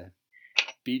 Yeah.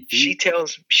 She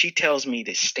tells me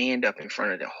to stand up in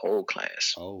front of the whole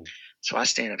class. Oh. So I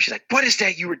stand up. She's like, what is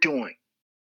that you were doing?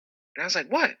 And I was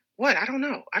like, what? What? I don't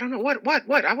know.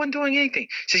 What? I wasn't doing anything.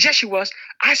 She says, yes, you was.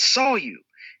 I saw you.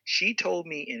 She told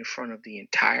me in front of the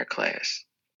entire class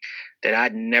that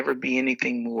I'd never be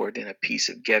anything more than a piece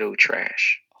of ghetto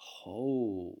trash.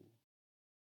 Oh.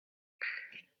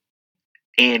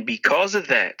 And because of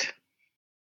that,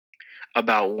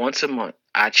 about once a month,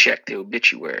 I check the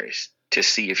obituaries to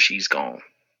see if she's gone.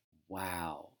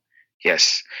 Wow.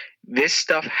 Yes. This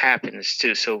stuff happens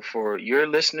too. So for your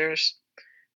listeners,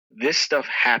 this stuff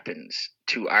happens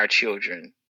to our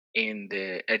children in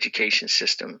the education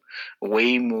system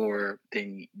way more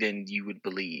than you would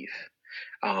believe.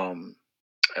 I'm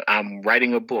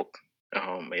writing a book.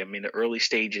 I'm in the early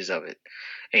stages of it,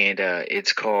 and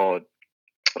it's called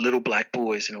Little Black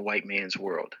Boys in a White Man's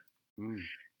World.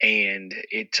 And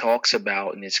it talks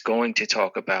about, and it's going to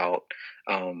talk about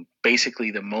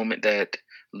basically the moment that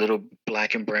little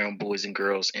black and brown boys and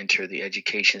girls enter the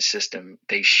education system,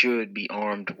 they should be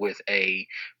armed with a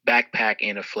backpack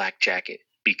and a flak jacket,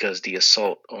 because the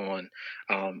assault on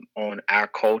our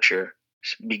culture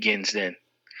begins then.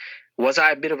 Was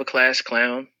I a bit of a class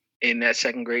clown in that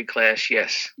second grade class?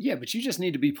 Yes. Yeah, but you just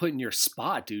need to be put in your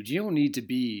spot, dude. You don't need to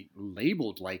be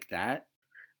labeled like that.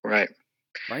 Right.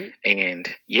 Right. And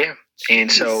yeah.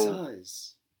 And so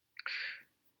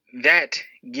that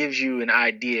gives you an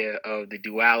idea of the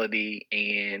duality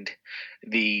and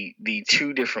the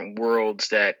two different worlds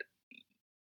that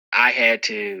I had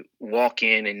to walk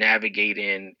in and navigate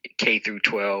in K through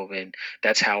 12. And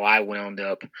that's how I wound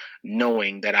up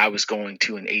knowing that I was going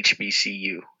to an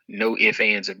HBCU. No ifs,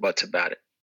 ands, or buts about it.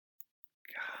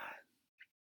 God.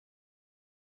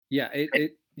 Yeah,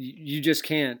 you just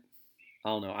can't. I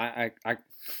don't know.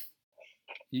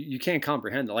 You can't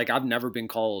comprehend that. Like, I've never been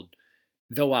called,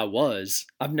 though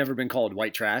I've never been called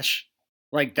white trash.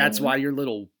 Like, that's why your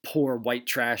little poor white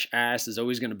trash ass is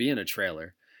always going to be in a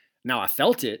trailer. Now, I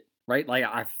felt it, right? Like,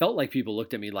 I felt like people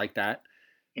looked at me like that.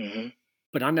 Mm-hmm.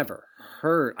 But I never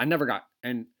got,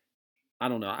 and I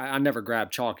don't know. I never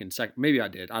grabbed chalk in second. Maybe I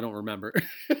did. I don't remember.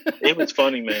 It was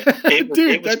funny, man.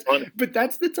 It was funny. But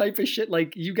that's the type of shit,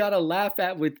 like, you got to laugh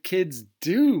at what kids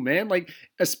do, man. Like,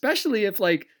 especially if,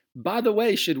 like, by the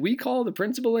way, should we call the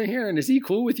principal in here? And is he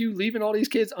cool with you leaving all these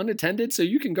kids unattended so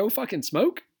you can go fucking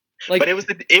smoke? Like, but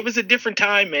it was a different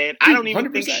time, man. Dude, I don't even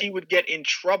 100%. Think she would get in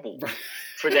trouble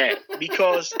for that,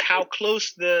 because how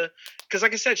close because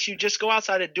like I said, she'd just go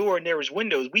outside the door and there was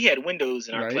windows. We had windows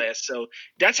in our class. So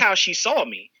that's how she saw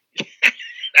me.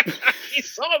 She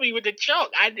saw me with the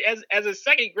chalk. As a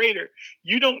second grader,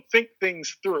 you don't think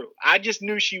things through. I just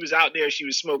knew she was out there. She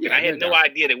was smoking. Yeah, I had no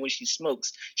idea that when she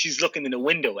smokes, she's looking in the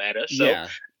window at us. So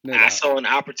I saw an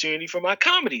opportunity for my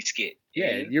comedy skit.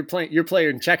 Yeah, you're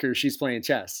playing checkers. She's playing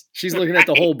chess. She's looking at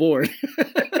the whole board.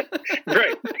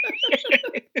 Right.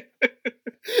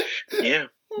 Yeah.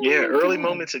 Yeah. Early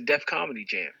moments of Def Comedy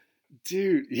Jam.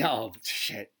 Dude. Yeah. Oh,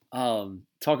 shit.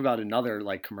 Talk about another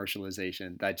like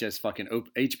commercialization that just fucking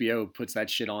HBO puts that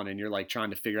shit on, and you're like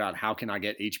trying to figure out how can I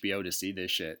get HBO to see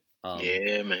this shit.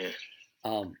 Yeah, man.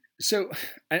 So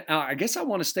I guess I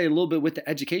want to stay a little bit with the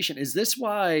education. Is this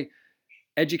why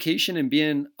education and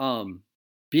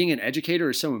being an educator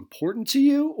is so important to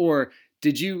you, or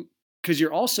did you? Because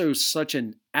you're also such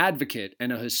an advocate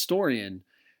and a historian.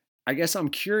 I guess I'm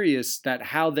curious that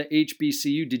how the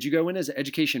HBCU, did you go in as an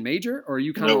education major, or are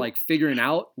you kind of like figuring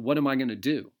out what am I going to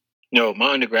do? No,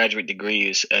 my undergraduate degree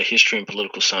is history and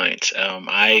political science.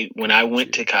 When I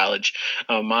went to college,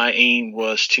 my aim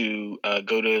was to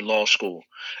go to law school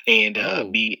and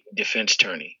be defense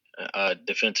attorney.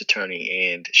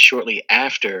 And shortly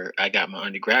after I got my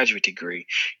undergraduate degree,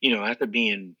 after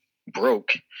being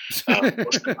broke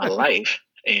most of my life,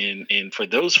 and for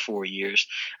those 4 years,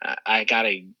 I got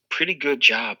a pretty good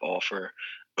job offer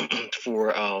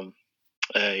for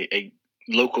a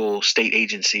local state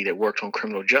agency that worked on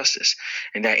criminal justice.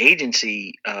 And that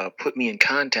agency put me in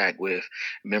contact with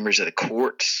members of the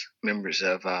courts, members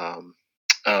of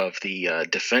the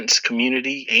defense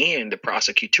community and the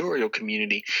prosecutorial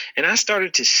community. And I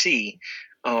started to see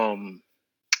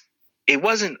it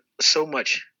wasn't so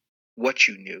much what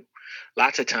you knew.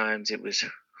 Lots of times it was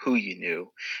who you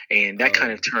knew. And that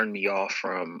kind of turned me off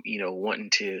from, wanting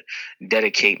to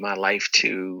dedicate my life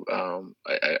to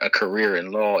a career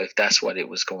in law, if that's what it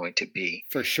was going to be.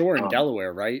 For sure in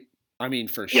Delaware, right? I mean,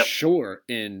 for sure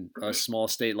in a small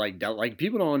state like Delaware. Like,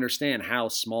 people don't understand how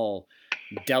small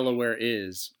Delaware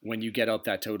is when you get up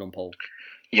that totem pole.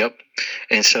 Yep.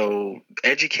 And so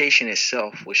education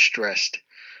itself was stressed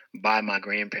by my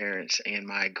grandparents and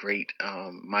my great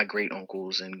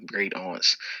uncles and great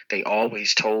aunts. They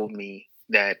always told me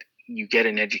that you get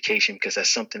an education because that's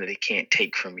something that they can't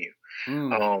take from you.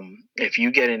 If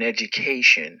you get an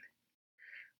education,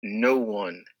 no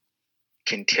one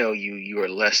can tell you are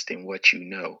less than what you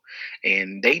know.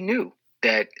 And they knew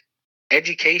that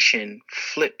education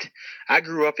flipped. I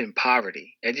grew up in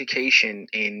poverty. Education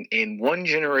in one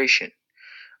generation.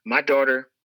 My daughter,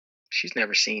 she's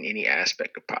never seen any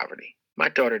aspect of poverty. My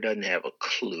daughter doesn't have a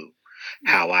clue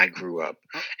how I grew up.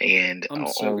 And I'm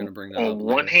so going to bring that up. On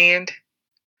one hand,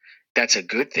 that's a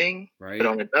good thing. Right. But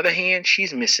on the other hand,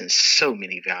 she's missing so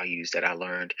many values that I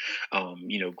learned,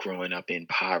 growing up in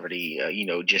poverty,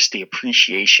 just the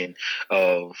appreciation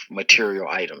of material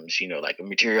items, like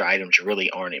material items really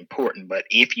aren't important. But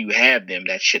if you have them,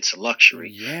 that shit's a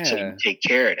luxury. Yeah. So you take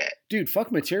care of that. Dude,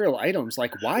 fuck material items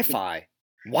like Wi-Fi.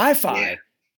 Wi-Fi. Yeah.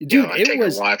 Dude, I take her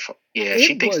Wi-Fi. Yeah,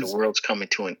 she thinks the world's coming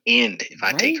to an end if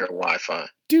I take her Wi-Fi.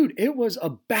 Dude, it was a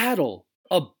battle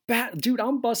Dude,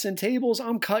 I'm bussing tables.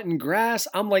 I'm cutting grass.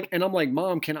 I'm like,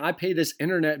 Mom, can I pay this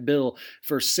internet bill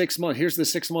for 6 months? Here's the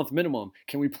 6-month minimum.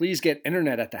 Can we please get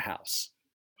internet at the house?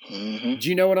 Mm-hmm. Do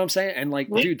you know what I'm saying? And like,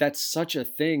 Yeah. dude, that's such a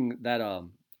thing that,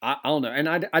 I don't know. And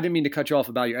I didn't mean to cut you off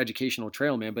about your educational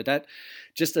trail, man, but that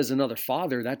just as another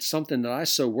father, that's something that I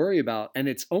so worry about. And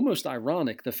it's almost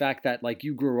ironic, the fact that like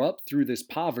you grew up through this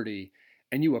poverty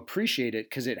and you appreciate it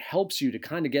because it helps you to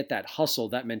kind of get that hustle,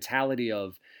 that mentality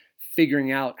of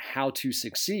figuring out how to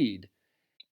succeed.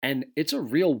 And it's a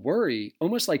real worry,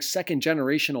 almost like second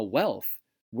generational wealth,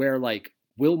 where like,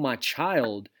 will my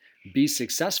child be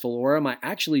successful, or am I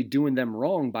actually doing them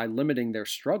wrong by limiting their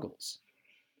struggles?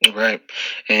 Right.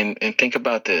 And think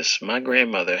about this. My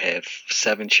grandmother had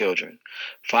 7 children.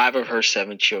 5 of her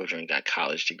 7 children got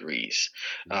college degrees.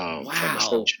 Wow.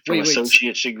 From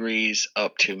associate's degrees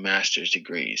up to master's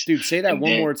degrees. Dude, say that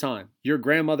one more time. Your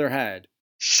grandmother had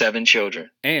 7 children.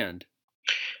 And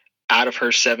out of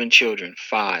her 7 children,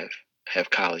 5 have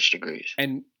college degrees.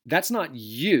 And that's not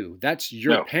you. That's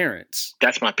your parents.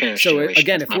 That's my parents' so generation.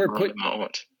 Again, that's if we're put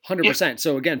 100%. Yeah.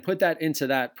 So again, put that into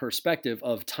that perspective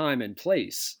of time and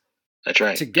place. That's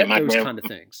right. To get those kind of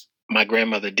things. My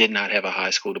grandmother did not have a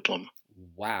high school diploma.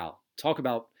 Wow. Talk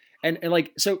about and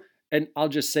like so. And I'll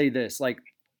just say this, like,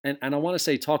 and I want to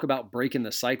say talk about breaking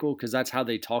the cycle, because that's how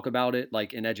they talk about it,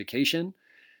 like in education.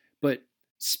 But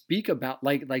speak about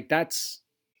like that's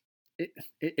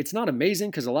it's not amazing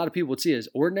because a lot of people would see it as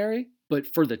ordinary,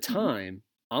 but for the time,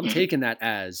 I'm taking that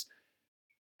as,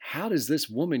 how does this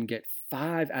woman get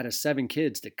 5 out of 7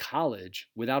 kids to college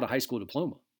without a high school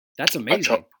diploma? That's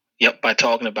amazing. By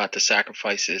talking about the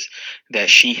sacrifices that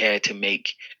she had to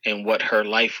make and what her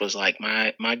life was like.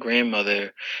 My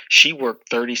grandmother, she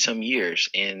worked 30 some years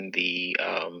in the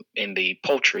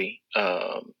poultry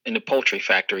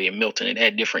factory in Milton. It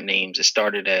had different names. It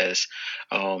started as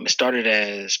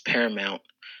Paramount.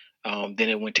 Then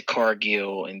it went to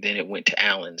Cargill, and then it went to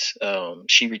Allen's.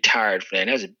 She retired from that. And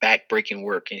that was backbreaking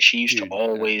work. And she used to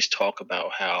always talk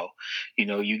about how,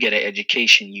 you get an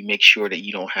education, you make sure that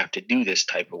you don't have to do this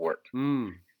type of work.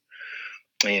 Mm.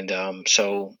 And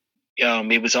so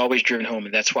it was always driven home.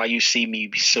 And that's why you see me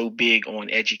be so big on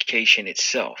education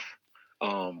itself.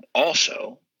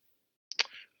 Also,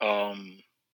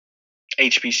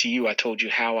 HBCU, I told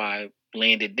you how I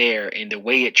landed there and the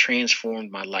way it transformed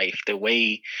my life, the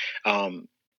way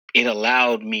it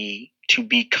allowed me to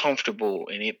be comfortable,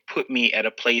 and it put me at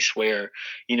a place where,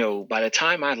 by the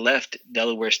time I left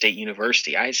Delaware State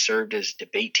University, I served as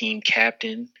debate team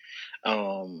captain.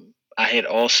 I had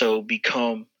also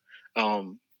become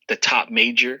the top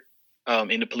major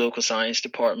in the political science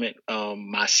department.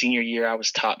 My senior year, I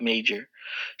was top major.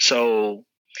 So,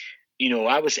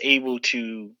 I was able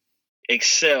to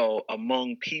excel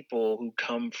among people who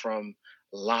come from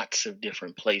lots of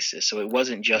different places. So it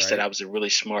wasn't just that I was a really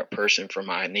smart person from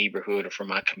my neighborhood or from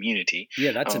my community.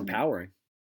 Yeah, that's empowering.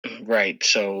 Right.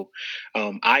 So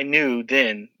I knew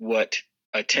then what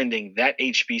attending that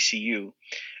HBCU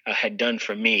had done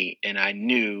for me, and I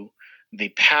knew the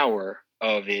power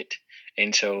of it.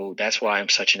 And so that's why I'm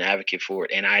such an advocate for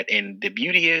it. And the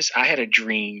beauty is, I had a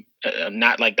dream,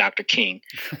 not like Dr. King,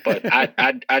 but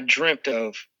I dreamt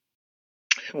of,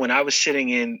 when I was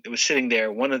sitting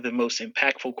there, one of the most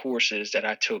impactful courses that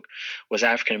I took was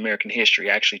African American history.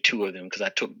 Actually, 2 of them, because I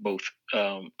took both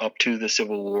up to the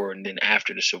Civil War and then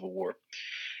after the Civil War.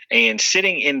 And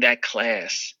sitting in that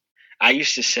class, I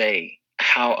used to say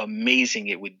how amazing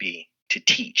it would be to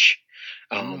teach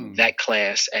that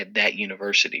class at that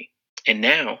university. And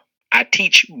now I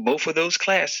teach both of those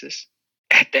classes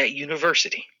at that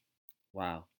university.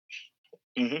 Wow.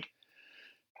 Mm-hmm.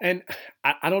 And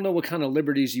I don't know what kind of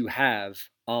liberties you have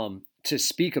to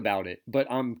speak about it, but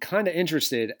I'm kind of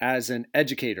interested as an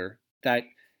educator that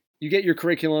you get your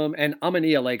curriculum, and I'm an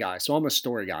ELA guy, so I'm a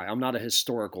story guy. I'm not a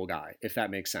historical guy, if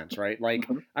that makes sense, right? Like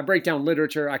I break down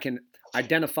literature. I can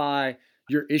identify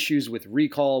your issues with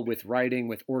recall, with writing,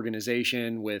 with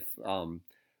organization, with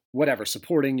whatever,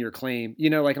 supporting your claim.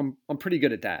 Like I'm pretty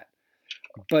good at that.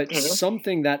 But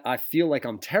something that I feel like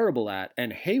I'm terrible at,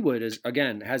 and Haywood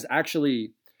has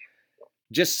actually,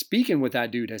 just speaking with that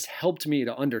dude has helped me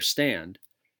to understand.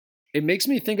 It makes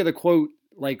me think of the quote,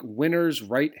 like, winners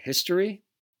write history.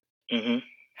 Mm-hmm.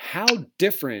 How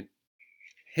different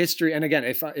history, and again,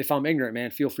 if I'm ignorant,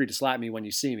 man, feel free to slap me when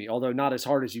you see me, although not as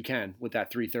hard as you can with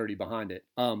that 330 behind it.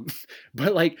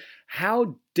 But like,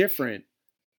 how different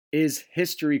is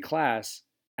history class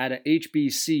at a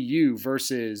HBCU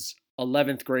versus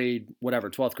 11th grade,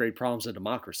 12th grade problems of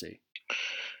democracy?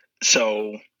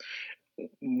 So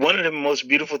one of the most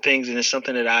beautiful things, and it's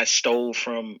something that I stole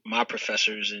from my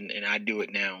professors, and I do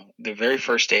it now. The very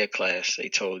first day of class, they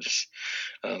told us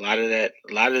a lot of that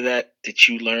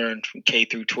you learned from K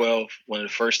through 12. One of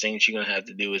the first things you're gonna have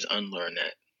to do is unlearn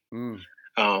that.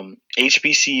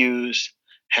 HBCUs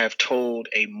have told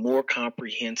a more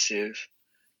comprehensive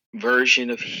version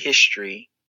of history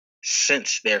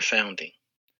since their founding,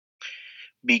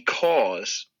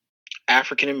 because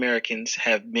African Americans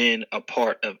have been a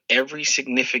part of every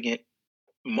significant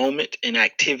moment and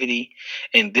activity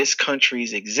in this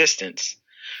country's existence.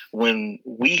 When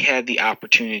we had the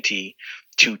opportunity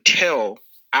to tell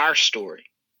our story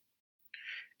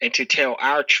and to tell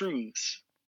our truths,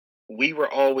 we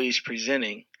were always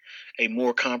presenting a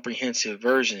more comprehensive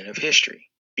version of history,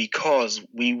 because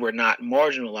we were not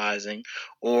marginalizing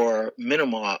or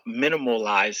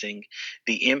minimalizing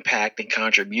the impact and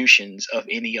contributions of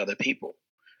any other people.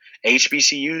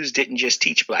 HBCUs didn't just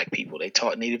teach Black people. They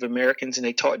taught Native Americans, and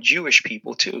they taught Jewish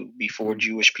people too, before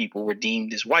Jewish people were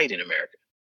deemed as white in America.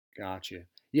 Gotcha.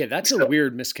 Yeah, that's a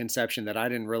weird misconception that I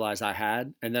didn't realize I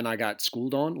had, and then I got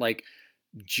schooled on. Like,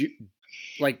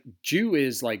 Jew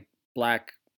is like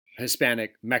Black,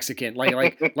 Hispanic, Mexican.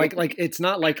 Like it's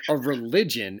not like a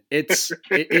religion. It's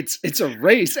a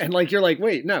race. And like you're like,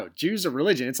 wait, no, Jews are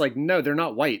religion. It's like, no, they're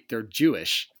not white. They're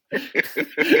Jewish.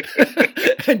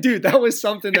 And dude, that was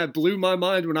something that blew my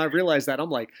mind when I realized that. I'm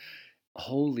like,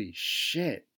 holy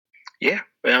shit. Yeah.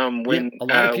 A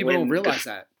lot of people don't realize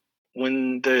that.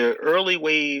 When the early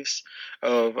waves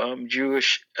of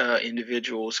Jewish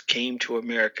individuals came to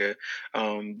America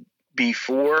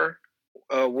before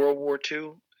World War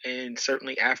II, and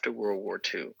certainly after World War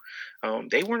II,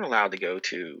 they weren't allowed to go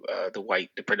to the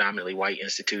predominantly white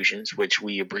institutions, which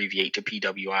we abbreviate to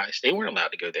PWIs. They weren't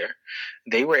allowed to go there.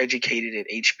 They were educated at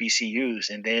HBCUs,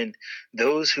 and then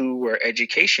those who were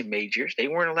education majors, they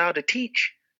weren't allowed to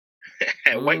teach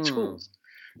at white schools.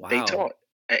 Wow. They taught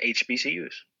at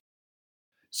HBCUs.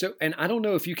 So, and I don't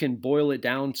know if you can boil it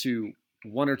down to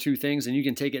one or two things, and you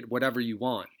can take it whatever you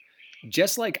want.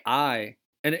 Just like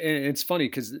and it's funny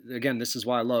because, again, this is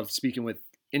why I love speaking with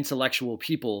intellectual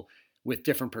people with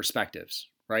different perspectives,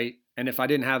 right? And if I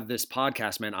didn't have this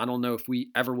podcast, man, I don't know if we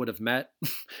ever would have met.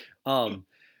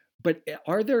 But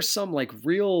are there some like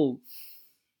real,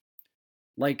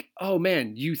 like, oh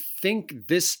man, you think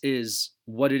this is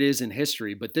what it is in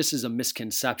history, but this is a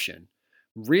misconception.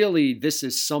 Really, this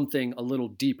is something a little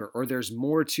deeper, or there's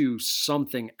more to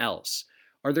something else.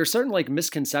 Are there certain like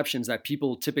misconceptions that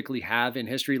people typically have in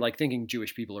history, like thinking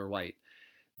Jewish people are white,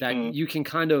 that you can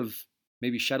kind of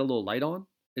maybe shed a little light on?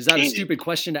 Is that a stupid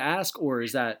question to ask, or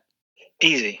is that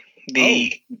easy?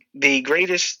 The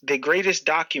greatest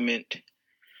document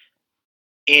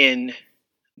in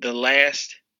the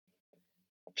last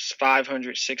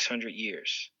 500, 600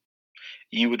 years,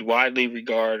 you would widely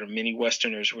regard, or many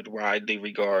Westerners would widely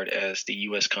regard, as the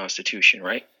U.S. Constitution,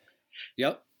 right?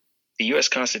 Yep. The U.S.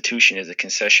 Constitution is a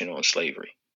concession on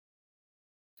slavery.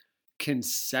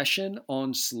 Concession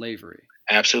on slavery.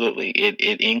 Absolutely.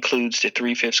 It includes the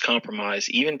 3/5 Compromise.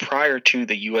 Even prior to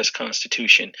the U.S.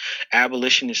 Constitution,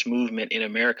 abolitionist movement in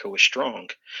America was strong.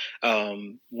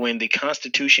 When the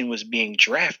Constitution was being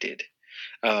drafted,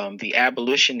 the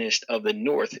abolitionists of the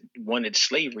North wanted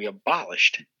slavery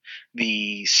abolished.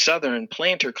 The Southern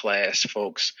planter class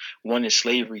folks wanted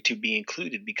slavery to be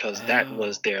included, because that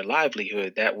was their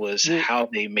livelihood. That was how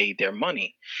they made their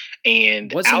money.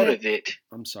 And out of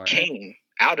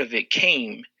it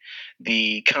came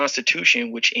the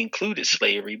Constitution, which included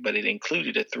slavery, but it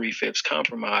included a 3/5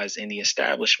 compromise in the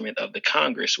establishment of the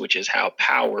Congress, which is how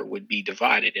power would be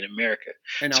divided in America.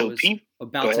 And so I was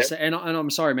about to say, and I'm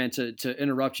sorry, man, to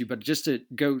interrupt you, but just to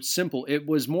go simple, it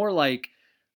was more like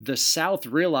the South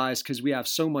realized, because we have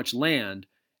so much land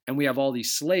and we have all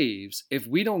these slaves, if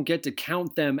we don't get to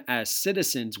count them as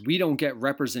citizens, we don't get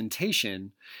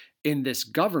representation in this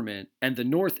government, and the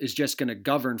North is just going to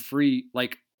govern free,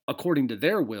 like according to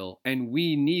their will. And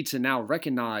we need to now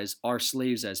recognize our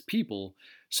slaves as people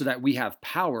so that we have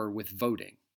power with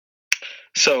voting.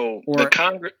 So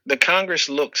the Congress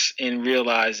looks and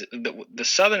realize, the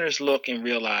Southerners look and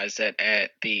realize that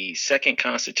at the Second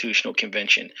Constitutional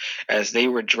Convention, as they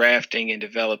were drafting and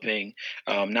developing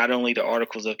not only the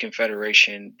Articles of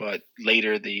Confederation, but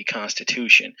later the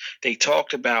Constitution, they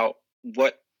talked about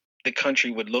what the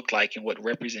country would look like and what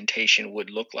representation would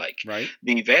look like. Right.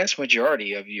 The vast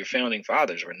majority of your founding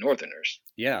fathers were Northerners.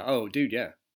 Yeah. Oh, dude.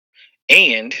 Yeah.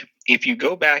 And if you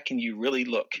go back and you really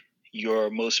look, your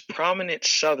most prominent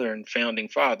Southern founding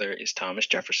father is Thomas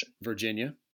Jefferson.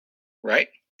 Virginia. Right?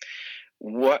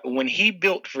 When he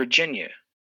built Virginia,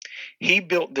 he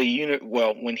built the unit.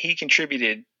 Well, when he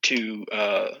contributed to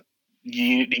the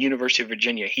University of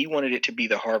Virginia. He wanted it to be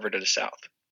the Harvard of the South.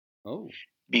 Oh.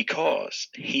 Because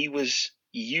he was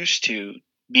used to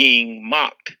being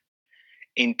mocked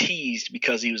and teased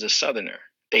because he was a Southerner.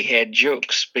 They had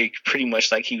jokes pretty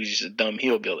much like he was just a dumb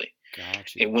hillbilly.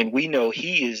 Gotcha. And when we know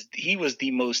he was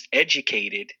the most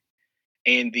educated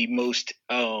and the most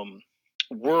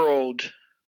world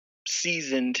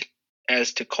seasoned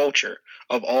as to culture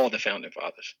of all the founding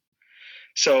fathers.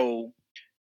 So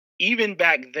even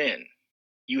back then,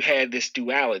 you had this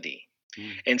duality.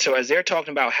 And so as they're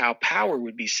talking about how power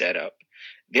would be set up,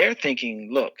 they're thinking,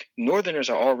 look, Northerners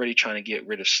are already trying to get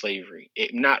rid of slavery.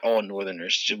 Not all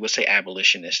Northerners, we'll say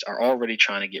abolitionists, are already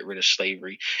trying to get rid of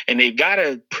slavery. And they've got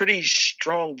a pretty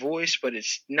strong voice, but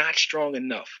it's not strong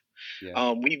enough.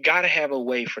 Yeah. We've got to have a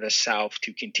way for the South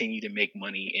to continue to make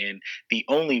money. And the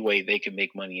only way they could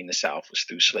make money in the South was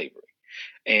through slavery.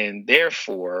 And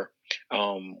therefore,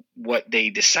 what they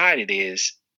decided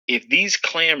is, if these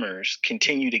clamors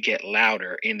continue to get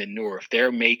louder in the North,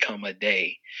 there may come a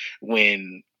day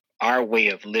when our way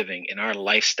of living and our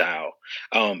lifestyle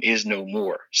is no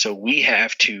more. So we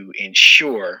have to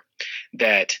ensure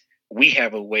that we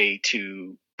have a way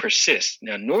to persist.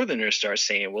 Now, Northerners start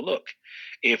saying, well, look,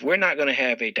 if we're not going to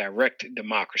have a direct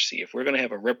democracy, if we're going to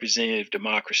have a representative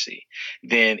democracy,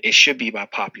 then it should be by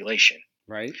population.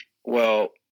 Right. Well,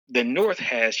 the North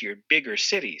has your bigger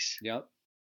cities. Yep.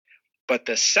 But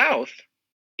the South,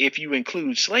 if you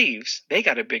include slaves, they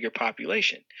got a bigger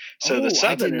population. So the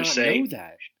Southerners say, know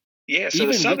that. Yeah, so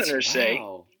the Southerners say,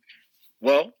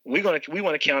 well, we want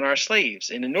to count our slaves.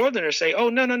 And the Northerners say, oh,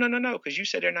 no, because you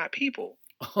said they're not people.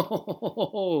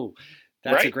 Oh,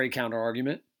 that's a great counter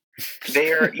argument.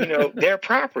 They're, they're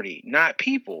property, not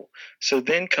people. So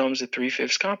then comes the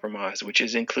 3/5 compromise, which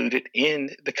is included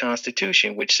in the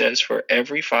Constitution, which says for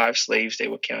every 5 slaves, they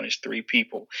will count as 3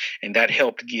 people. And that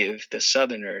helped give the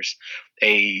Southerners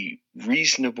a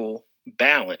reasonable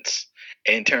balance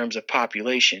in terms of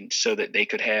population so that they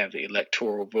could have the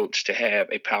electoral votes to have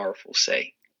a powerful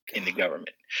say in the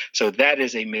government. So that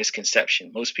is a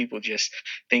misconception. Most people just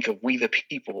think of we the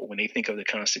people when they think of the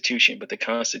Constitution, but the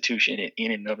Constitution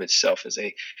in and of itself is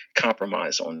a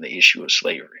compromise on the issue of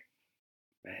slavery.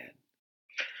 Man.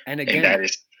 And again,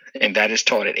 and that is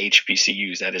taught at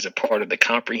HBCUs. That is a part of the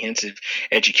comprehensive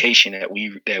education that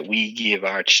we give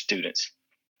our students.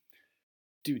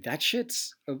 Dude, that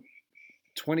shit's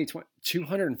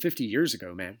 250 years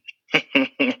ago, man.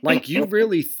 Like, you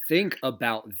really think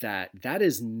about that. That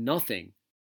is nothing.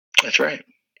 That's right.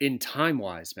 In time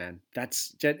wise, man.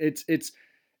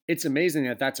 It's amazing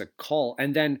that that's a call.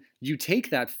 And then you take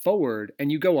that forward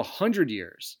and you go 100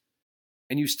 years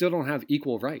and you still don't have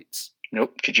equal rights.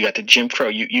 Nope. Because you got the Jim Crow.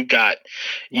 You've got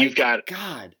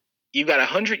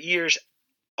 100 years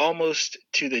almost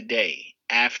to the day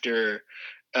after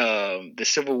the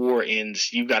Civil War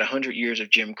ends. You've got 100 years of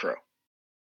Jim Crow,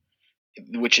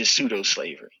 which is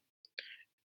pseudo-slavery.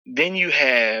 Then you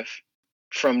have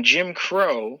from Jim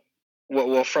Crow,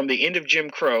 from the end of Jim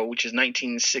Crow, which is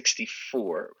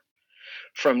 1964,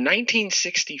 from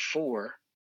 1964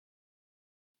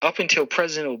 up until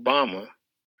President Obama,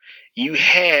 you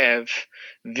have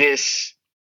this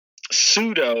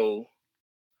pseudo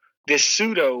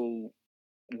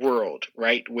world,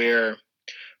 right, where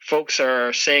folks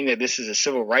are saying that this is a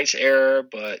civil rights era,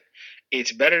 but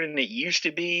it's better than it used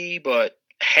to be, but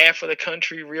half of the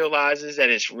country realizes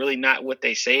that it's really not what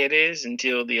they say it is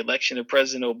until the election of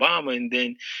President Obama. And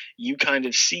then you kind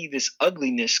of see this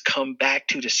ugliness come back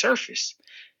to the surface.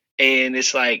 And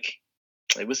it's like,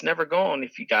 it was never gone.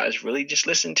 If you guys really just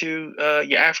listen to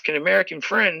your African-American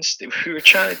friends, we were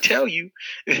trying to tell you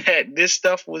that this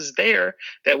stuff was there,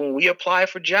 that when we apply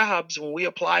for jobs, when we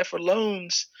apply for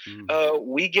loans,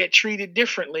 we get treated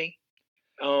differently.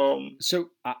 So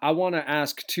I want to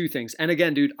ask 2 things. And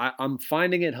again, dude, I'm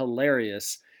finding it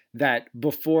hilarious that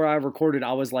before I recorded,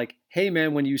 I was like, hey,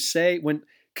 man,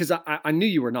 because I knew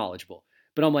you were knowledgeable,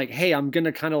 but I'm like, hey, I'm going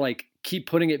to kind of like keep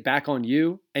putting it back on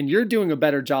you. And you're doing a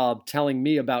better job telling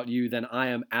me about you than I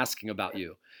am asking about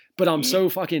you. But I'm so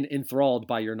fucking enthralled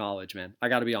by your knowledge, man. I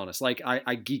got to be honest. Like,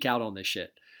 I geek out on this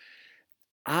shit.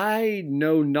 I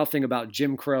know nothing about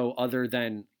Jim Crow other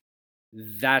than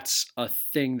that's a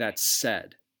thing that's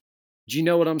said. Do you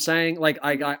know what I'm saying? Like,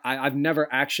 I've never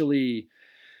actually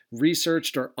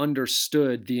researched or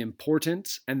understood the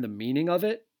importance and the meaning of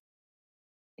it.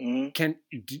 Do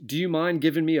you mind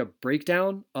giving me a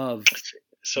breakdown of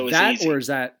that, easy. Or is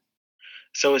that?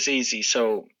 So it's easy.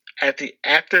 So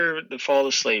after the fall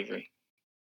of slavery,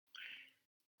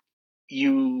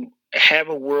 you have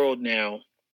a world now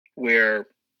where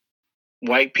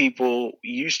white people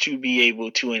used to be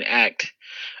able to enact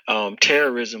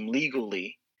terrorism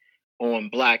legally on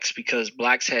blacks because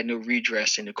blacks had no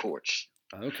redress in the courts.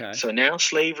 Okay. So now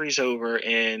slavery's over,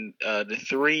 and the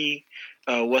three,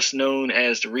 what's known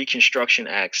as the Reconstruction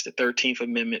Acts, the 13th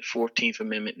Amendment, 14th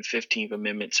Amendment, and 15th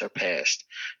Amendments are passed.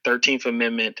 13th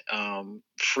Amendment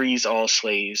frees all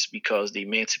slaves because the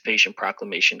Emancipation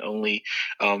Proclamation only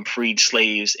freed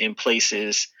slaves in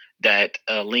places that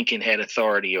Lincoln had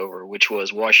authority over, which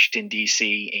was Washington,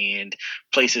 D.C., and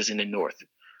places in the North.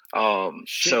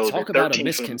 So talk about a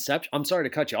misconception. I'm sorry to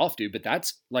cut you off, dude, but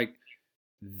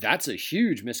that's a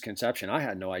huge misconception I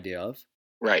had no idea of.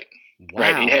 Right. Wow.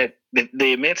 Right. It had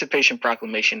the Emancipation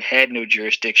Proclamation had no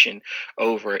jurisdiction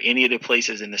over any of the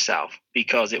places in the South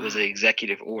because it was an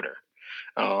executive order.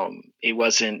 It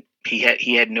wasn't. He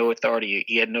had no authority.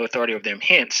 He had no authority over them.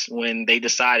 Hence, when they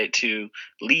decided to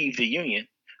leave the Union,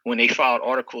 when they filed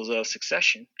articles of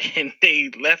succession and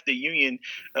they left the Union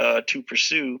to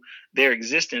pursue their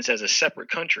existence as a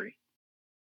separate country.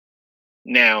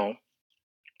 Now,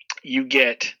 you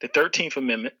get the 13th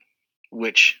Amendment,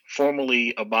 which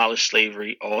formally abolished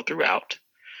slavery all throughout,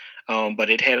 but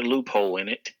it had a loophole in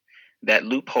it. That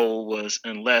loophole was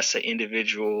unless an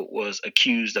individual was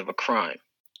accused of a crime.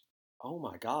 Oh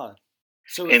my God.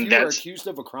 So if you were accused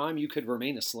of a crime, you could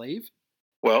remain a slave?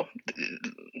 Well,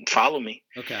 follow me.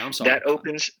 Okay, I'm sorry.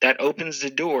 That opens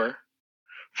the door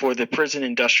for the prison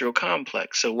industrial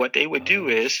complex. So what they would do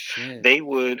is they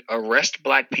would arrest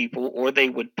black people, or they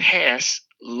would pass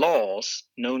laws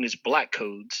known as black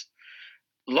codes,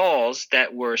 laws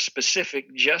that were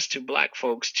specific just to black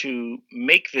folks to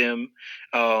make them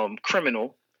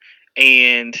criminal.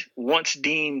 And once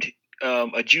deemed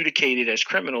adjudicated as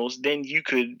criminals, then you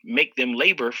could make them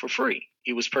labor for free.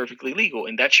 It was perfectly legal.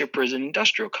 And that's your prison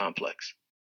industrial complex.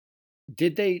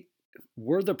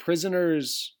 Were the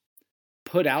prisoners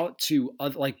put out to,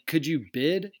 could you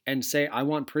bid and say, I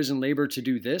want prison labor to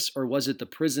do this? Or was it the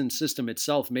prison system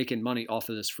itself making money off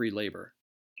of this free labor?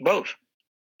 Both.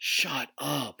 Shut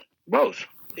up. Both.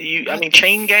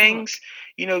 Chain gangs,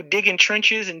 digging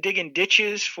trenches and digging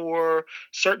ditches for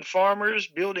certain farmers,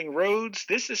 building roads.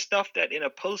 This is stuff that in a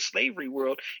post-slavery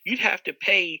world, you'd have to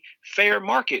pay fair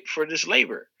market for this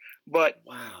labor. But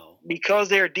wow, because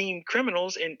they're deemed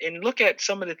criminals, and look at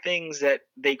some of the things that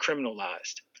they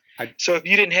criminalized. So if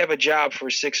you didn't have a job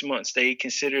for 6 months, they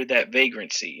considered that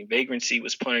vagrancy. Vagrancy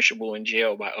was punishable in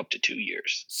jail by up to 2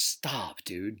 years. Stop,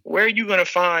 dude. Where are you going to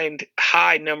find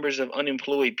high numbers of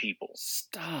unemployed people?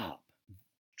 Stop.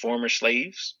 Former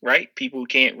slaves, right? People who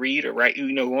can't read or write,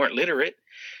 who aren't literate,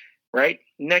 right?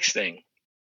 Next thing.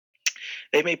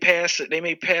 They may pass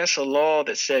a law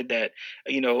that said that,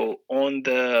 on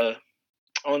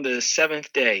the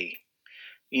seventh day,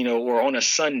 or on a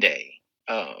Sunday,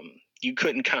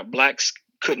 blacks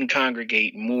couldn't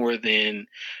congregate more than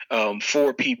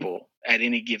 4 people at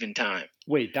any given time.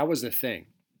 Wait, that was the thing.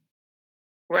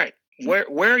 Right.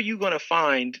 Where are you going to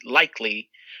find likely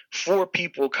 4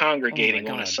 people congregating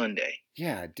on a Sunday?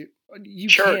 Yeah, dude.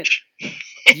 Church.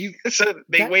 So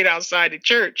they wait outside the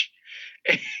church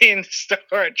and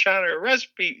start trying to arrest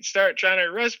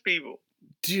people.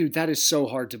 Dude, that is so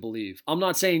hard to believe. I'm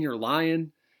not saying you're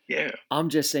lying. Yeah. I'm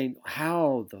just saying,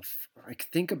 how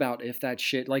think about if that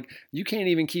shit, you can't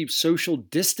even keep social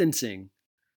distancing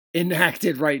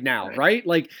enacted right now, right?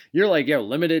 You're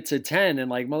limit it to 10,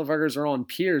 and motherfuckers are on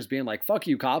piers being like, fuck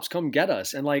you cops, come get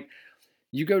us. And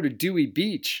you go to Dewey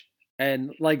Beach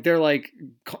and they're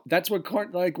that's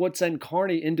what sent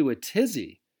Carney into a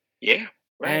tizzy. Yeah.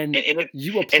 Right. And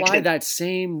you apply that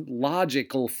same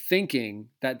logical thinking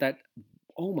that,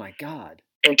 oh my God.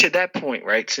 And to that point,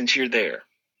 right, since you're there.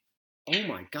 Oh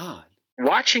my God.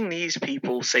 Watching these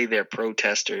people say they're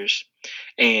protesters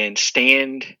and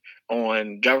stand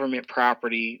on government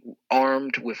property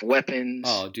armed with weapons.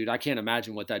 Oh, dude, I can't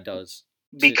imagine what that does.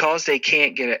 Because they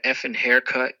can't get an effing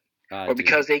haircut or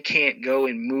because they can't go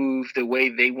and move the way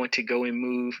they want to go and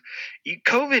move.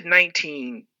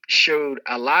 COVID-19 showed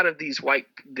a lot of this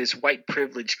white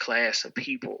privileged class of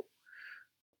people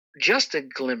just a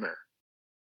glimmer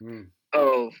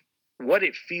of what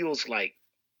it feels like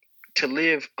to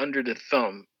live under the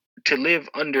thumb, to live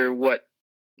under what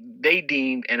they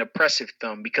deemed an oppressive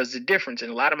thumb. Because the difference,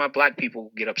 and a lot of my black people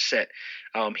get upset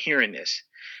hearing this,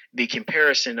 the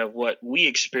comparison of what we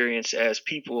experience as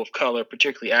people of color,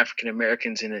 particularly African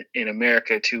Americans in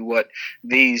America, to what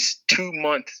these 2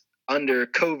 months under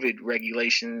COVID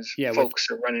regulations folks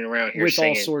are running around here with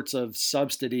saying. All sorts of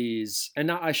subsidies, and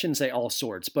I shouldn't say all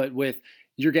sorts, but with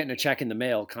you're getting a check in the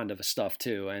mail kind of stuff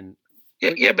too. And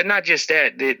Yeah, but not just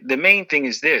that. The main thing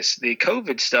is this: the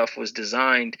COVID stuff was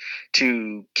designed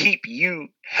to keep you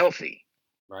healthy.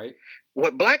 Right.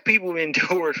 What black people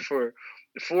endured for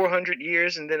 400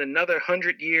 years and then another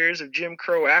 100 years of Jim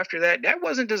Crow after that, that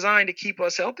wasn't designed to keep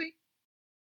us healthy.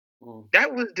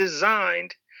 That was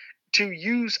designed to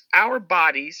use our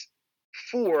bodies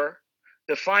for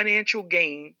the financial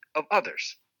gain of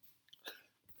others.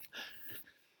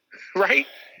 Right?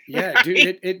 Yeah,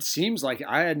 dude, it seems like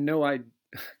I had no idea.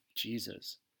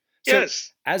 Jesus. So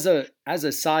yes. As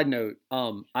a side note,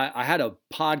 I had a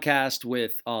podcast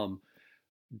with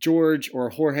George or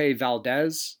Jorge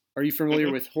Valdez. Are you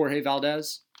familiar with Jorge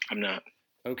Valdez? I'm not.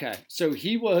 Okay. So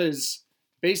he was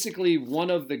basically one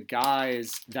of the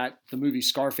guys that the movie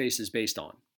Scarface is based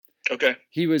on. Okay.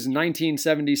 He was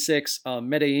 1976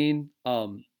 Medellin,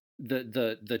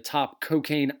 the top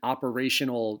cocaine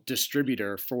operational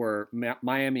distributor for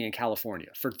Miami and California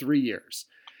for 3 years.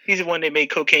 He's the one that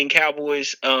made Cocaine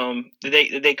Cowboys.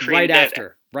 Did they create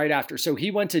that? Right after. So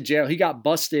he went to jail. He got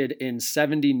busted in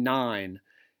 79.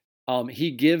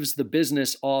 He gives the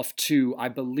business off to, I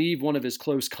believe, one of his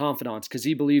close confidants because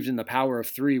he believed in the power of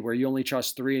 3, where you only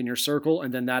trust 3 in your circle,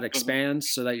 and then that expands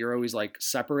so that you're always like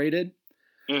separated.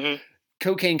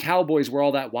 Cocaine Cowboys, where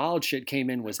all that wild shit came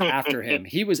in, was after him.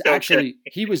 He was actually,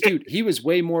 he was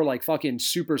way more like fucking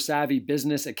super savvy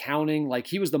business accounting. Like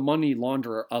he was the money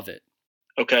launderer of it.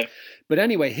 Okay. But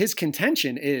anyway, his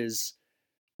contention is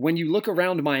when you look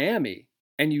around Miami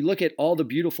and you look at all the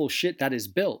beautiful shit that is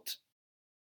built,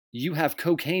 you have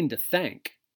cocaine to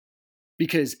thank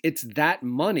because it's that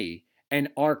money and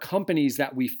our companies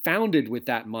that we founded with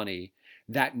that money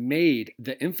that made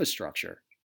the infrastructure.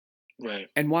 Right.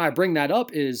 And why I bring that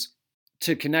up is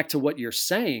to connect to what you're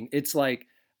saying. It's like,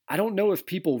 I don't know if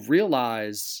people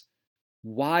realize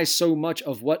why so much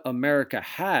of what America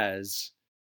has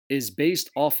is based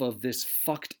off of this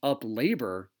fucked up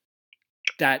labor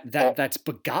that's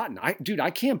begotten.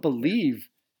 I can't believe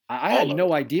I had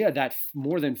no idea that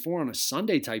more than 4 on a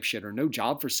Sunday type shit or no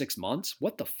job for 6 months.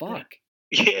 What the fuck?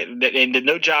 Yeah, and the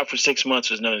no job for 6 months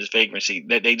was known as vagrancy.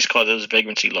 They just call those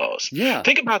vagrancy laws. Yeah.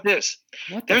 Think about this.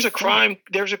 There's a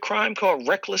crime called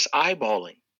reckless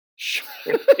eyeballing.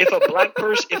 If a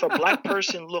black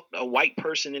person looked a white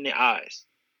person in the eyes.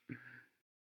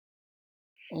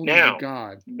 Oh now, my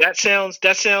God. That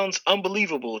sounds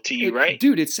unbelievable to you, right?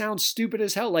 Dude, it sounds stupid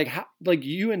as hell. Like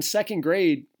you in second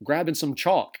grade grabbing some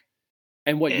chalk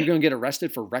and you're going to get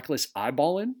arrested for reckless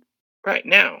eyeballing? Right.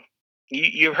 Now,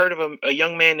 you heard of a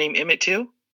young man named Emmett Till?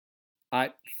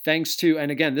 Thanks to,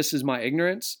 and again, this is my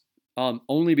ignorance,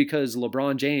 only because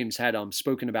LeBron James had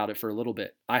spoken about it for a little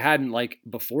bit. I hadn't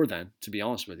before then, to be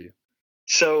honest with you.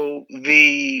 So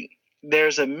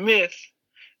there's a myth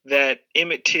that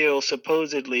Emmett Till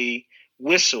supposedly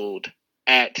whistled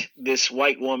at this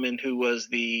white woman who was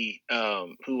the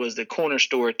corner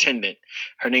store attendant.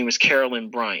 Her name was Carolyn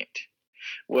Bryant.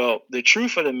 Well, the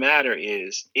truth of the matter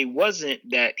is it wasn't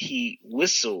that he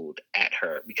whistled at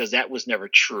her, because that was never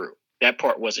true. That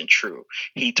part wasn't true.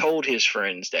 He told his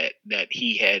friends that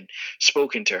he had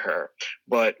spoken to her.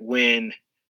 But when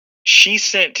she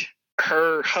sent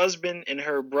her husband and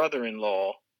her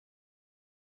brother-in-law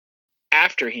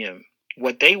after him,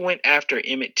 what they went after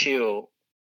Emmett Till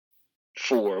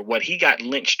for, what he got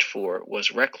lynched for,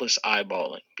 was reckless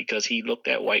eyeballing, because he looked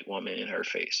that white woman in her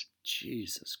face.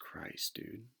 Jesus Christ,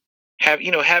 dude.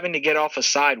 Having to get off a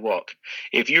sidewalk.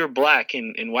 If you're black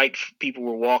and white people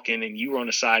were walking and you were on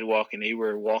the sidewalk and they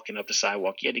were walking up the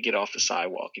sidewalk, you had to get off the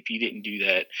sidewalk. If you didn't do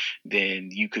that, then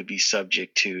you could be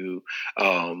subject to,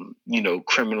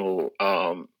 criminal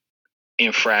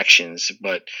infractions,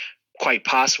 but quite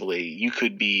possibly you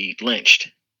could be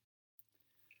lynched.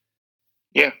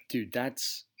 Yeah. Dude,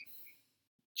 that's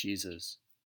Jesus.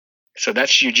 So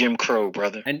that's your Jim Crow,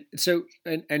 brother. And so,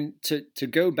 and to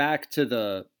go back to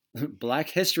the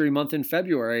Black History Month in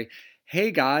February, hey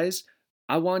guys,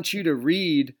 I want you to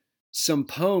read some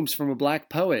poems from a black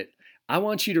poet. I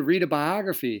want you to read a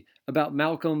biography about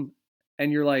Malcolm.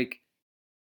 And you're like,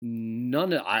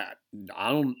 I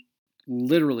don't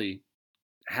literally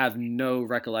have no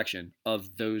recollection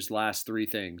of those last 3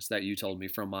 things that you told me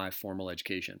from my formal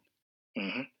education.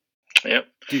 Mm-hmm. Yep.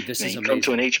 Dude, this is amazing. Come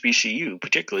to an HBCU,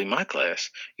 particularly my class,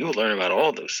 you will learn about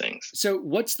all those things.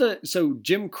 So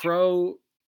Jim Crow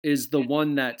is the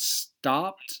one that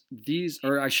stopped these,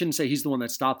 or I shouldn't say he's the one that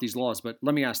stopped these laws, but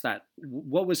let me ask that.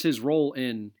 What was his role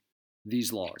in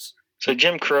these laws? So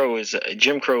Jim Crow is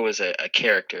a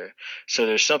character. So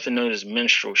there's something known as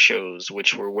minstrel shows,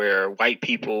 which were where white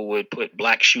people would put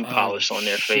black shoe polish on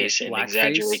their face and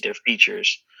exaggerate their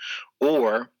features,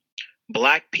 or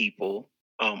black people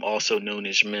also known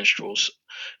as minstrels,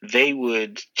 they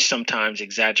would sometimes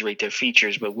exaggerate their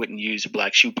features but wouldn't use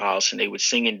black shoe polish, and they would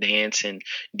sing and dance and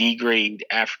degrade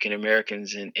African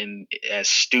Americans and as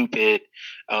stupid,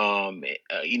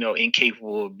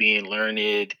 incapable of being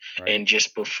learned, and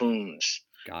just buffoons.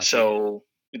 Gotcha. So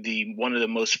one of the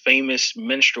most famous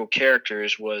minstrel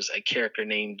characters was a character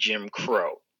named Jim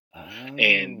Crow.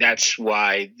 And that's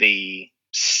why the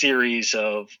series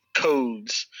of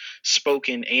codes,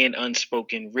 spoken and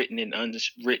unspoken, written and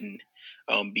unwritten,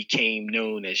 became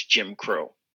known as Jim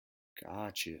Crow.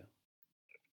 Got you.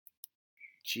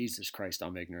 Jesus Christ,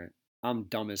 I'm ignorant. I'm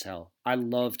dumb as hell. I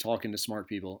love talking to smart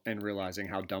people and realizing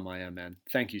how dumb I am, man.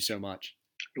 Thank you so much.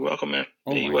 You're welcome, man.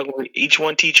 You're welcome. Each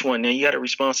one teach one. Now you got a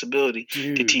responsibility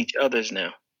to teach others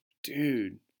now.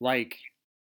 Dude,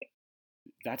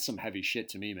 that's some heavy shit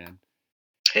to me, man.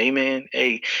 Hey, man.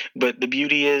 Hey, but the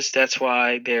beauty is that's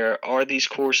why there are these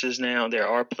courses now. There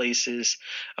are places,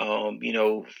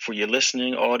 for your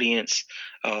listening audience,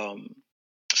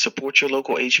 support your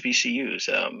local HBCUs.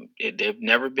 They've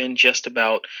never been just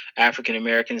about African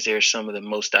Americans. They're some of the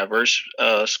most diverse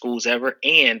schools ever.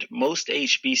 And most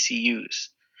HBCUs,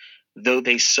 though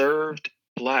they served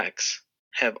blacks,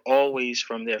 have always,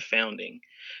 from their founding,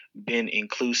 been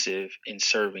inclusive in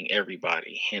serving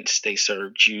everybody. Hence, they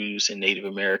serve Jews and Native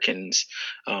Americans.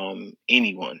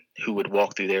 Anyone who would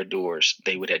walk through their doors,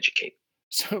 they would educate.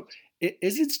 So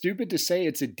is it stupid to say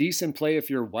it's a decent play if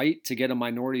you're white to get a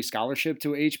minority scholarship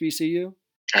to a HBCU?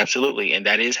 Absolutely. And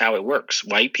that is how it works.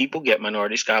 White people get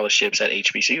minority scholarships at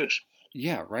HBCUs.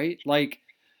 Yeah, right? Like,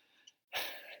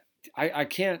 I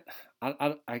can't,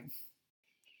 and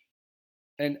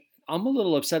I'm a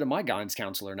little upset at my guidance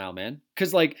counselor now, man.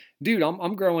 Because, dude,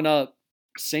 I'm growing up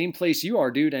same place you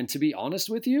are, dude. And to be honest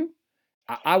with you,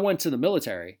 I went to the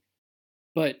military.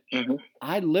 But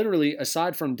I literally,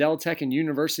 aside from Del Tech and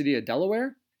University of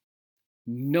Delaware,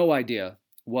 no idea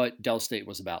what Del State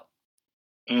was about.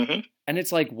 And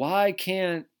it's like, why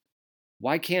can't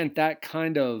that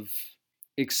kind of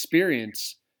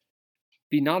experience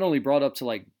be not only brought up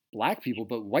to black people,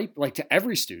 but white, to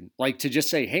every student, to just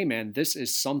say, hey man, this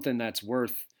is something that's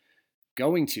worth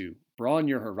going to, broaden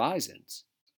your horizons.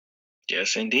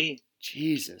 Yes, indeed.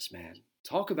 Jesus, man.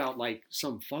 Talk about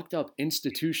some fucked up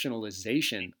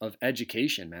institutionalization of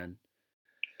education, man.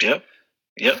 Yep.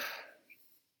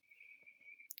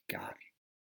 God,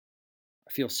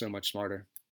 I feel so much smarter.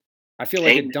 I feel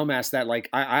like a dumbass that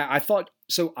I thought,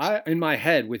 so in my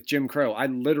head with Jim Crow, I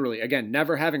literally, again,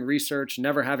 never having researched,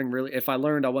 never having really, if I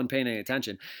learned, I wasn't paying any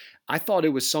attention. I thought it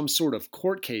was some sort of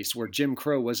court case where Jim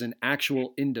Crow was an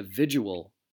actual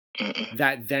individual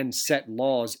that then set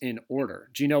laws in order.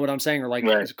 Do you know what I'm saying?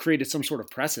 Or created some sort of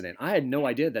precedent. I had no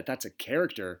idea that that's a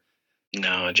character.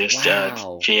 No, just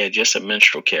a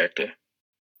minstrel character.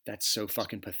 That's so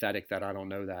fucking pathetic that I don't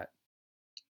know that.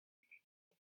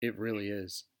 It really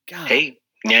is. God. Hey,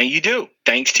 now you do.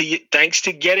 Thanks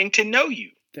to getting to know you.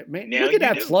 Man, look at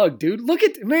that plug, dude. Look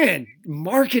at, man,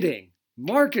 marketer.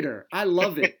 I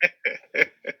love it.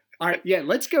 All right, yeah,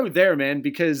 let's go there, man,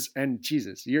 because, and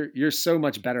Jesus, you're so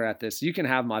much better at this. You can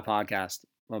have my podcast,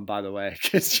 by the way,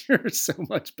 because you're so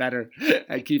much better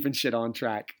at keeping shit on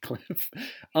track, Cliff.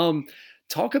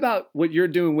 Talk about what you're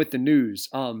doing with the news.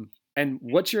 And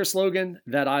what's your slogan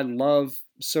that I love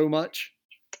so much?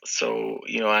 So,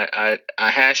 I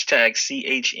hashtag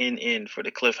CHNN for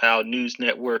the Cliff Howell News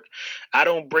Network. I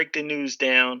don't break the news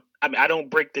down. I don't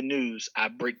break the news. I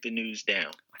break the news down.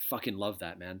 I fucking love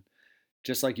that, man.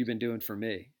 Just like you've been doing for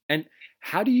me. And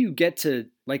how do you get to,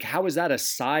 how is that a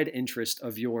side interest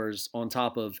of yours on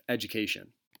top of education?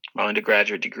 My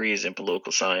undergraduate degree is in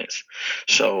political science.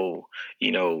 So,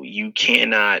 you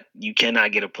cannot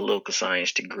get a political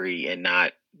science degree and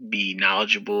not be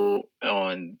knowledgeable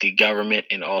on the government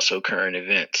and also current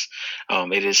events.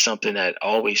 It is something that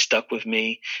always stuck with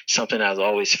me, something I was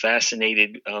always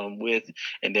fascinated with.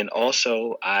 And then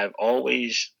also I've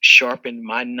always sharpened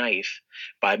my knife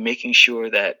by making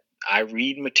sure that I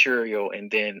read material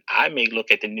and then I may look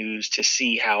at the news to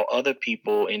see how other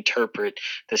people interpret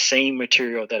the same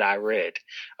material that I read.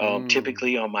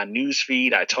 Typically on my news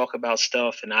feed, I talk about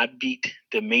stuff and I beat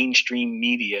the mainstream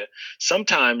media,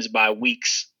 sometimes by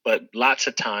weeks, but lots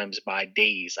of times by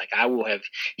days. I will have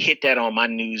hit that on my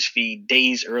news feed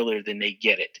days earlier than they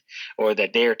get it or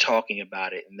that they're talking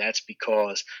about it. And that's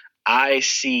because I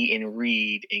see and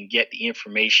read and get the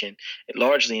information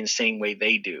largely in the same way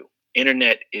they do.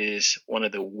 Internet is one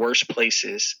of the worst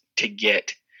places to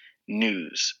get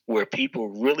news. Where people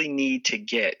really need to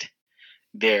get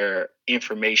their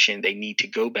information, they need to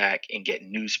go back and get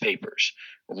newspapers.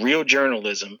 Real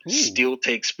journalism still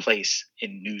takes place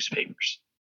in newspapers.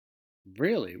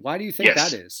 Really? Why do you think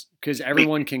that is? Because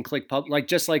everyone can click like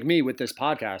just like me with this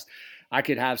podcast, I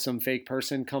could have some fake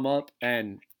person come up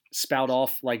and spout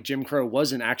off like Jim Crow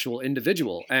was an actual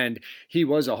individual and he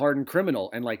was a hardened criminal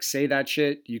and like say that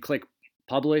shit. You click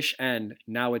publish and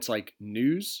now it's like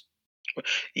news.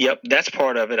 Yep, that's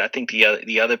part of it. I think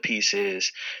the other piece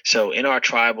is, so in our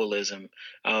tribalism,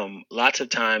 lots of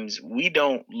times we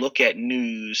don't look at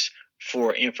news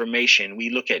for information. We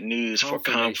look at news for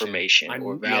confirmation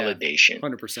or validation.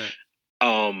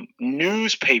 100%.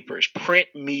 Newspapers, print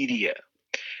media,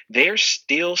 they're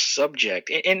still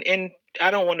subject. And I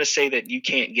don't want to say that you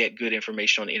can't get good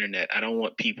information on the internet. I don't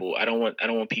want people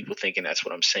thinking that's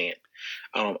what I'm saying.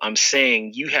 I'm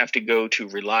saying you have to go to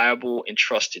reliable and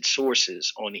trusted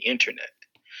sources on the internet.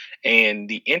 And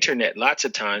the internet, lots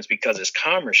of times, because it's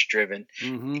commerce driven,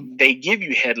 they give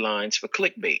you headlines for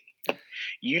clickbait.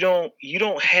 You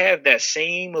don't have that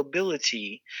same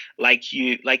ability like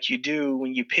you do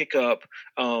when you pick up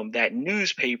that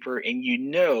newspaper and you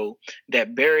know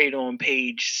that buried on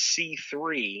page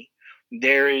C3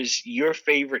 there is your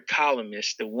favorite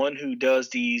columnist, the one who does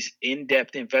these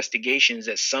in-depth investigations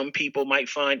that some people might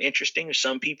find interesting or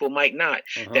some people might not,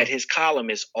 that his column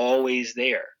is always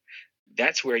there.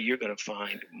 That's where you're going to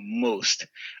find most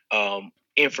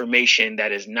information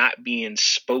that is not being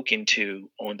spoken to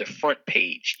on the front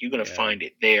page. You're going to find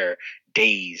it there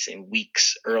days and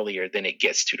weeks earlier than it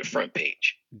gets to the front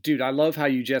page. Dude, I love how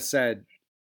you just said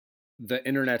the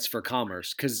internet's for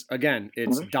commerce, because again,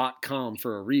 it's .com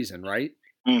for a reason, right?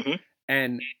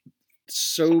 And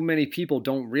so many people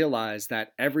don't realize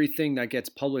that everything that gets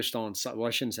published on, well,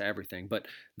 I shouldn't say everything, but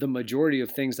the majority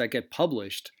of things that get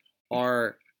published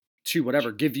are to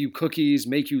whatever, give you cookies,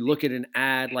 make you look at an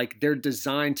ad, like they're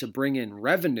designed to bring in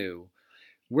revenue,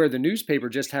 where the newspaper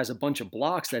just has a bunch of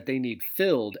blocks that they need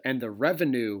filled, and the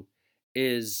revenue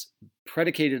is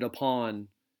predicated upon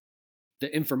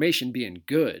the information being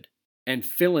good and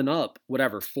filling up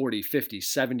whatever 40, 50,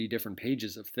 70 different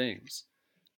pages of things.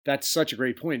 That's such a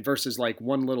great point versus like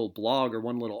one little blog or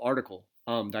one little article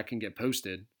that can get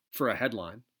posted for a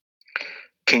headline.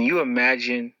 Can you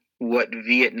imagine what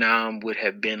Vietnam would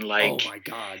have been like? Oh my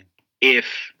God. If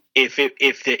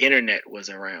the internet was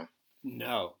around?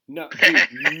 No,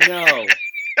 dude,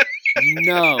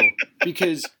 no,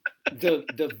 because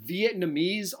the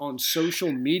Vietnamese on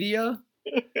social media,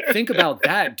 think about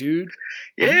that, dude.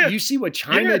 Yeah. You see what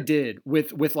China did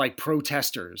with like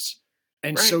protesters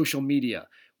and social media.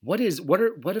 What if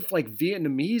like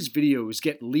Vietnamese videos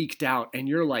get leaked out and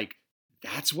you're like,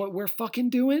 that's what we're fucking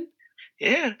doing?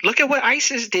 Yeah. Look at what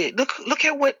ISIS did. Look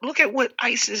at what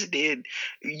ISIS did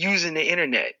using the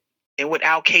internet, and what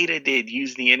Al Qaeda did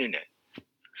using the internet.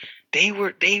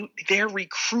 Their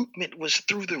recruitment was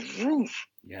through the roof.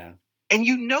 Yeah. And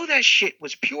you know that shit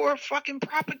was pure fucking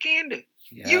propaganda.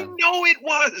 Yeah. You know it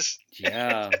was.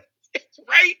 Yeah.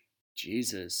 Right?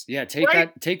 Jesus. Yeah,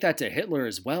 take that to Hitler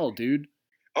as well, dude.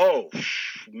 Oh,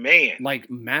 man. Like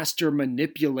master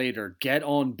manipulator, get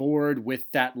on board with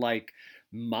that like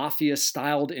mafia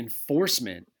styled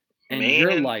enforcement. And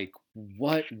you're like,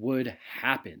 what would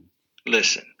happen?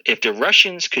 Listen, if the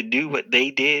Russians could do what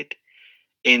they did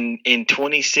in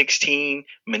 2016,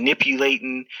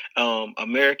 manipulating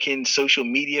American social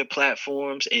media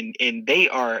platforms, and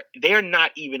they're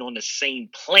not even on the same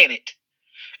planet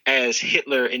as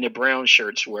Hitler and the brown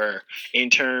shirts were in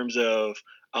terms of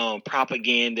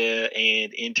propaganda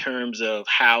and in terms of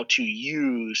how to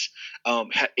use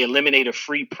eliminate a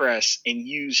free press and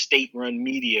use state-run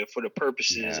media for the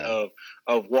purposes of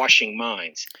washing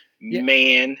minds. Yeah,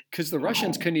 man, because the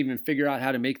Russians couldn't even figure out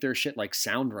how to make their shit like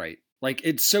sound right. Like,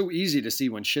 it's so easy to see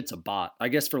when shit's a bot, I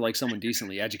guess, for like someone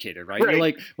decently educated, right? You're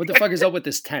like, what the fuck is up with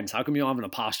this tense? How come you don't have an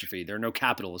apostrophe? There are no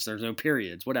capitals. There's no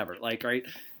periods, whatever. Like, right?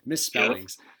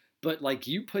 Misspellings. Yep. But like,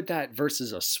 you put that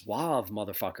versus a suave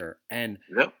motherfucker, and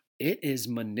it is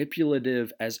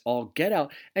manipulative as all get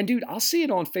out. And dude, I'll see it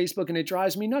on Facebook and it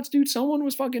drives me nuts. Dude, someone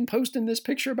was fucking posting this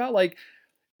picture about like,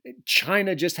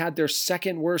 China just had their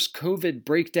second worst COVID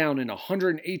breakdown and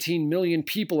 118 million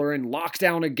people are in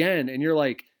lockdown again. And you're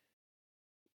like,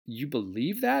 you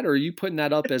believe that? Or are you putting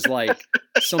that up as like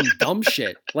some dumb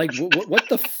shit? Like, what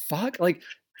the fuck? Like,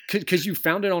 because you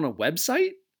found it on a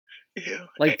website? Yeah.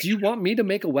 Like, do you want me to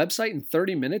make a website in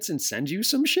 30 minutes and send you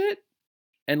some shit?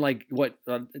 And like,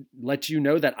 let you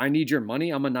know that I need your money?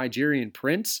 I'm a Nigerian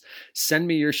prince. Send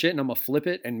me your shit and I'm going to flip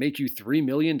it and make you $3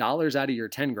 million out of your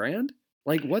 10 grand.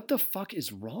 Like, what the fuck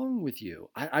is wrong with you?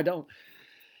 I don't,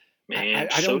 man,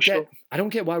 I don't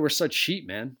get why we're such sheep,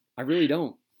 man. I really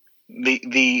don't.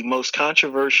 The most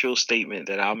controversial statement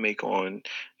that I'll make on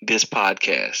this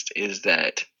podcast is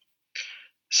that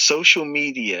social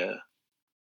media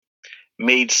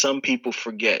made some people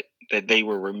forget that they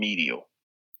were remedial.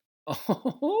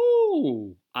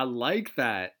 Oh, I like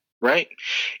that. Right?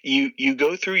 You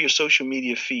go through your social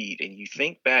media feed and you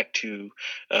think back to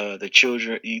the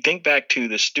children, you think back to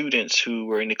the students who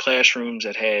were in the classrooms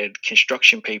that had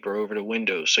construction paper over the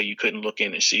windows so you couldn't look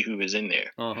in and see who was in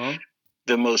there. Uh-huh.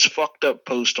 The most fucked up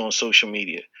posts on social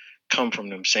media come from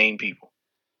them same people.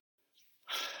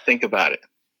 Think about it.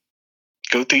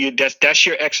 Go through your that's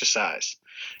your exercise.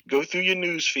 Go through your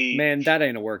news feed. Man, that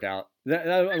ain't a workout.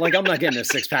 Like, I'm not getting a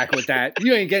six pack with that.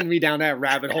 You ain't getting me down that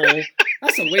rabbit hole.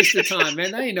 That's a waste of time,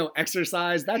 man. That ain't no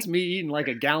exercise. That's me eating like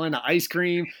a gallon of ice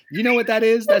cream. You know what that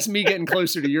is? That's me getting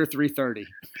closer to your 330.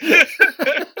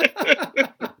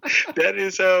 That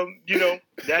is,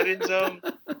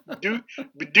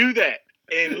 do that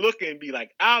and look and be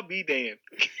like, I'll be damned.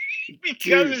 Because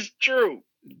dude, it's true.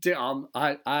 Dude,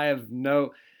 I have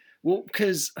no, well,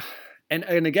 because, and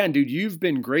again, dude, you've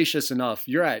been gracious enough.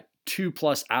 You're at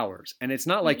 2+ hours and it's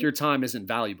not like your time isn't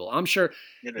valuable. I'm sure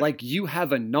like you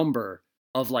have a number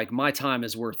of like, my time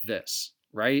is worth this,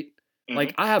 right? Mm-hmm.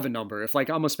 Like I have a number. If like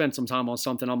I'm gonna spend some time on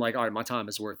something, I'm like, all right, my time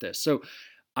is worth this. So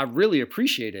I really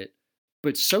appreciate it.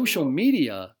 But social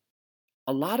media,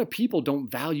 a lot of people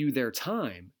don't value their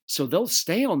time. So they'll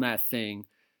stay on that thing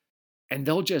and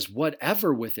they'll just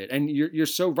whatever with it. And you're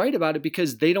so right about it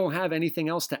because they don't have anything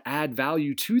else to add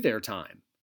value to their time.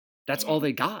 That's all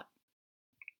they got.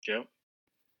 Yep.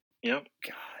 God,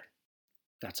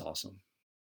 that's awesome.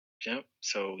 Yep.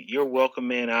 So you're welcome,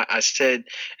 man. I said,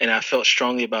 and I felt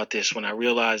strongly about this when I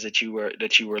realized that you were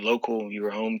local, you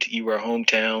were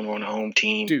hometown, or on a home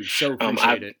team. Dude, so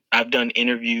appreciate it. I've done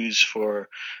interviews for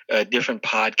different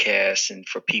podcasts and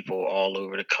for people all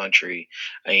over the country,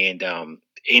 and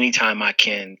anytime I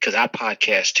can, because I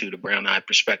podcast too, the Brown Eye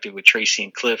Perspective with Tracy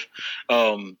and Cliff.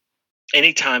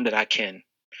 Anytime that I can,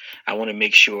 I want to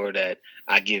make sure that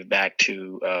I give back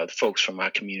to the folks from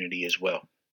my community as well.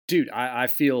 Dude, I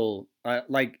feel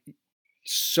like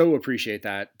so appreciate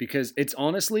that because it's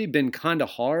honestly been kind of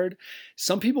hard.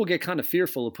 Some people get kind of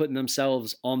fearful of putting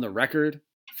themselves on the record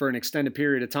for an extended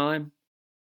period of time,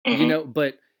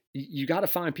 but you got to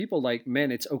find people like,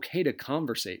 man, it's okay to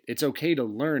conversate. It's okay to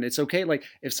learn. It's okay. Like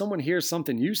if someone hears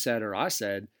something you said or I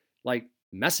said, like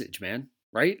message, man,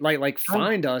 right? Like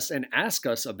find us and ask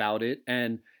us about it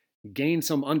and gain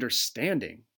some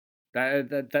understanding.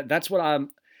 That's what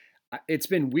it's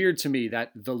been weird to me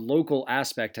that the local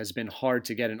aspect has been hard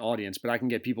to get an audience, but I can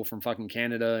get people from fucking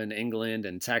Canada and England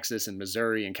and Texas and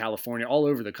Missouri and California, all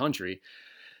over the country.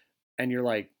 And you're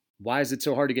like, why is it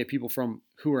so hard to get people from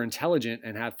who are intelligent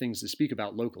and have things to speak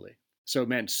about locally? So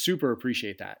man, super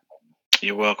appreciate that.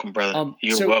 You're welcome, brother.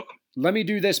 You're welcome. Let me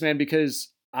do this, man, because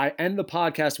I end the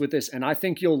podcast with this and I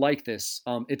think you'll like this.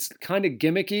 It's kind of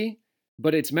gimmicky,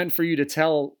 but it's meant for you to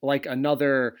tell like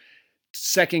another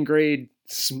second grade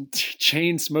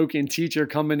chain smoking teacher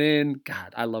coming in.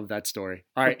 God, I love that story.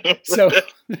 All right. So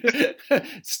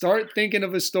start thinking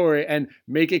of a story and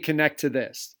make it connect to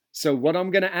this. So what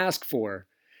I'm going to ask for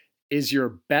is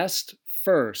your best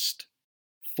first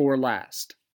for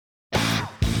last.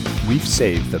 We've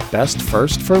saved the best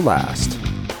first for last.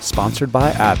 Sponsored by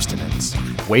Abstinence.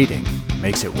 Waiting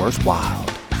makes it worthwhile.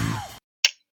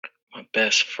 My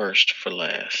best first for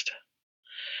last.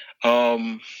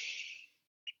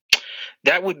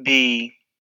 That would be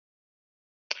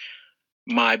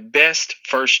my best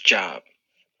first job.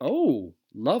 Oh,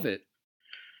 love it.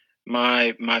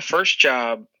 My first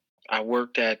job, I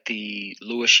worked at the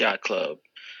Lewis Yacht Club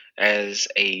as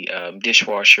a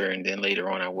dishwasher, and then later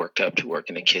on I worked up to work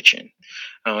in the kitchen.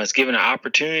 I was given an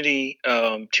opportunity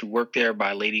to work there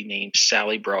by a lady named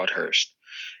Sally Broadhurst.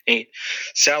 And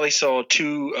Sally saw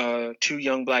two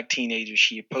young black teenagers.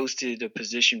 She had posted a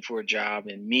position for a job,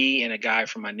 and me and a guy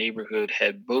from my neighborhood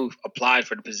had both applied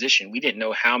for the position. We didn't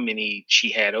know how many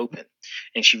she had open,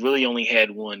 and she really only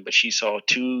had one, but she saw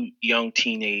two young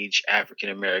teenage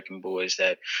African-American boys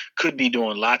that could be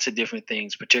doing lots of different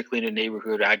things, particularly in the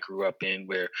neighborhood I grew up in,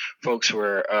 where folks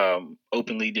were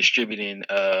openly distributing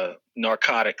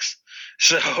narcotics.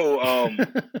 So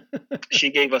she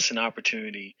gave us an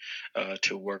opportunity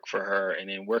to work for her, and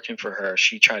in working for her,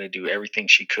 she tried to do everything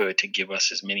she could to give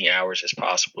us as many hours as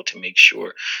possible to make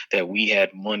sure that we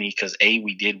had money, because A,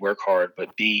 we did work hard,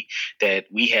 but B, that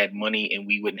we had money and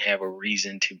we wouldn't have a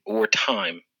reason to, or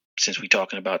time, since we're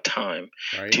talking about time,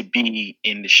 right, to be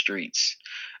in the streets.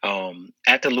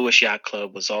 At the Lewis Yacht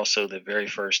Club was also the very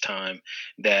first time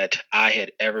that I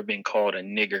had ever been called a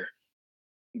nigger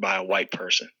by a white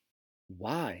person.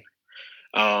 Why?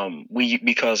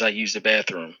 Because I used the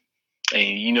bathroom.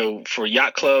 And, for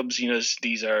yacht clubs,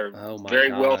 these are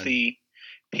very wealthy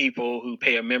people who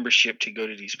pay a membership to go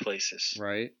to these places.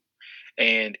 Right.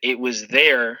 And it was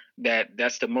there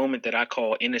that's the moment that I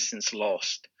call innocence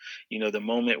lost. The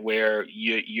moment where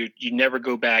you never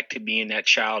go back to being that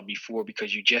child before,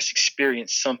 because you just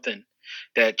experienced something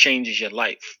that changes your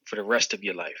life for the rest of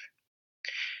your life.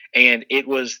 And it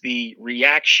was the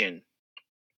reaction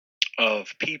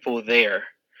of people there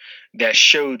that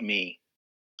showed me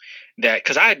that,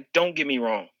 because don't get me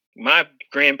wrong, my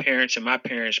grandparents and my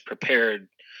parents prepared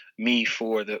me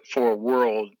for a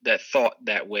world that thought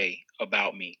that way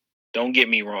about me. Don't get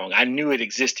me wrong. I knew it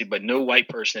existed, but no white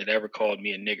person had ever called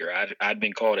me a nigger. I'd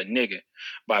been called a nigger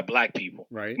by black people.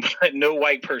 Right. But no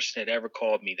white person had ever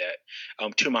called me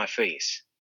that to my face.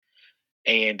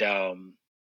 And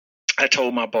I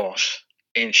told my boss,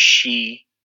 and she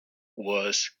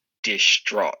was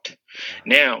distraught.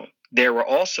 Now, there were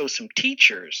also some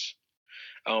teachers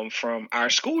from our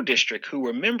school district who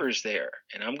were members there.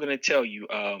 And I'm going to tell you,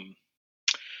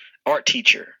 art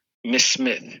teacher, Miss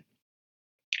Smith,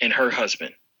 and her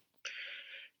husband,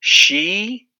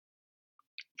 she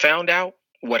found out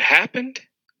what happened.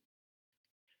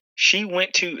 She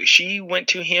went to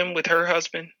him with her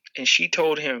husband, and she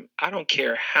told him, I don't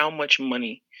care how much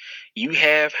money you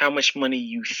have, how much money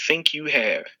you think you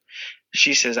have.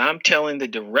 She says, I'm telling the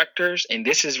directors, and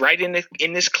this is right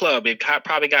in this club. It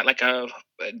probably got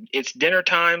it's dinner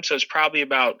time, so it's probably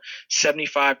about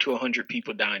 75 to 100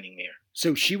 people dining there.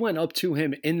 So she went up to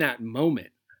him in that moment.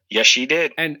 Yes, she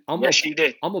did. And she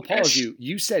did. I'm gonna pause you.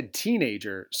 You said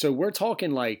teenager, so we're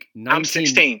talking like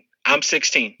 19. I'm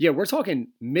 16. Yeah, we're talking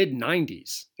mid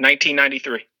 90s.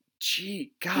 1993.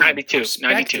 Gee, God.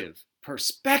 92.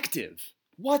 Perspective.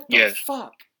 What the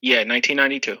fuck? Yeah,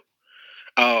 1992.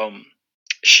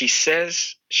 She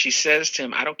says to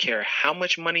him, I don't care how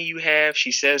much money you have.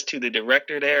 She says to the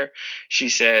director there, she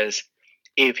says,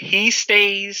 if he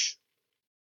stays,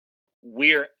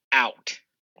 we're out.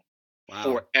 Wow.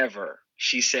 Forever.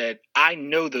 She said, I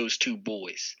know those two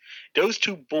boys. Those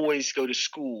two boys go to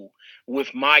school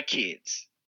with my kids.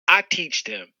 I teach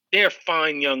them. They're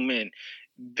fine young men.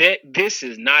 This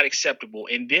is not acceptable.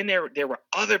 And then there were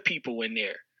other people in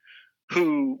there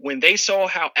who, when they saw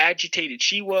how agitated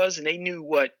she was and they knew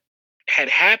what had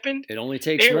happened. It only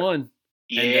takes one.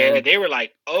 Yeah, they were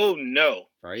like, oh no,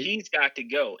 right? He's got to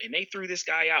go. And they threw this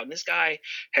guy out. And this guy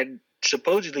had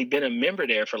supposedly been a member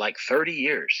there for like 30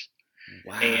 years.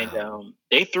 Wow. And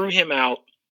they threw him out.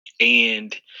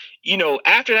 And,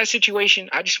 after that situation,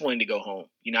 I just wanted to go home.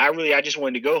 I just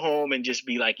wanted to go home and just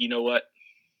be like, you know what?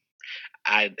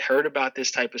 I heard about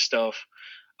this type of stuff.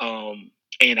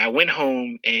 And I went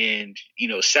home and,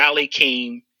 Sally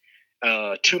came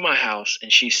to my house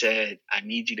and she said, I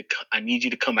need you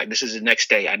to come back. This is the next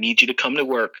day. I need you to come to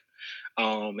work.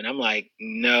 And I'm like,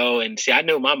 no. And see, I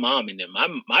know my mom and them,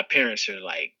 my parents are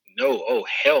like, no, oh,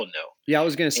 hell no. Yeah. I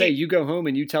was going to say, you go home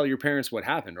and you tell your parents what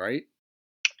happened, right?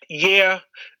 Yeah.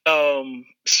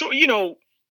 So,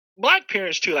 black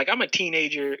parents too, like I'm a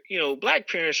teenager, black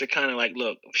parents are kind of like,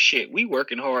 look, shit, we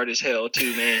working hard as hell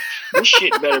too, man. This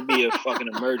shit better be a fucking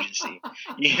emergency.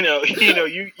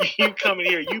 You coming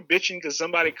here, you bitching because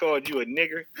somebody called you a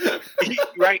nigger,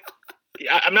 right?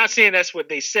 I'm not saying that's what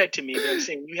they said to me, but I'm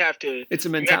saying you have to. It's a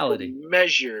mentality.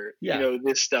 Measure,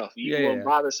 this stuff. You will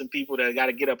bother some people that got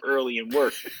to get up early and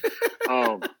work.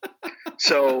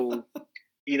 So,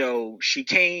 she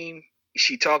came.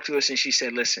 She talked to us and she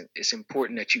said, listen, it's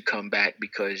important that you come back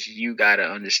because you got to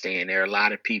understand there are a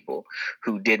lot of people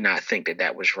who did not think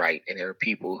that was right. And there are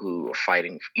people who are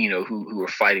fighting, who are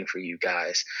fighting for you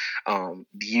guys.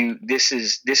 This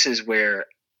is where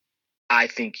I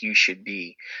think you should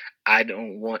be. I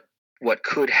don't want what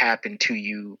could happen to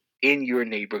you in your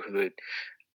neighborhood.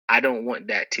 I don't want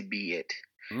that to be it.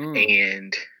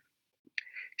 And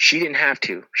she didn't have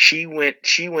to. She went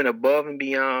above and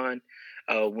beyond.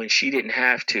 When she didn't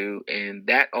have to. And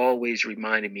that always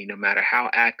reminded me, no matter how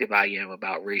active I am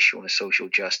about racial and social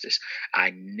justice,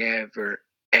 I never,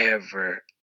 ever,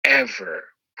 ever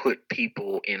put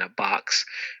people in a box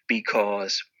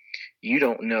because you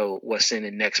don't know what's in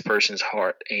the next person's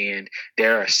heart. And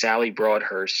there are Sally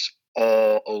Broadhursts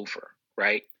all over,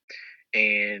 right?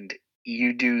 And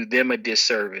you do them a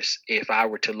disservice if I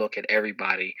were to look at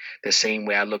everybody the same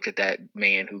way I looked at that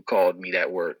man who called me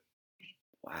that word.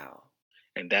 Wow.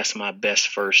 And that's my best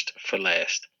first for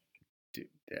last. Dude,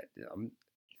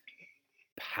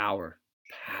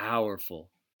 powerful,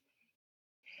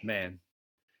 man.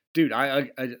 Dude, I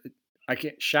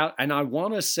can't shout. And I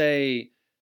want to say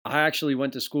I actually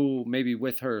went to school maybe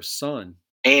with her son.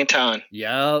 Anton.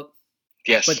 Yep.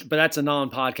 Yes. But that's a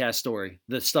non-podcast story.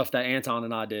 The stuff that Anton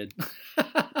and I did.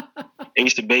 I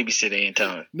used to babysit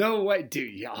Anton. No way,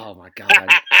 dude. Oh my God.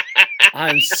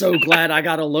 I'm so glad I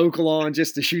got a local on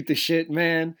just to shoot the shit,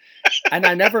 man. And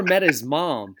I never met his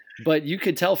mom, but you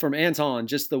could tell from Anton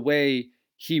just the way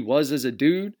he was as a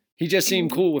dude. He just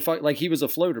seemed cool with, like, he was a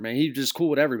floater, man. He was just cool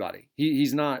with everybody. He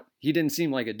didn't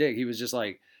seem like a dick. He was just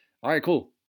like, all right,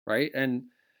 cool. Right. And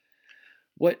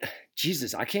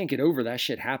Jesus, I can't get over that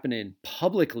shit happening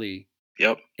publicly.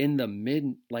 Yep. In the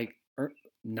mid,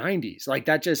 90s. Like,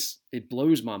 that just, it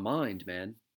blows my mind,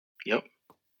 man. Yep.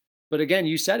 But again,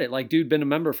 you said it, like, dude, been a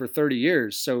member for 30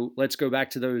 years. So let's go back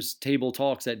to those table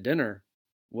talks at dinner.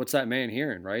 What's that man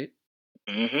hearing, right?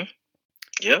 Mm-hmm.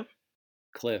 Yep.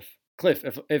 Cliff,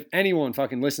 if anyone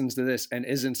fucking listens to this and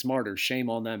isn't smarter, shame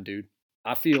on them, dude.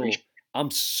 I feel I'm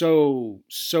so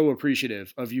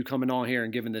appreciative of you coming on here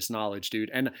and giving this knowledge, dude.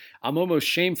 And I'm almost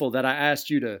shameful that I asked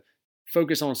you to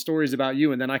focus on stories about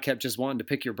you, and then I kept just wanting to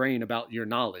pick your brain about your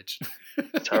knowledge.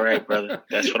 It's all right, brother.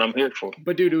 That's what I'm here for.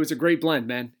 But dude, it was a great blend,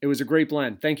 man. It was a great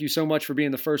blend. Thank you so much for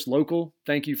being the first local.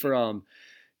 Thank you for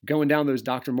going down those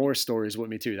Dr. Morris stories with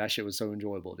me too. That shit was so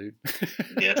enjoyable, dude.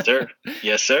 Yes, sir.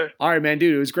 Yes, sir. All right, man,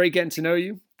 dude. It was great getting to know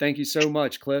you. Thank you so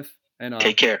much, Cliff. And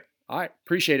take care. All right,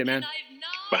 appreciate it, man.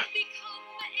 Bye.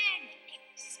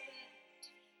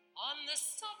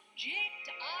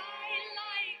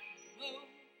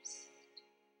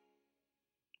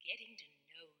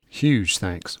 Huge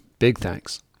thanks, big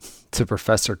thanks to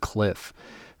Professor Cliff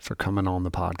for coming on the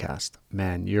podcast.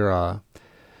 Man, your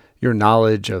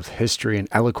knowledge of history and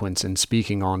eloquence in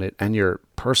speaking on it, and your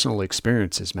personal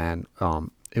experiences, man,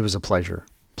 it was a pleasure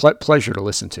to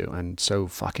listen to, and so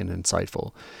fucking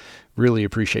insightful. Really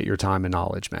appreciate your time and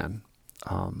knowledge, man.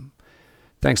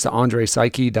 Thanks to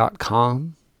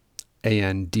AndrePsyche.com,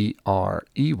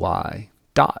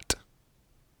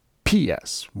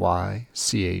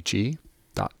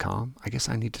 AndrePsyche.com. I guess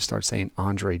I need to start saying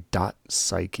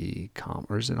Andre.Psyche.com,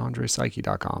 or is it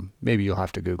AndrePsyche.com? Maybe you'll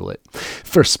have to Google it.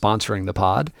 For sponsoring the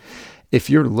pod. If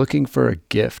you're looking for a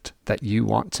gift that you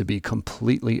want to be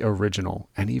completely original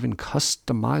and even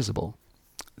customizable,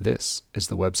 this is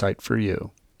the website for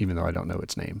you, even though I don't know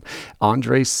its name,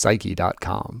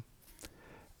 AndrePsyche.com.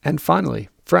 And finally,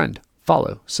 friend,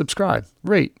 follow, subscribe,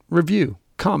 rate, review,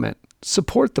 comment,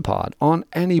 support the pod on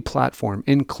any platform,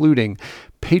 including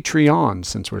Patreon,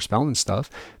 since we're spelling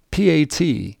stuff,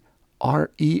 Patreon.com.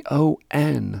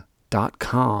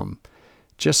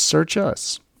 Just search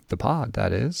us, the pod,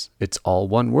 that is. It's all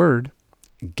one word,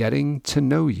 Getting to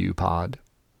Know You Pod,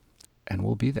 and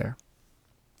we'll be there.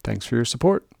 Thanks for your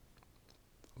support.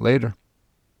 Later.